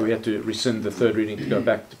 So Yeah. we had to rescind the third reading to go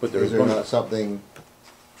back to put the Is there employment. not something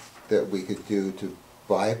that we could do to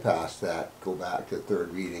bypass that, go back to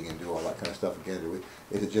third reading and do all that kind of stuff again?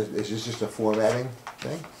 Is this just a formatting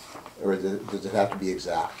thing? Or does it have to be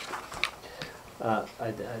exact?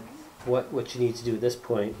 What you need to do at this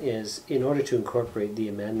point is, in order to incorporate the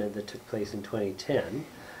amendment that took place in 2010,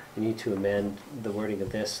 you need to amend the wording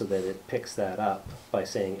of this so that it picks that up by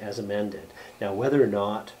saying as amended. Now, whether or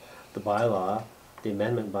not the bylaw, the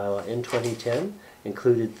amendment bylaw in 2010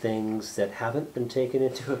 included things that haven't been taken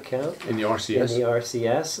into account In the RCS? in the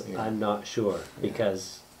RCS, Yeah. I'm not sure,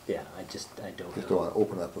 because I don't Just know. don't want to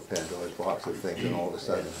open up a Pandora's box of things and all of a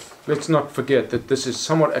sudden. Let's not forget that this is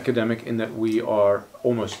somewhat academic in that we are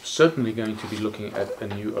almost certainly going to be looking at a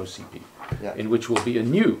new OCP, Yeah. in which will be a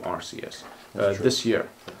new RCS That's true. this year.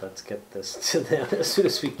 But let's get this to them as soon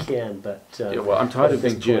as we can, but. Yeah, well, I'm tired but of at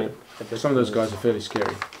this being jeered. point- at this Some of those point- guys are fairly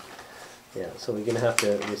scary. Yeah, so we're gonna have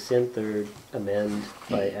to rescind third, amend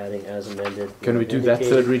by adding as amended. Can we do that Indicate-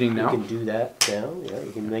 third reading now? You can do that now, yeah,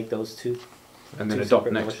 you can make those two And then two adopt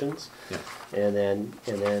separate next. motions. Yeah. And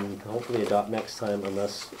then hopefully adopt next time,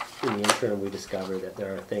 unless in the interim we discover that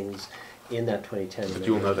there are things in that 2010 But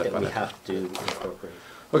you'll know amendment that by we then. have to incorporate.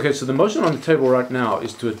 Okay, so the motion on the table right now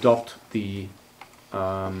is to adopt the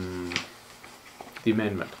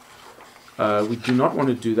amendment. We do not want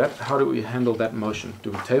to do that. How do we handle that motion?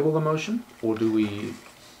 Do we table the motion, or do we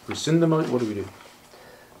rescind the motion? What do we do?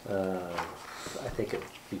 I think it'd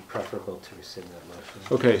be preferable to rescind that motion.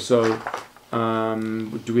 Okay, so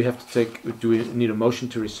do we have to take? Do we need a motion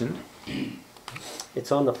to rescind?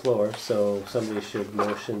 It's on the floor, so somebody should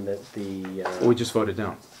motion that Or we just vote it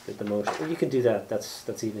down? that the motion. You can do that.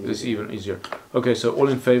 That's even. It's easier. even easier. Okay, so all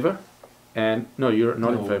in favor? And no, you're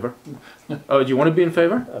not in No. favor. Oh, do you want to be in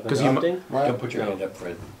favor? Of Because you. adopting? Don't put your hand up,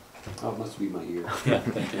 Fred. Oh, it must be my ear. Yeah,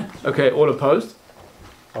 thank you. Okay, all opposed?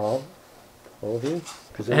 All of you,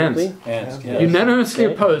 presumably. Hands, yes. Unanimously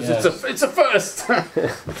Okay. opposed. Yes. It's a first.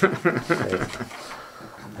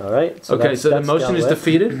 All right. Okay, that's- so the that's motion dealt is with.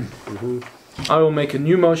 defeated. Mhm. I will make a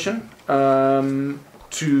new motion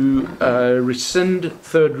to rescind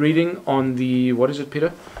third reading on the, what is it,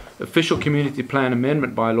 Peter? Official Community Plan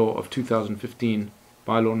Amendment Bylaw of 2015,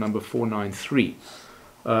 bylaw number 493.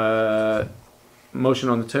 Motion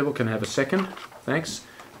on the table. Can I have a second? Thanks.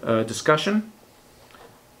 Discussion?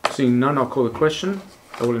 Seeing none, I'll call the question.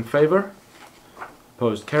 All in favour?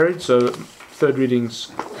 Opposed? Carried. So third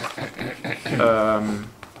readings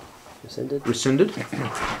Rescinded. rescinded.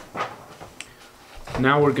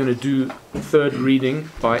 Now we're going to do third reading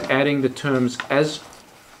by adding the terms as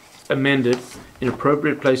amended in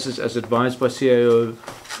appropriate places as advised by CAO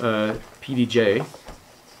PDJ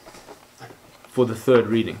for the third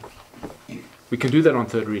reading. We can do that on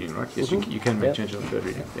third reading, right? Yes, you can make Yeah. changes on third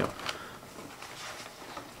reading. Yeah.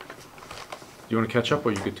 You want to catch up, or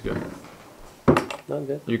are you good to go? No, I'm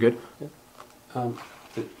good. You good?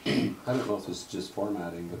 But I don't know if this is just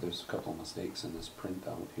formatting, but there's a couple of mistakes in this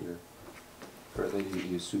printout here. Or they didn't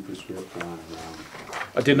use superscript on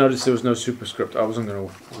I did notice there was no superscript. I wasn't going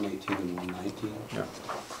to. 118 and 119. Yeah.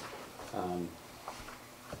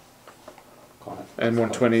 Caught. And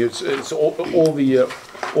 120. It's all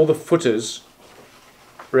the footers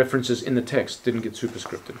references in the text didn't get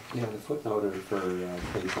superscripted. Yeah, the footnote for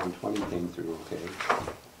page 120 came through okay.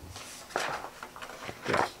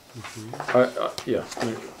 Yeah. Yeah. I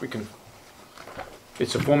mean, we can.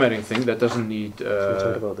 It's a formatting thing that doesn't need. Can we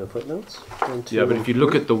talk about the footnotes? One, two, Yeah, but if you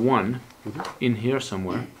look at the one Mhm. in here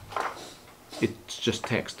somewhere, it's just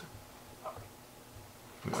text.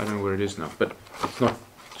 I don't know where it is now, but it's not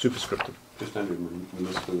superscripted. Just under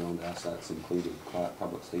municipally owned assets included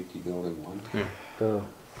public safety building 1. Yeah. Oh,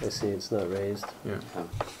 I see. It's not raised. Yeah. Um,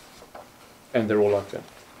 And they're all like that.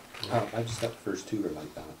 I just thought the first two are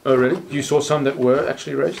like that. Oh, really? You saw some that were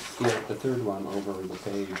actually raised? Yeah, the third one over the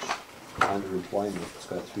page under employment, it's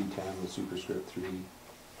got 310 with superscript 3, and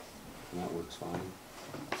that works fine.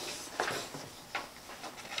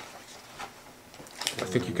 I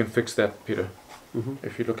think you can fix that, Peter. Mm-hmm.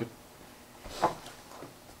 If you look at.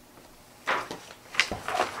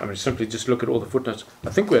 I mean, simply just look at all the footnotes. I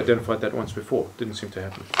think we identified that once before. Didn't seem to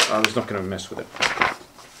happen. I was not going to mess with it.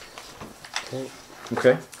 Okay.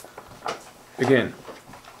 Okay? Again,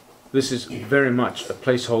 this is very much a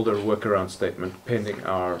placeholder workaround statement pending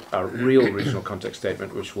our real regional context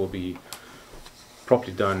statement, which will be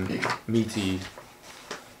properly done, meaty,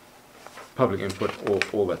 public input,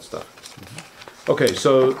 all that stuff. Okay,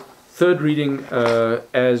 so third reading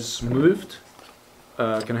as moved.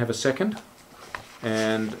 Can I have a second?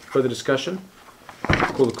 And further discussion?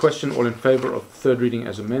 Call the question. All in favour of third reading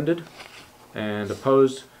as amended? And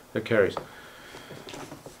opposed? That carries.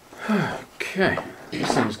 Okay,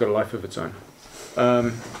 this thing's got a life of its own.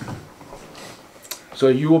 So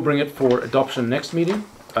you will bring it for adoption next meeting,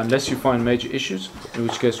 unless you find major issues, in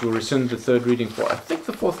which case we'll rescind the third reading for, I think,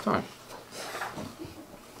 the 4th time.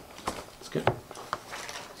 That's good.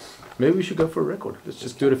 Maybe we should go for a record. Let's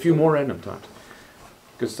just do it a few more random times.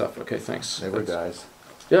 Good stuff. Okay, thanks. Never dies.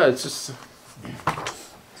 Yeah, it's just. So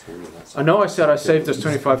really that's I know I said I saved us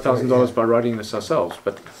 $25,000 by writing this ourselves,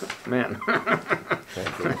 but man,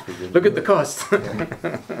 look at the cost.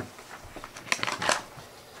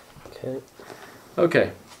 Okay.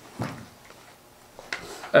 Okay.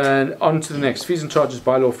 And on to the next. Fees and charges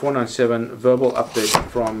bylaw 497, verbal update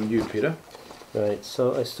from you, Peter. Right,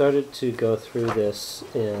 so I started to go through this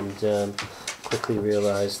and quickly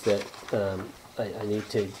realized that I need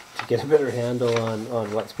to get a better handle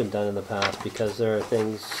on what's been done in the past, because there are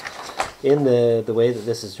things in the way that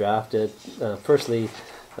this is drafted. Firstly,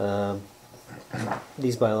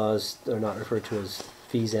 these bylaws are not referred to as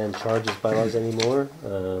fees and charges bylaws anymore.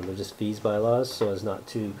 They're just fees bylaws, so as not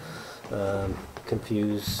to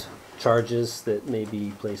confuse charges that may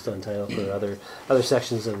be placed on title for other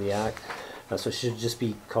sections of the Act. So it should just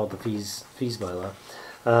be called the fees bylaw.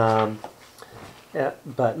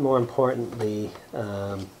 But more importantly,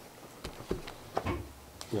 the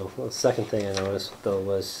second thing I noticed though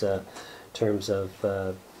was in terms of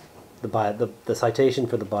the citation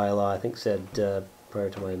for the bylaw. I think said prior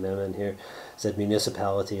to my amendment here, said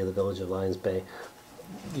municipality of the Village of Lions Bay.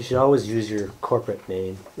 You should always use your corporate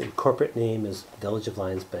name. The corporate name is Village of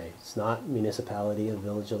Lions Bay. It's not municipality of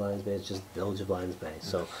Village of Lions Bay, it's just Village of Lions Bay.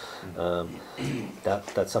 So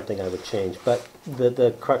that's something I would change. But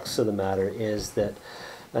the crux of the matter is that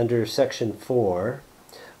under section 4,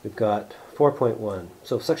 we've got 4.1.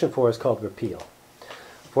 So section 4 is called repeal.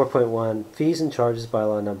 4.1, fees and charges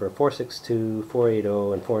bylaw number 462,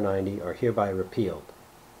 480, and 490 are hereby repealed.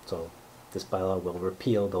 So this bylaw will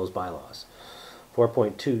repeal those bylaws.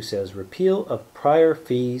 4.2 says repeal of prior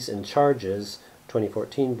fees and charges,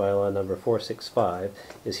 2014 bylaw number 465,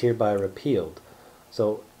 is hereby repealed.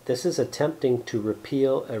 So this is attempting to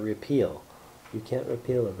repeal a repeal. You can't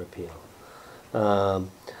repeal a repeal. So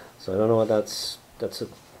I don't know what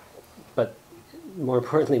but more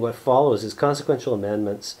importantly, what follows is consequential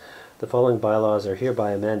amendments. The following bylaws are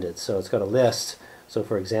hereby amended. So it's got a list. So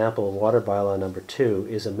for example, water bylaw number 2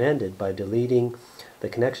 is amended by deleting the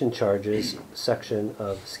connection charges section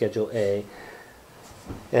of Schedule A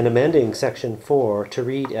and amending section 4 to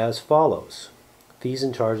read as follows. Fees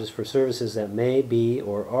and charges for services that may be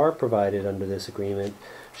or are provided under this agreement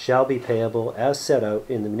shall be payable as set out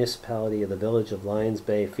in the municipality of the Village of Lions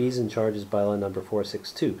Bay fees and charges bylaw number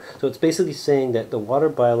 462. So it's basically saying that the water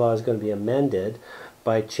bylaw is going to be amended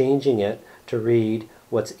by changing it to read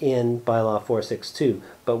what's in bylaw 462,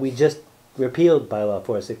 but we just repealed bylaw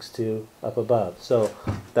 462 up above, so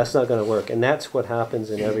that's not going to work, and that's what happens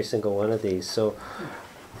in every single one of these. So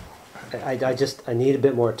I need a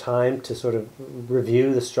bit more time to sort of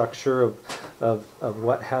review the structure of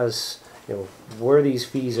what has, where these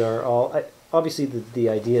fees are all. Obviously the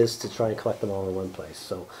idea is to try and collect them all in one place,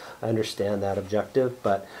 so I understand that objective,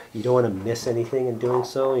 but you don't want to miss anything in doing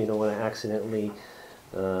so. You don't want to accidentally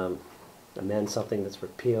amend something that's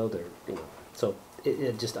repealed, or so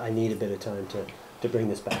I need a bit of time to bring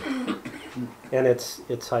this back. And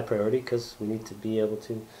it's high priority because we need to be able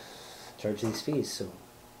to charge these fees. So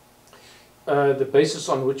the basis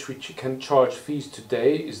on which we can charge fees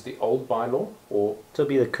today is the old bylaw, or so it'll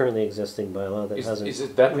be the currently existing bylaw that hasn't. Is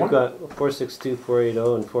it that we've one? Got 462,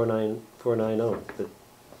 480, and 490.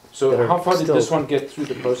 So how far did this one get through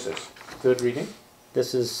the process? Third reading?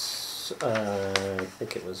 This is, I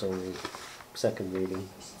think it was only second reading.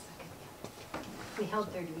 We held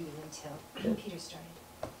third reading until Peter started.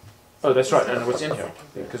 Oh, that's right, and what's in here?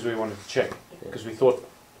 Because we wanted to check, because we thought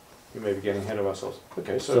we may be getting ahead of ourselves.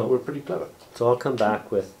 Okay, so we're pretty clever. So I'll come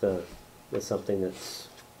back with something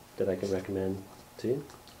that I can recommend to you.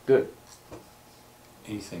 Good.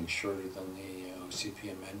 Anything shorter than the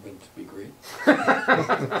OCP amendment would be great.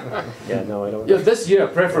 Yeah, no, I don't. Yeah, this year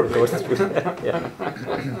preferably.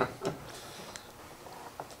 Yeah.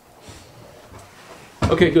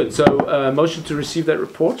 Okay, good. So motion to receive that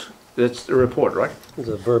report. That's the report, right? It's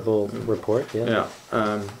a verbal report, yeah.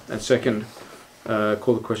 Yeah. And second,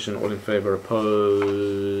 call the question. All in favour,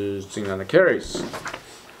 opposed, seeing none, that carries.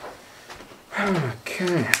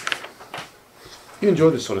 Okay. You enjoy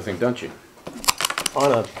this sort of thing, don't you?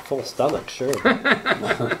 On a full stomach, sure.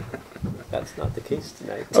 That's not the case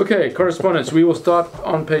tonight. Okay, correspondence. We will start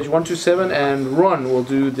on page 127, and Ron will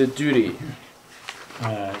do the duty.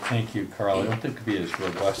 Thank you, Carl. I don't think it'll be as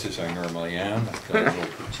robust as I normally am. I feel a little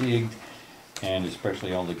fatigued, and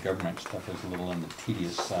especially all the government stuff is a little on the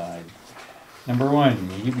tedious side. Number 1,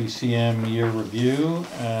 UBCM year review.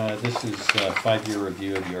 This is a 5-year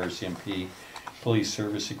review of the RCMP police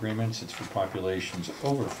service agreements. It's for populations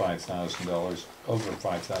over $5,000, over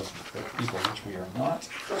 5,000 people, which we are not.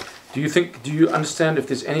 Do you understand if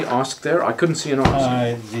there's any ask there? I couldn't see an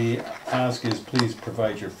ask. The ask is please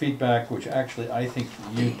provide your feedback, which actually I think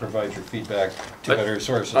you provide your feedback to better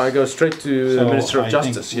sources. I go straight to the Minister of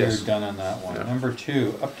Justice, yes. yes. We're done on that one. Yeah. Number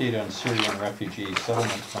 2, update on Syrian refugee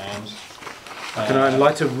settlement plans. In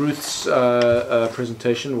light of Ruth's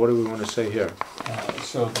presentation, what do we want to say here?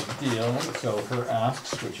 So her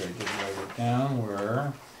asks, which I did write it down,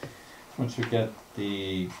 were, once we get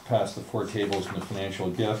past the 4 tables and the financial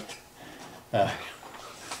gift,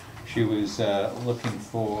 she was looking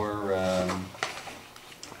for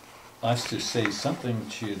us to say something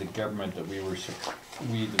to the government that we,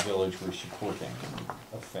 the village, were supporting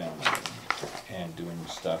a family and doing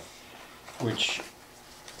stuff, which,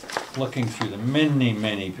 looking through the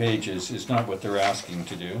many pages, is not what they're asking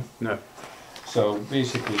to do. No. So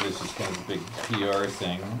basically this is kind of a big PR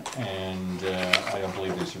thing, and I don't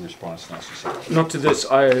believe there's a response necessary. Not to this.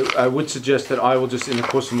 I would suggest that I will just, in the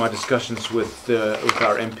course of my discussions with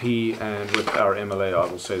our MP and with our MLA, I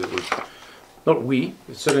will say that not we,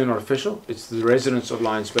 it's certainly not official, it's the residents of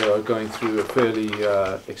Lions Bay are going through a fairly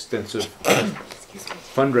extensive Excuse me.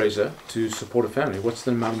 fundraiser to support a family. What's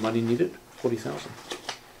the amount of money needed? 40,000.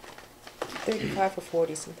 35 or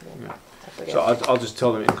 40, something like Yeah. that. I forget. So I'll just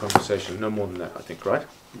tell them in conversation, no more than that, I think, right?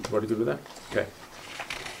 Everybody good with that? Okay.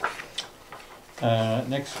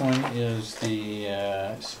 Next one is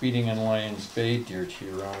the speeding in Lions Bay, dear to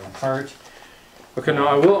your own heart. Okay, now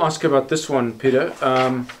I will ask about this one, Peter.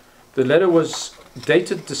 The letter was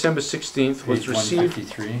dated December 16th, was Page received,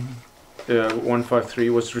 153. 153,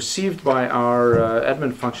 was received by our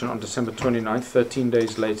admin function on December 29th, 13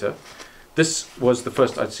 days later. This was the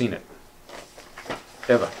first I'd seen it,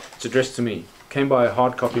 ever. It's addressed to me. Came by a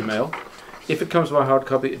hard copy mail. If it comes by hard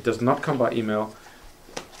copy, it does not come by email.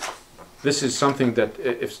 This is something that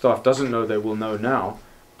if staff doesn't know, they will know now.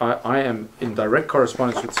 I am in direct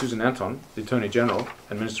correspondence with Susan Anton, the Attorney General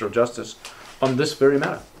and Minister of Justice, on this very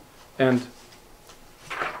matter. And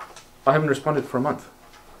I haven't responded for a month.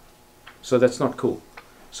 So that's not cool.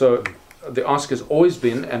 So the ask has always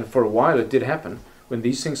been, and for a while it did happen, when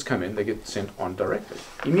these things come in, they get sent on directly,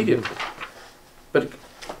 immediately. But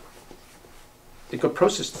it got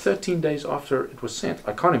processed 13 days after it was sent.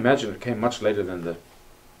 I can't imagine it came much later than the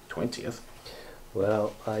 20th.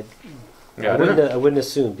 Well, Yeah, I don't know. I wouldn't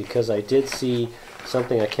assume, because I did see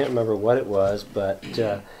something, I can't remember what it was, but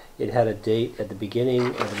it had a date at the beginning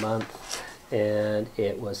of the month, and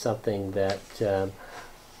it was something that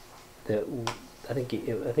that I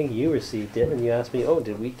think you received it, and you asked me, oh,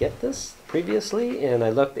 did we get this previously? And I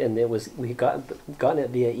looked, and it was, we gotten it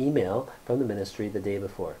via email from the ministry the day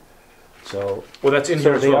before. So Well, that's in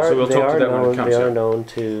here as they well, are, so we'll they talk are to that when known, it comes. they are Yeah. known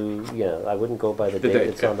to, I wouldn't go by the The date date,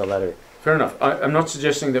 that's yeah. on the letter. Fair enough. I'm not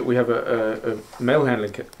suggesting that we have a mail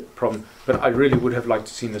handling problem, but I really would have liked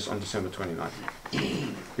to seen this on December 29th,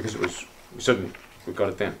 because it was certainly we got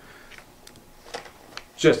it then.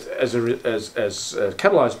 Just as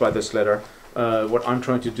catalyzed by this letter, what I'm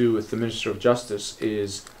trying to do with the Minister of Justice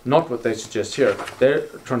is not what they suggest here. They're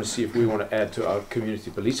trying to see if we want to add to our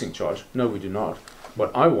community policing charge. No, we do not.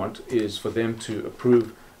 What I want is for them to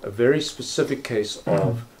approve a very specific case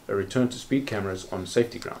of a return to speed cameras on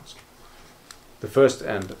safety grounds. The first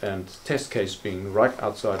and test case being right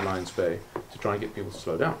outside Lions Bay to try and get people to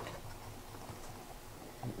slow down.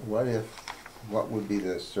 What would be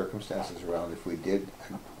the circumstances around if we did,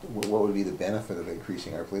 what would be the benefit of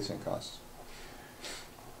increasing our policing costs?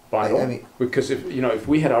 Vital, I mean, because if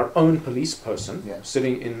we had our own police person Yeah.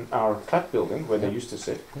 sitting in our flat building where they Yeah. used to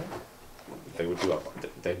sit, Yeah.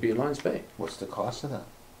 they'd be in Lions Bay. What's the cost of that?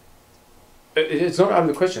 It's not out of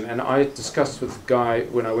the question, and I discussed with the guy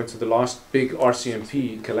when I went to the last big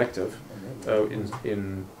RCMP collective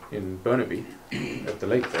in Burnaby at the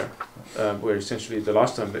lake there, where essentially the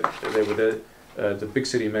last time they were there, the big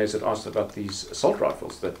city mayors had asked about these assault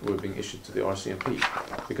rifles that were being issued to the RCMP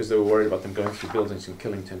because they were worried about them going through buildings and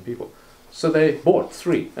killing 10 people. So they bought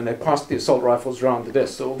 3, and they passed the assault rifles around the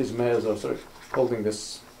desk. So all these mayors are sort of holding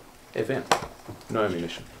this FN, no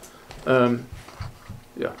ammunition.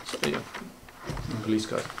 Police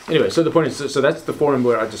cars. Anyway, so the point is, so that's the forum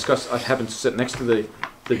where I happened to sit next to the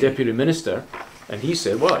deputy minister, and he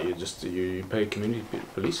said, "Well, you pay community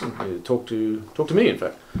police and talk to me." In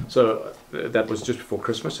fact, so that was just before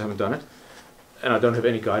Christmas. I haven't done it, and I don't have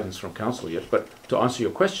any guidance from council yet. But to answer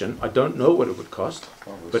your question, I don't know what it would cost.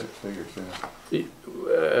 But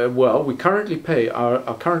well, we currently pay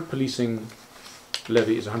our current policing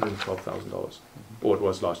levy is $112,000, or it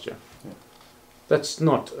was last year. That's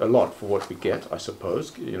not a lot for what we get, I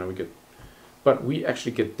suppose. But we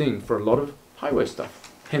actually get dinged for a lot of highway stuff.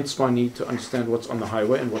 Hence my need to understand what's on the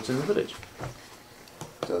highway and what's in the village.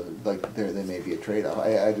 So, like, there may be a trade-off.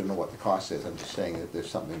 I don't know what the cost is. I'm just saying that there's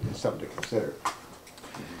something to consider.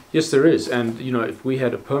 Yes, there is. And if we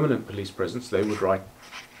had a permanent police presence, they would write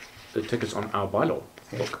the tickets on our bylaw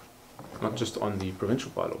book, not just on the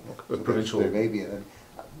provincial bylaw book. So there may be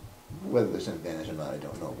whether there's an advantage or not, I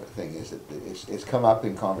don't know. But the thing is that it's come up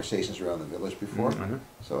in conversations around the village before. I know.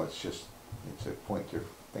 So it's a point to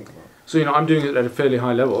think about. So I'm doing it at a fairly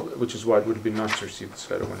high level, which is why it would have been nice to receive this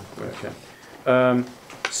letter when it came.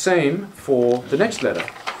 Same for the next letter,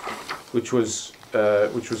 which was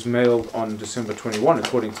mailed on December 21,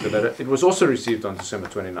 according to the letter. It was also received on December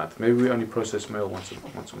 29th. Maybe we only process mail once a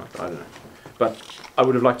month. I don't know. But I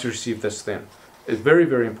would have liked to receive this then. It's very,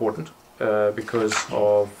 very important because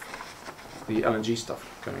of the LNG stuff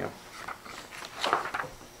coming up.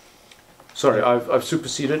 Sorry, I've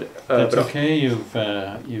superseded. That's but okay.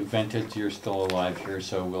 You've vented. You're still alive here,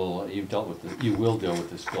 so you will deal with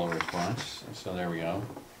the spill response. So there we go.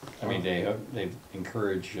 I mean, they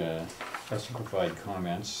encourage us to provide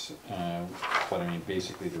comments, but I mean,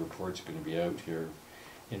 basically the report's gonna be out here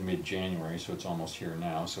in mid-January, so it's almost here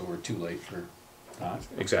now, so we're too late for that.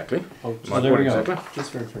 Exactly. Oh, So there we go. Exactly.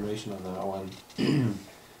 just for information on that one,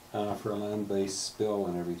 for a land-based spill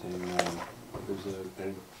and everything, there's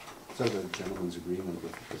a sort of a gentleman's agreement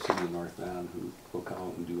with the city of North Van who will come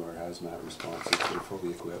out and do our hazmat responses. They're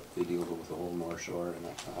fully equipped. They deal with the whole North Shore and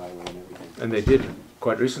up the highway and everything. And they did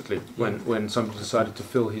quite recently when somebody decided to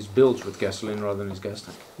fill his bilge with gasoline rather than his gas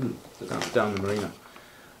tank down the marina.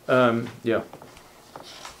 Yeah.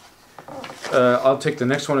 I'll take the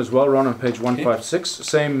next one as well, Ron, on page 156.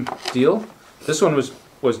 Same deal. This one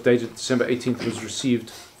was dated December 18th, was received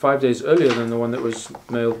 5 days earlier than the one that was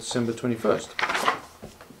mailed December 21st.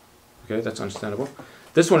 Okay, that's understandable.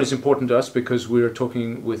 This one is important to us because we are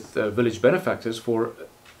talking with village benefactors for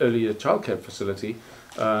earlier childcare facility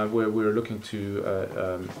where we're looking to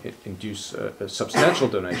induce a substantial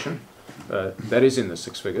donation that is in the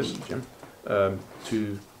 6 figures, Jim,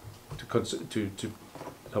 to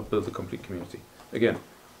help build the complete community. Again,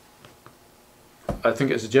 I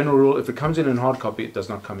think as a general rule, if it comes in hard copy, it does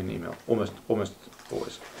not come in email, almost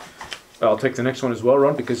always. I'll take the next one as well,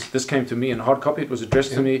 Ron, because this came to me in hard copy. It was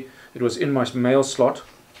addressed to me. It was in my mail slot.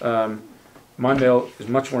 My mail is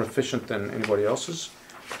much more efficient than anybody else's.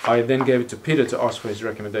 I then gave it to Peter to ask for his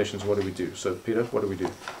recommendations. What do we do? So, Peter, what do we do?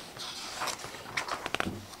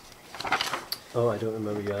 Oh, I don't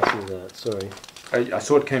remember you asking me that, sorry. I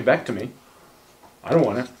saw it came back to me. I don't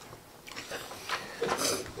want it.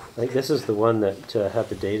 I think this is the one that had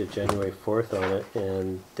the date of January 4th on it,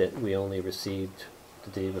 and that we only received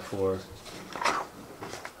the day before.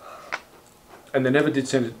 And they never did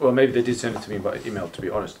send it, well, maybe they did send it to me by email, to be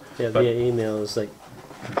honest. Yeah, But via email is like...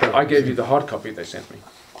 I gave you the hard copy they sent me,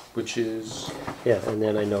 which is... Yeah, and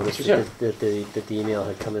then I noticed Yeah. that the email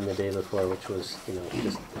had come in the day before, which was, you know,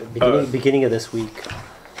 just Uh, beginning of this week.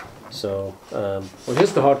 So, well,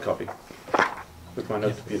 here's the hard copy with my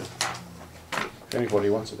note to Peter. If anybody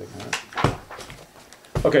wants it, they can have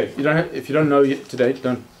it. Okay, you don't have, if you don't know yet today,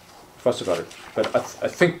 don't fuss about it. But I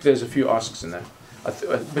think there's a few asks in there. I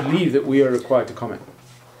believe that we are required to comment.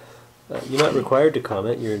 you're not required to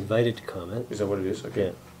comment, you're invited to comment. Is that what it is? Okay.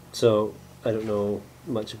 Yeah. So, I don't know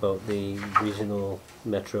much about the regional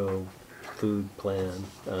metro food plan,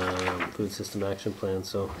 food system action plan,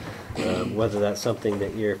 so whether that's something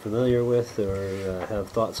that you're familiar with or have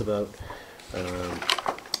thoughts about,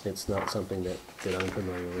 it's not something that I'm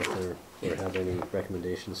familiar with or have any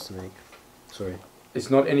recommendations to make. Sorry. It's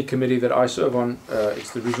not any committee that I serve on.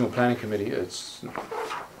 It's the regional planning committee.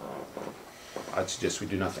 I'd suggest we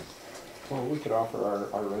do nothing. Well, we could offer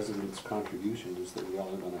our residents' contribution is that we all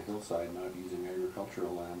live on a hillside, not using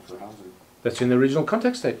agricultural land for housing. That's in the regional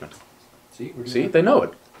context statement. See, we're doing See, that. they know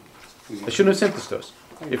it. We- They shouldn't have sent this to us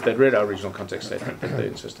if they'd read our regional context statement that they're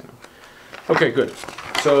insisting on. Okay, good.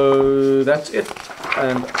 So that's it.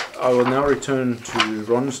 And I will now return to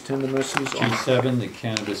Ron's tender mercies on G7, the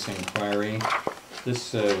cannabis inquiry.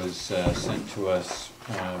 This was sent to us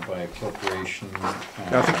by a corporation.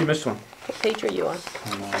 No, I think you missed one. What page are you on?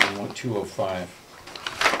 On 205.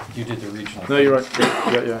 You did the regional. No, you're right.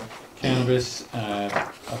 Yeah. Cannabis, a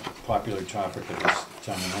popular topic at this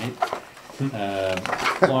time of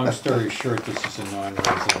night. Long story short, this is a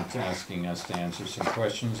non-resident asking us to answer some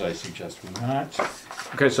questions. I suggest we not.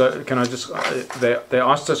 Okay, so can I just, they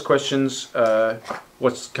asked us questions.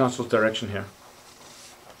 What's council's direction here?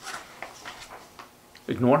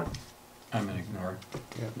 Ignore? I'm gonna ignore.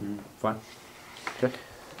 Fine. Okay.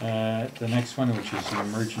 The next one, which is the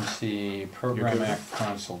Emergency Program with Act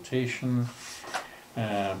consultation.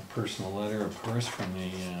 Personal letter, of course, from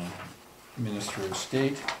the Minister of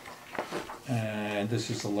State. This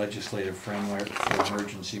is the legislative framework for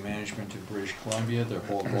emergency management of British Columbia. The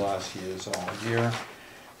whole glossy is all here.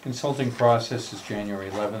 Consulting process is January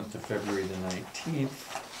 11th to February the 19th.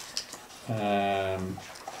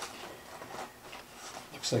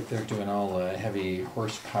 Looks like they're doing all the heavy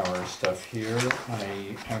horsepower stuff here.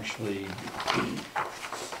 I actually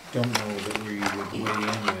don't know that we would weigh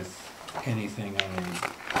in with anything on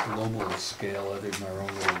a global scale other than our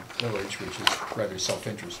own little village, which is rather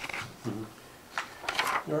self-interest.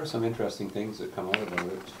 There are some interesting things that come out about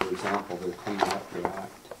it. For example, the Clean Water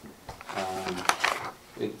Act.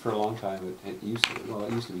 For a long time, it used to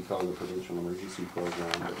be called the Provincial Emergency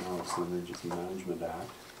Program, but now it's the Emergency Management Act.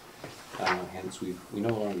 Hence, we no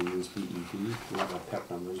longer use PEP. We don't have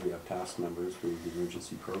PEP numbers. We have task numbers for the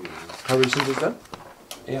emergency programs. How recent is that?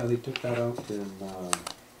 Yeah, they took that out in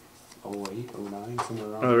 08, 09, somewhere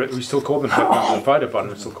around. Oh, we still call them PEP numbers. The fire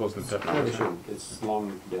department still calls them PEP Yeah, numbers. we should. It's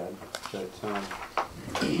long dead. But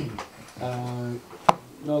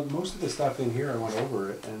no, most of the stuff in here I went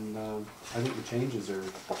over it, and I think the changes are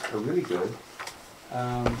really good.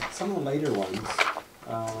 Some of the later ones,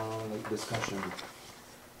 like discussion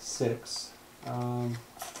 6, I'm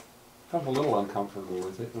a little uncomfortable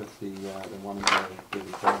with it, with the one to give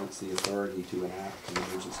the province the authority to enact an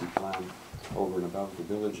emergency plan over and above the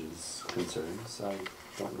village's concerns. I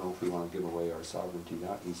don't know if we want to give away our sovereignty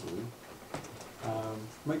that easily.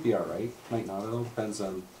 Might be alright, might not, it all depends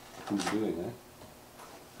on who's doing it.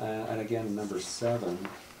 And again, number 7,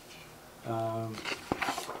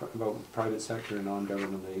 about private sector and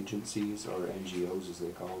non-government agencies, or NGOs as they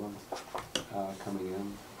call them, coming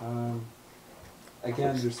in.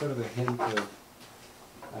 Again, there's sort of a hint of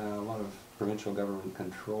a lot of provincial government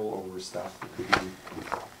control over stuff that could be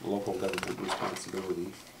local government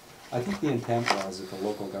responsibility. I think the intent was if the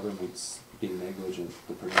local government's being negligent,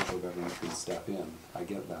 the provincial government can step in. I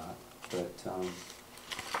get that, but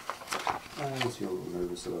I just feel a little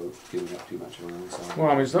nervous about giving up too much of our own side. Well,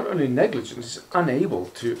 I mean, it's not only negligent, it's unable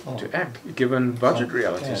to act, given budget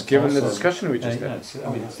realities, given the discussion we just had. I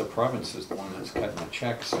mean, it's the province is the one that's cutting the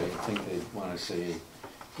check, so I think they want to say,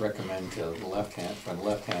 recommend to the left hand, from the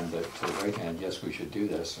left hand to the right hand, yes, we should do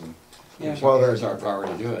this, and here's our power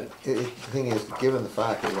to do it. The thing is, given the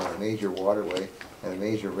fact that we want a major waterway and a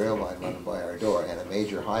major rail line running by our door and a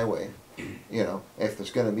major highway, you know, if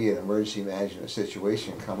there's gonna be an emergency management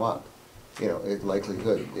situation come up, you know, it likely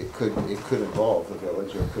could. It could involve the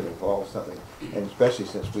village, or it could involve something. And especially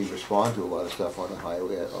since we respond to a lot of stuff on the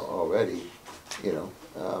highway already, you know,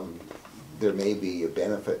 there may be a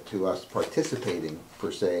benefit to us participating, per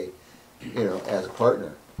se, you know, as a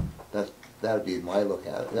partner. That'd be my look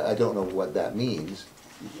at it. I don't know what that means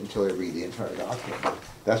until I read the entire document.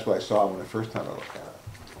 That's what I saw when the first time I looked at it.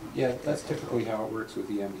 Yeah, that's typically how it works with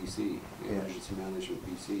the MDC, the Emergency Management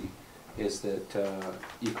BC, is that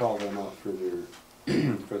you call them up for their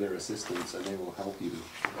for their assistance, and they will help you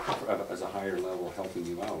as a higher level, helping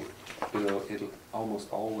you out. It'll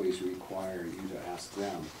almost always require you to ask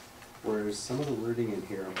them. Whereas some of the wording in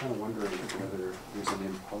here, I'm kind of wondering whether there's an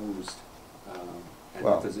imposed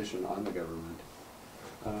position on the government.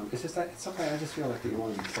 It's just that it's something I just feel like that you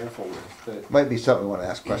want to be careful with. That Might be something we want to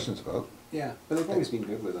ask questions about. yeah, but they've always been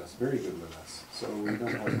good with us, very good with us. So we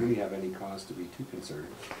don't really have any cause to be too concerned.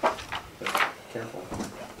 But careful.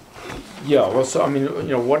 Yeah, well, so I mean, you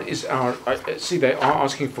know, what is our? I see they are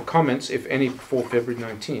asking for comments, if any, before February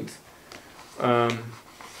 19th.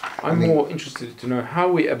 I'm more interested to know how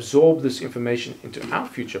we absorb this information into our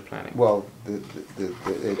future planning. Well,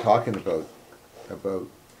 they're talking about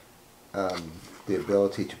the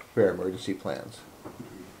ability to prepare emergency plans.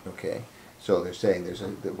 Okay, so they're saying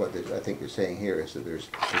I think they're saying here is that there's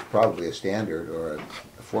probably a standard or a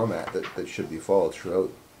format that should be followed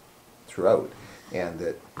throughout, and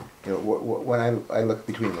that, you know, when I look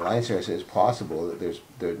between the lines here, I say it's possible that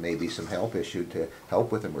there may be some help issued to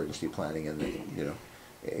help with emergency planning, and you know,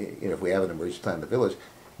 if we have an emergency plan in the village,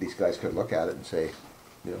 these guys could look at it and say,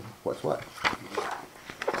 you know, what's what.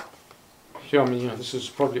 Yeah, I mean, you know, this is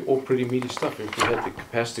probably all pretty meaty stuff if we had the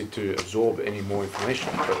capacity to absorb any more information,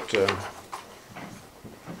 but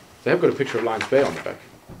they have got a picture of Lions Bay on the back.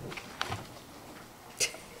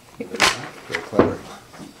 Very clever.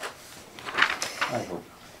 I hope.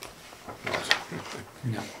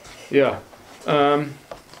 No. Yeah.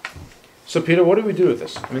 So Peter, what do we do with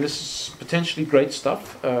this? I mean, this is potentially great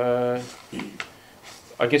stuff. I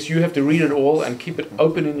guess you have to read it all and keep it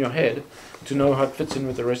open in your head to know how it fits in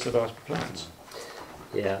with the rest of our plans.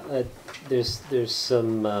 Yeah, there's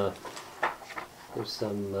some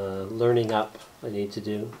learning up I need to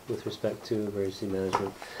do with respect to emergency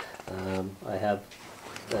management. I have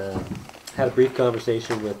had a brief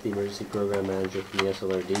conversation with the emergency program manager from the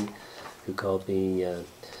SLRD, who called me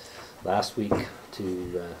last week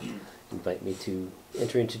to invite me to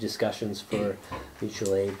enter into discussions for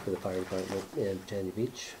mutual aid for the fire department in Britannia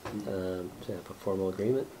Beach, to have a formal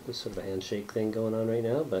agreement. There's sort of a handshake thing going on right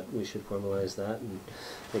now, but we should formalize that and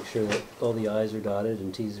make sure that all the I's are dotted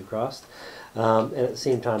and T's are crossed. And at the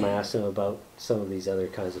same time, I asked him about some of these other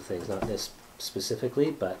kinds of things, not this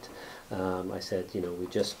specifically, but I said, you know, we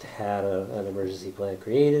just had an emergency plan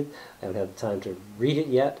created. I haven't had the time to read it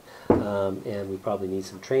yet, and we probably need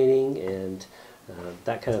some training and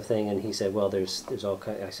that kind of thing. And he said, well, there's all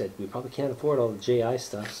kind. I said, we probably can't afford all the JI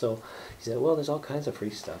stuff. So he said, well, there's all kinds of free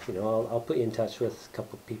stuff. You know, I'll put you in touch with a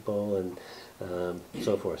couple of people and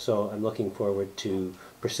so forth. So I'm looking forward to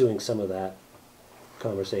pursuing some of that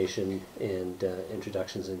conversation and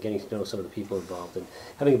introductions and getting to know some of the people involved and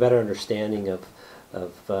having a better understanding of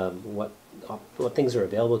what things are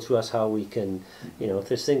available to us, how we can, you know, if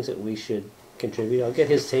there's things that we should contribute. I'll get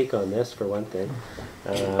his take on this for one thing.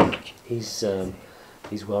 He's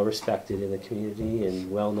well respected in the community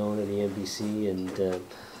and well known in the NBC, and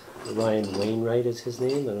Ryan Wainwright is his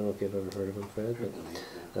name. I don't know if you've ever heard of him, Fred.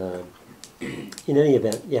 But, in any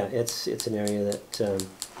event, yeah, it's an area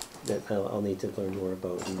that I'll need to learn more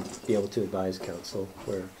about and be able to advise council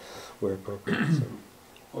where appropriate. So.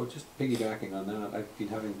 Well, just piggybacking on that, I've been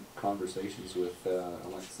having conversations with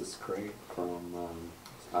Alexis Craig from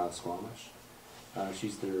Squamish.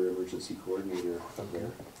 She's their emergency coordinator up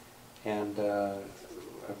there. And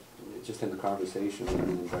just in the conversation, we've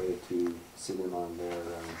been invited to sit in on their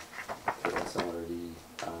SLRD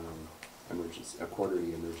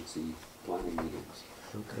quarterly emergency planning meetings.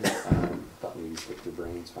 Okay. Thought maybe pick their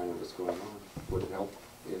brains, find out what's going on. Would it help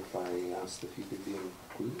if I asked if you could be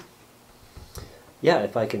included? Yeah,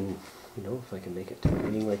 if I can, you know, if I can make it to a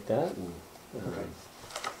meeting like that, and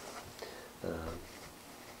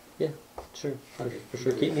yeah, sure, for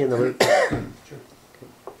sure. Keep me in the loop. Sure.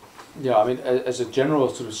 Yeah, I mean, as a general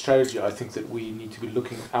sort of strategy, I think that we need to be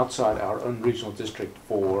looking outside our own regional district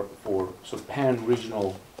for sort of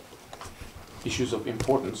pan-regional issues of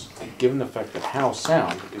importance, and given the fact that how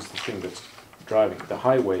sound is the thing that's driving, the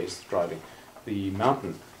highway is driving, the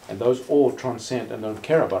mountain, and those all transcend and don't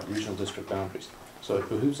care about regional district boundaries. So it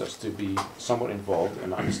behooves us to be somewhat involved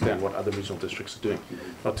and understand what other regional districts are doing.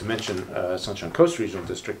 Not to mention Sunshine Coast Regional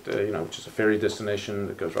District, you know, which is a ferry destination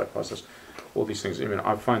that goes right past us. All these things. I mean,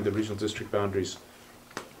 I find the regional district boundaries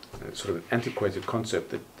sort of an antiquated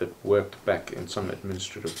concept that worked back in some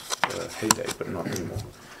administrative heyday, but not anymore.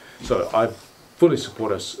 So I fully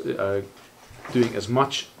support us doing as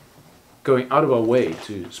much, going out of our way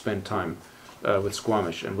to spend time with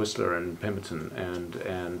Squamish and Whistler and Pemberton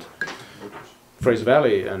and Fraser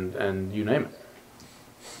Valley and you name it.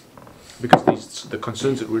 Because the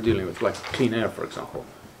concerns that we're dealing with, like clean air, for example,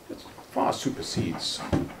 it far supersedes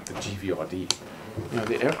the GVRD. You know,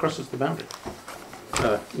 the air crosses the boundary.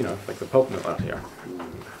 You know, like the pulp mill out here.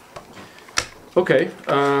 Okay,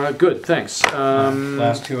 good, thanks.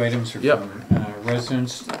 Last two items are yep. from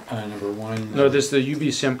residents. Number one. No, there's the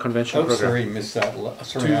UBCM convention program. Sorry, missed that.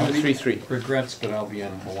 Sorry, 233. Regrets, but I'll be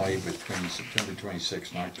in Hawaii between September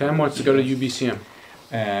 26th and October. Pam wants to go to UBCM.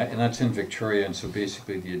 And that's in Victoria, and so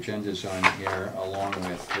basically the agenda's on here along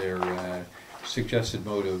with their suggested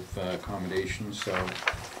mode of accommodation. So,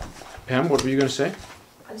 Pam, what were you going to say?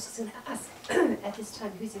 I was just going to ask at this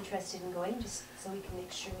time who's interested in going, just so we can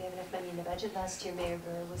make sure we have enough money in the budget. Last year, Mayor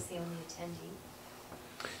Brewer was the only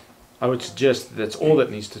attendee. I would suggest that's all that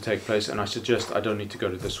needs to take place, and I suggest I don't need to go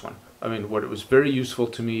to this one. I mean, what it was very useful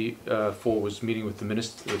to me for was meeting with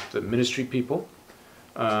the ministry people.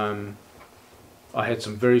 I had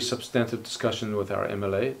some very substantive discussion with our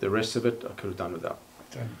MLA. The rest of it I could have done without.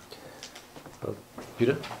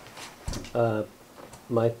 Peter?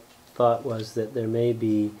 My thought was that there may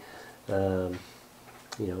be, you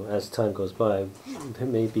know, as time goes by, there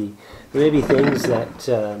may be things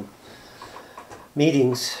that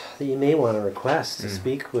meetings that you may want to request to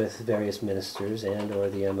speak with various ministers and or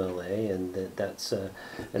the MLA, and that's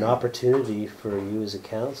an opportunity for you as a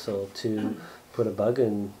council to put a bug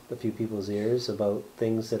in a few people's ears about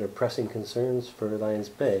things that are pressing concerns for Lions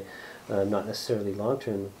Bay. Not necessarily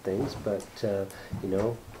long-term things, but you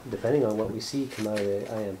know, depending on what we see come out of the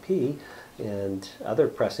IMP and other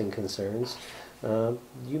pressing concerns,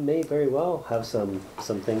 you may very well have some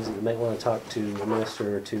things that you might want to talk to a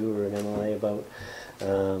minister or two or an MLA about.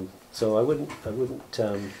 So I wouldn't.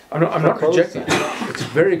 I'm not rejecting it. It's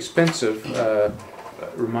very expensive.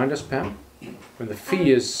 Remind us, Pam. When the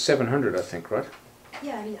fee is $700, I think, right?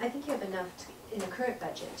 Yeah, I mean, I think you have enough in the current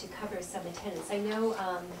budget to cover some attendance. I know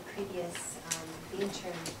the previous, the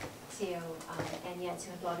interim CEO, Ann Yance,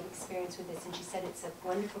 who had a lot of experience with this, and she said it's a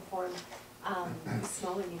wonderful form.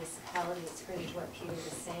 Smaller municipality, it's really what Peter was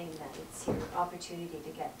saying, that it's your opportunity to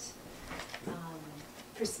get,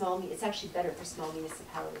 for small, it's actually better for small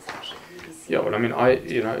municipalities, actually. Yeah, well, I mean,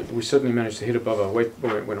 we certainly managed to hit above our weight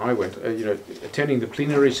when I went. Attending the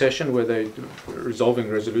plenary session where they're resolving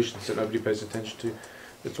resolutions that nobody pays attention to,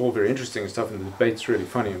 it's all very interesting and stuff, and the debate's really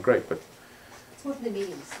funny and great, but... It's one of the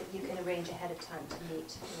meetings that you can arrange ahead of time to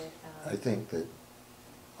meet with... I think that,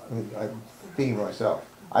 I'm being myself,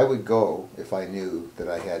 I would go if I knew that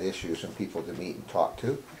I had issues and people to meet and talk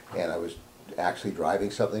to, and I was actually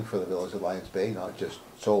driving something for the Village of Lions Bay, not just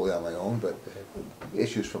solely on my own, but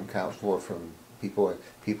issues from council or from people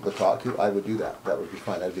to talk to. I would do that. That would be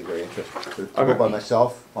fine. That would be very interesting. But to go by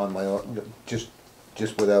myself on my own, just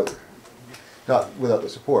just without, not without the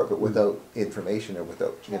support, but without information or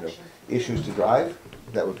without, you know, issues to drive,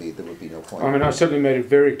 there would be no point. I mean, I certainly made it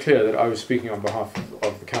very clear that I was speaking on behalf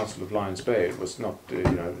of the Council of Lions Bay. It was not, you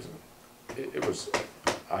know, it was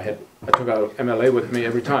I took out MLA with me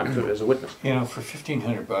every time as a witness. You know, for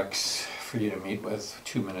 $1,500 for you to meet with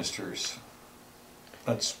 2 ministers,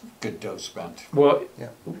 that's good dough spent. Well, Yeah.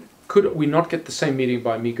 could we not get the same meeting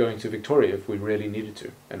by me going to Victoria if we really needed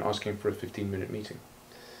to and asking for a 15-minute meeting?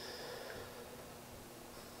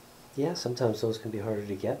 Yeah, sometimes those can be harder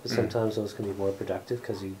to get, but sometimes those can be more productive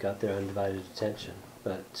because you've got their undivided attention.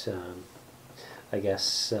 But I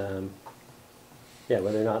guess, yeah,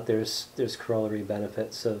 whether or not there's corollary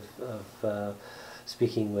benefits of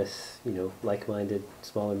speaking with, you know, like-minded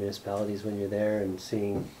smaller municipalities when you're there and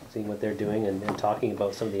seeing what they're doing and talking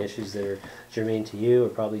about some of the issues that are germane to you or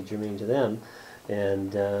probably germane to them,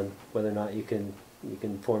 and whether or not you can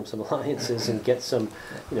form some alliances and get some,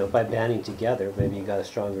 you know, by banding together, maybe you got a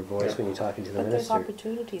stronger voice when you're talking to the But there's minister.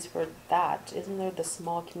 opportunities for that, isn't there? The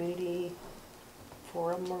small community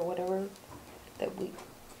forum or whatever that we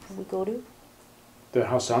go to. The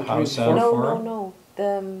House Sound House Community Sound Forum? No.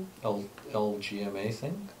 The LGMA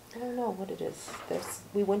thing? I don't know what it is.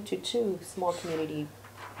 We went to 2 small community.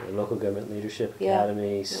 Local government leadership Yeah.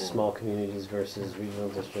 academy, Yeah. small communities versus regional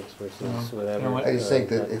districts versus Yeah. whatever. You know what? I just think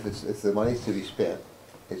that if the money's to be spent,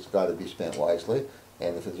 it's gotta be spent wisely,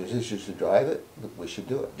 and if there's issues to drive it, we should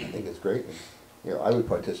do it. I think it's great, and, you know, I would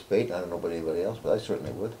participate, I don't know about anybody else, but I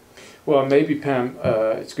certainly would. Well, maybe, Pam,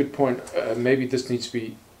 it's a good point. Maybe this needs to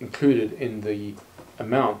be included in the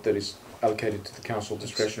amount that is allocated to the council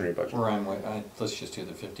discretionary budget. Where I'm, let's just do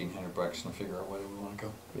the $1,500 and figure out whether we want to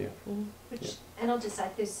go. Yeah. Which, Yeah. and I'll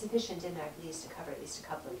decide, there's sufficient in our lease to cover at least a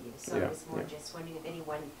couple of you, so Yeah, I was more yeah. just wondering if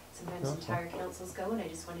anyone, sometimes No, entire councils go, and I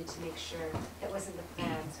just wanted to make sure that wasn't the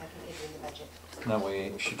plan, so I can get it in the budget. That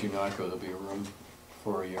way, should you not go, there'll be a room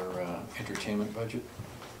for your entertainment budget.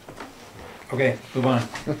 Okay, move on.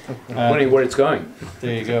 Wondering where it's going.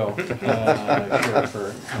 There you go. Sure,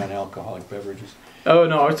 for non-alcoholic beverages. Oh,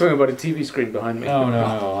 no, I was talking about a TV screen behind me. No.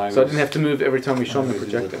 So I didn't have to move every time we shone the I was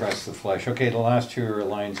projector. Press the flash. Okay, the last 2 are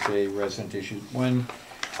Lions Bay resident issues. One,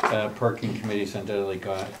 parking committee's undoubtedly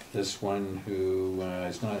got this one who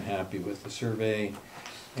is not happy with the survey.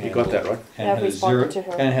 You got that, right? I've And has responded to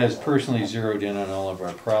her. and has personally zeroed in on all of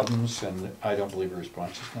our problems, and I don't believe a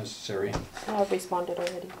response is necessary. I've responded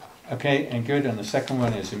already. Okay, and good. And the second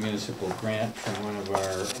one is a municipal grant from one of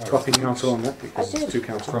our Copy groups. council on that because I it's did. 2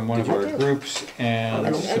 council. From one of I our did. groups, and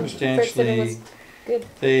And Fred said it substantially, was good.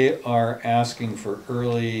 they are asking for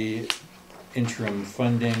early interim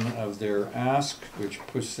funding of their ask, which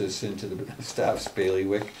puts this into the staff's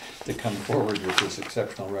bailiwick to come forward with this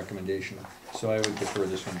exceptional recommendation. So I would defer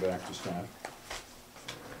this one back to staff.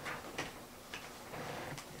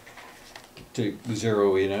 To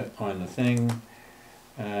zero in it on the thing.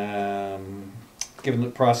 Given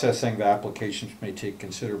that processing of applications may take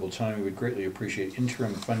considerable time, we would greatly appreciate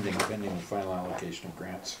interim funding pending the final allocation of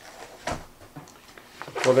grants.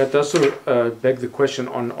 Well, that does sort of beg the question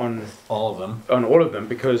on All of them. all of them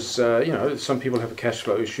because, you know, some people have a cash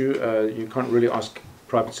flow issue. You can't really ask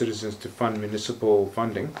private citizens to fund municipal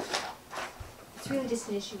funding. It's really just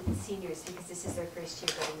an issue with the seniors because this is their first year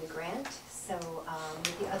getting the grant. So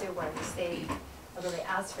with the other ones, although they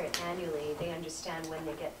ask for it annually, they understand when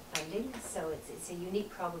they get the funding. So it's a unique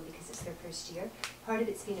problem because it's their first year. Part of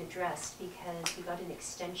it's been addressed because we got an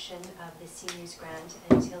extension of the seniors grant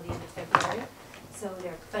until the end of February. So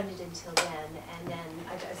they're funded until then, and then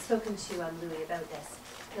I've spoken to Louis about this.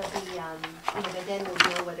 They'll be, they then will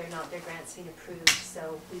know whether or not their grant's been approved,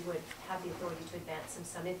 so we would have the authority to advance them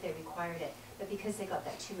some if they required it. But because they got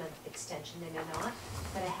that 2-month extension, they may not.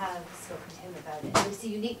 But I have spoken to him about it. And it's a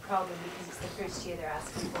unique problem because it's the first year they're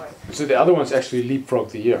asking for it. So the other ones actually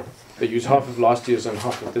leapfrog the year. They use half of last year's and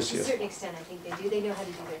half of this To a year's. certain extent, I think they do. They know how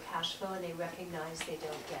to do their cash flow, and they recognize they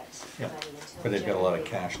don't get Yeah. money until But they've got a lot of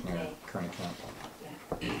January, cash in their May. current account.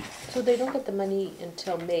 Yeah. So they don't get the money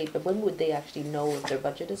until May, but when would they actually know if their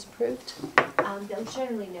budget is approved? They'll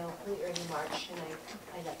generally know early March, and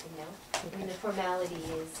I let them know. I mean, the formality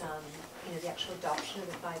is, the actual adoption of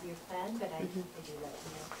the 5-year plan, but I do let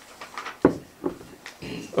them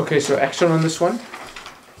know. Okay, so action on this one.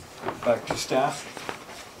 Back to staff.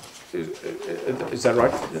 Is that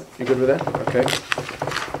right? You good with that? Okay.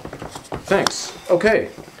 Thanks. Okay.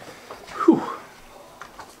 Whew.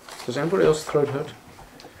 Does anybody else throat hurt?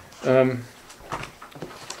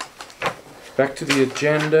 Back to the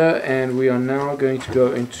agenda, and we are now going to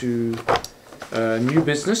go into new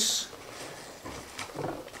business.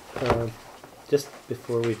 just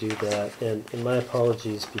before we do that, and my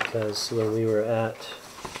apologies, because when we were at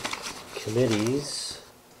committees,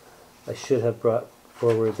 I should have brought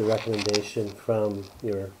forward the recommendation from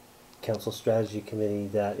your council strategy committee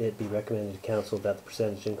that it be recommended to council that the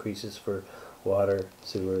percentage increases for water,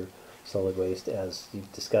 sewer, solid waste, as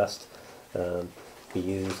you've discussed, be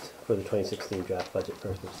used for the 2016 draft budget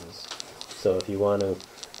purposes. So if you want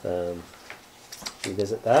to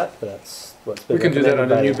revisit that, that's what's been We can do that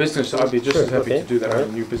recommended under by new business. I'd be just Sure, as happy okay, to do that alright.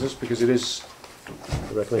 under new business because it is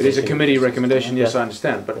the a recommendation. committee recommendation. Yes, Yeah. I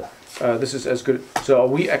understand, but this is as good. So are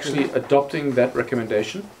we actually adopting that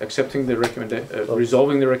recommendation, accepting the recommendation,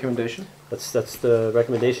 resolving the recommendation? That's the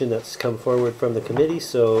recommendation that's come forward from the committee,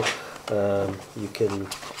 so you can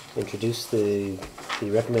introduce the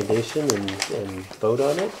recommendation and vote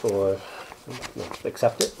on it, or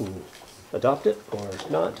accept it and adopt it, or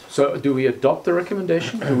not. So do we adopt the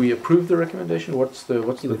recommendation? Do we approve the recommendation? What's the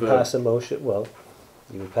You would verb? pass a motion, well,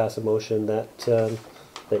 you would pass a motion that,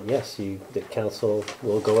 that yes, that council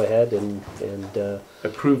will go ahead and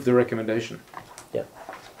Approve the recommendation. yeah,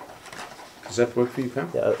 Does that work for you, Pam?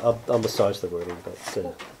 yeah, I'll massage the wording, but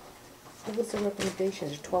What was the recommendation?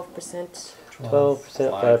 12%?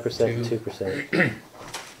 12%, 5%, 2%.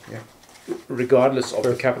 Regardless of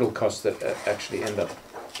the capital costs that actually end up.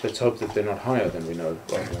 Let's hope that they're not higher than we know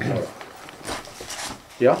rather than lower.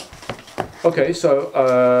 Yeah? Okay, so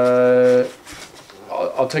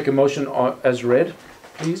I'll take a motion as read,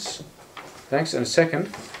 please. Thanks, and a second.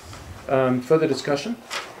 Further discussion?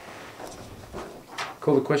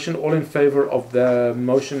 Call the question. All in favour of the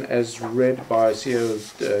motion as read by CEO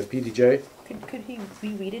PDJ? Could he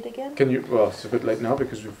reread it again? Can you, well, it's a bit late now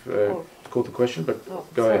because we've called the question, but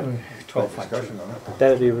go ahead. 12 discussion on it. That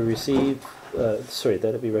would be received, that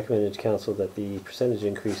would be recommended to council that the percentage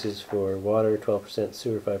increases for water 12%,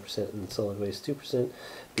 sewer 5%, and solid waste 2%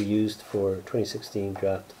 be used for 2016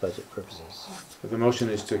 draft budget purposes. The motion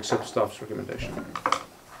is to accept staff's recommendation.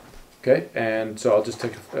 Okay, and so I'll just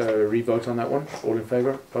take a re-vote on that one. All in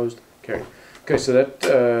favour? Opposed? Carried. Okay, so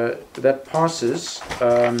that passes.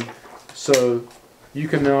 So you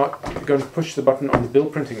can now go and push the button on the bill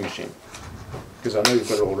printing machine, because I know you've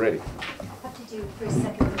got it already. Have to do first,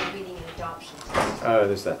 second, third reading and adoption. Oh,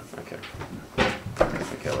 there's that. Okay.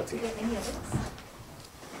 Okay, let's see. Were there any others?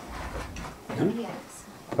 Any others?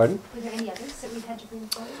 Pardon? Were there any others that we had to bring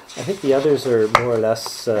forward? I think the others are more or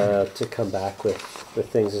less to come back with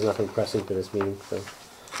things. There's nothing pressing for this meeting, so.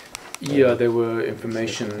 Yeah, there were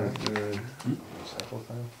information.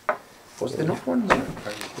 Was there not one there?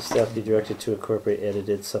 The staff be directed to incorporate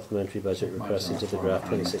edited supplementary budget requests into the draft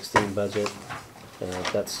 2016 budget.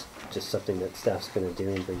 That's just something that staff's going to do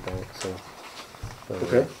and bring back, so.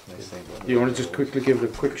 Okay. Do you want to just quickly give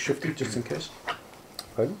it a quick shifty, just in case?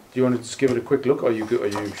 Pardon? Do you want to just give it a quick look? Or are you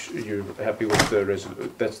happy with the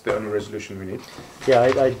that's the only resolution we need? Yeah,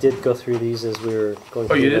 I did go through these as we were going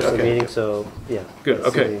through you the did? rest of the Okay. meeting, so, yeah. Good, that's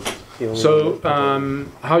okay. the only So,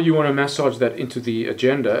 one. how you want to massage that into the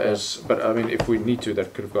agenda but I mean, if we need to,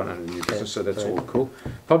 that could have gone under new business, so that's right. all cool.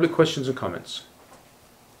 Public questions and comments.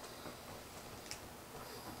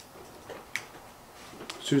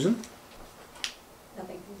 Susan?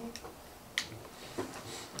 Nothing from me.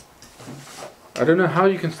 I don't know how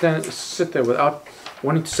you can sit there without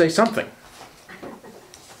wanting to say something.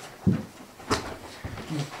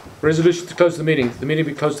 Resolution to close the meeting. The meeting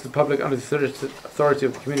will be closed to the public under the authority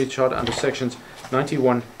of the Community Charter under sections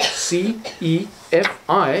 91C, E, F,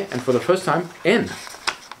 I, and for the first time, N.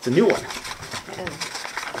 It's a new one.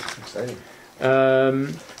 Exciting.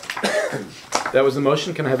 That was the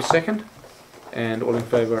motion. Can I have a second? And all in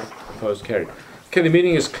favour, opposed, carried. Okay, the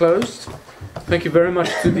meeting is closed. Thank you very much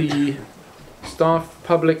to the staff,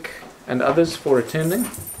 public, and others for attending.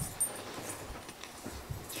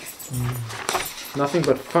 Nothing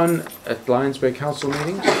but fun at Lions Bay Council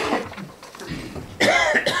meetings.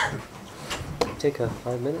 Take a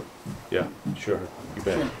 5 minute. Yeah, sure. You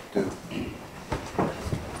bet.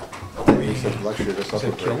 He said lecture this up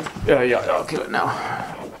a break. Yeah, I'll do it now.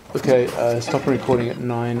 Okay, stop recording at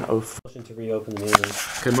 9:04. Motion to reopen the meeting.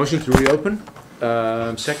 Okay, motion to reopen.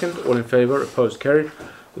 Second, all in favour, opposed, carried.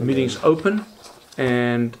 The meeting's open.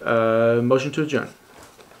 And motion to adjourn.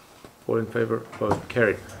 All in favour, opposed,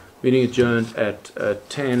 carried. Meeting adjourned at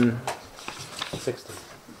 60.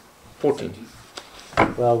 10:14.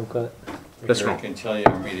 Well, we've got. That's I wrong. can tell you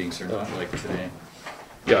our meetings are not like today.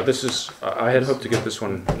 Yeah, this is. I had hoped to get this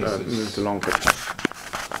one moved along, but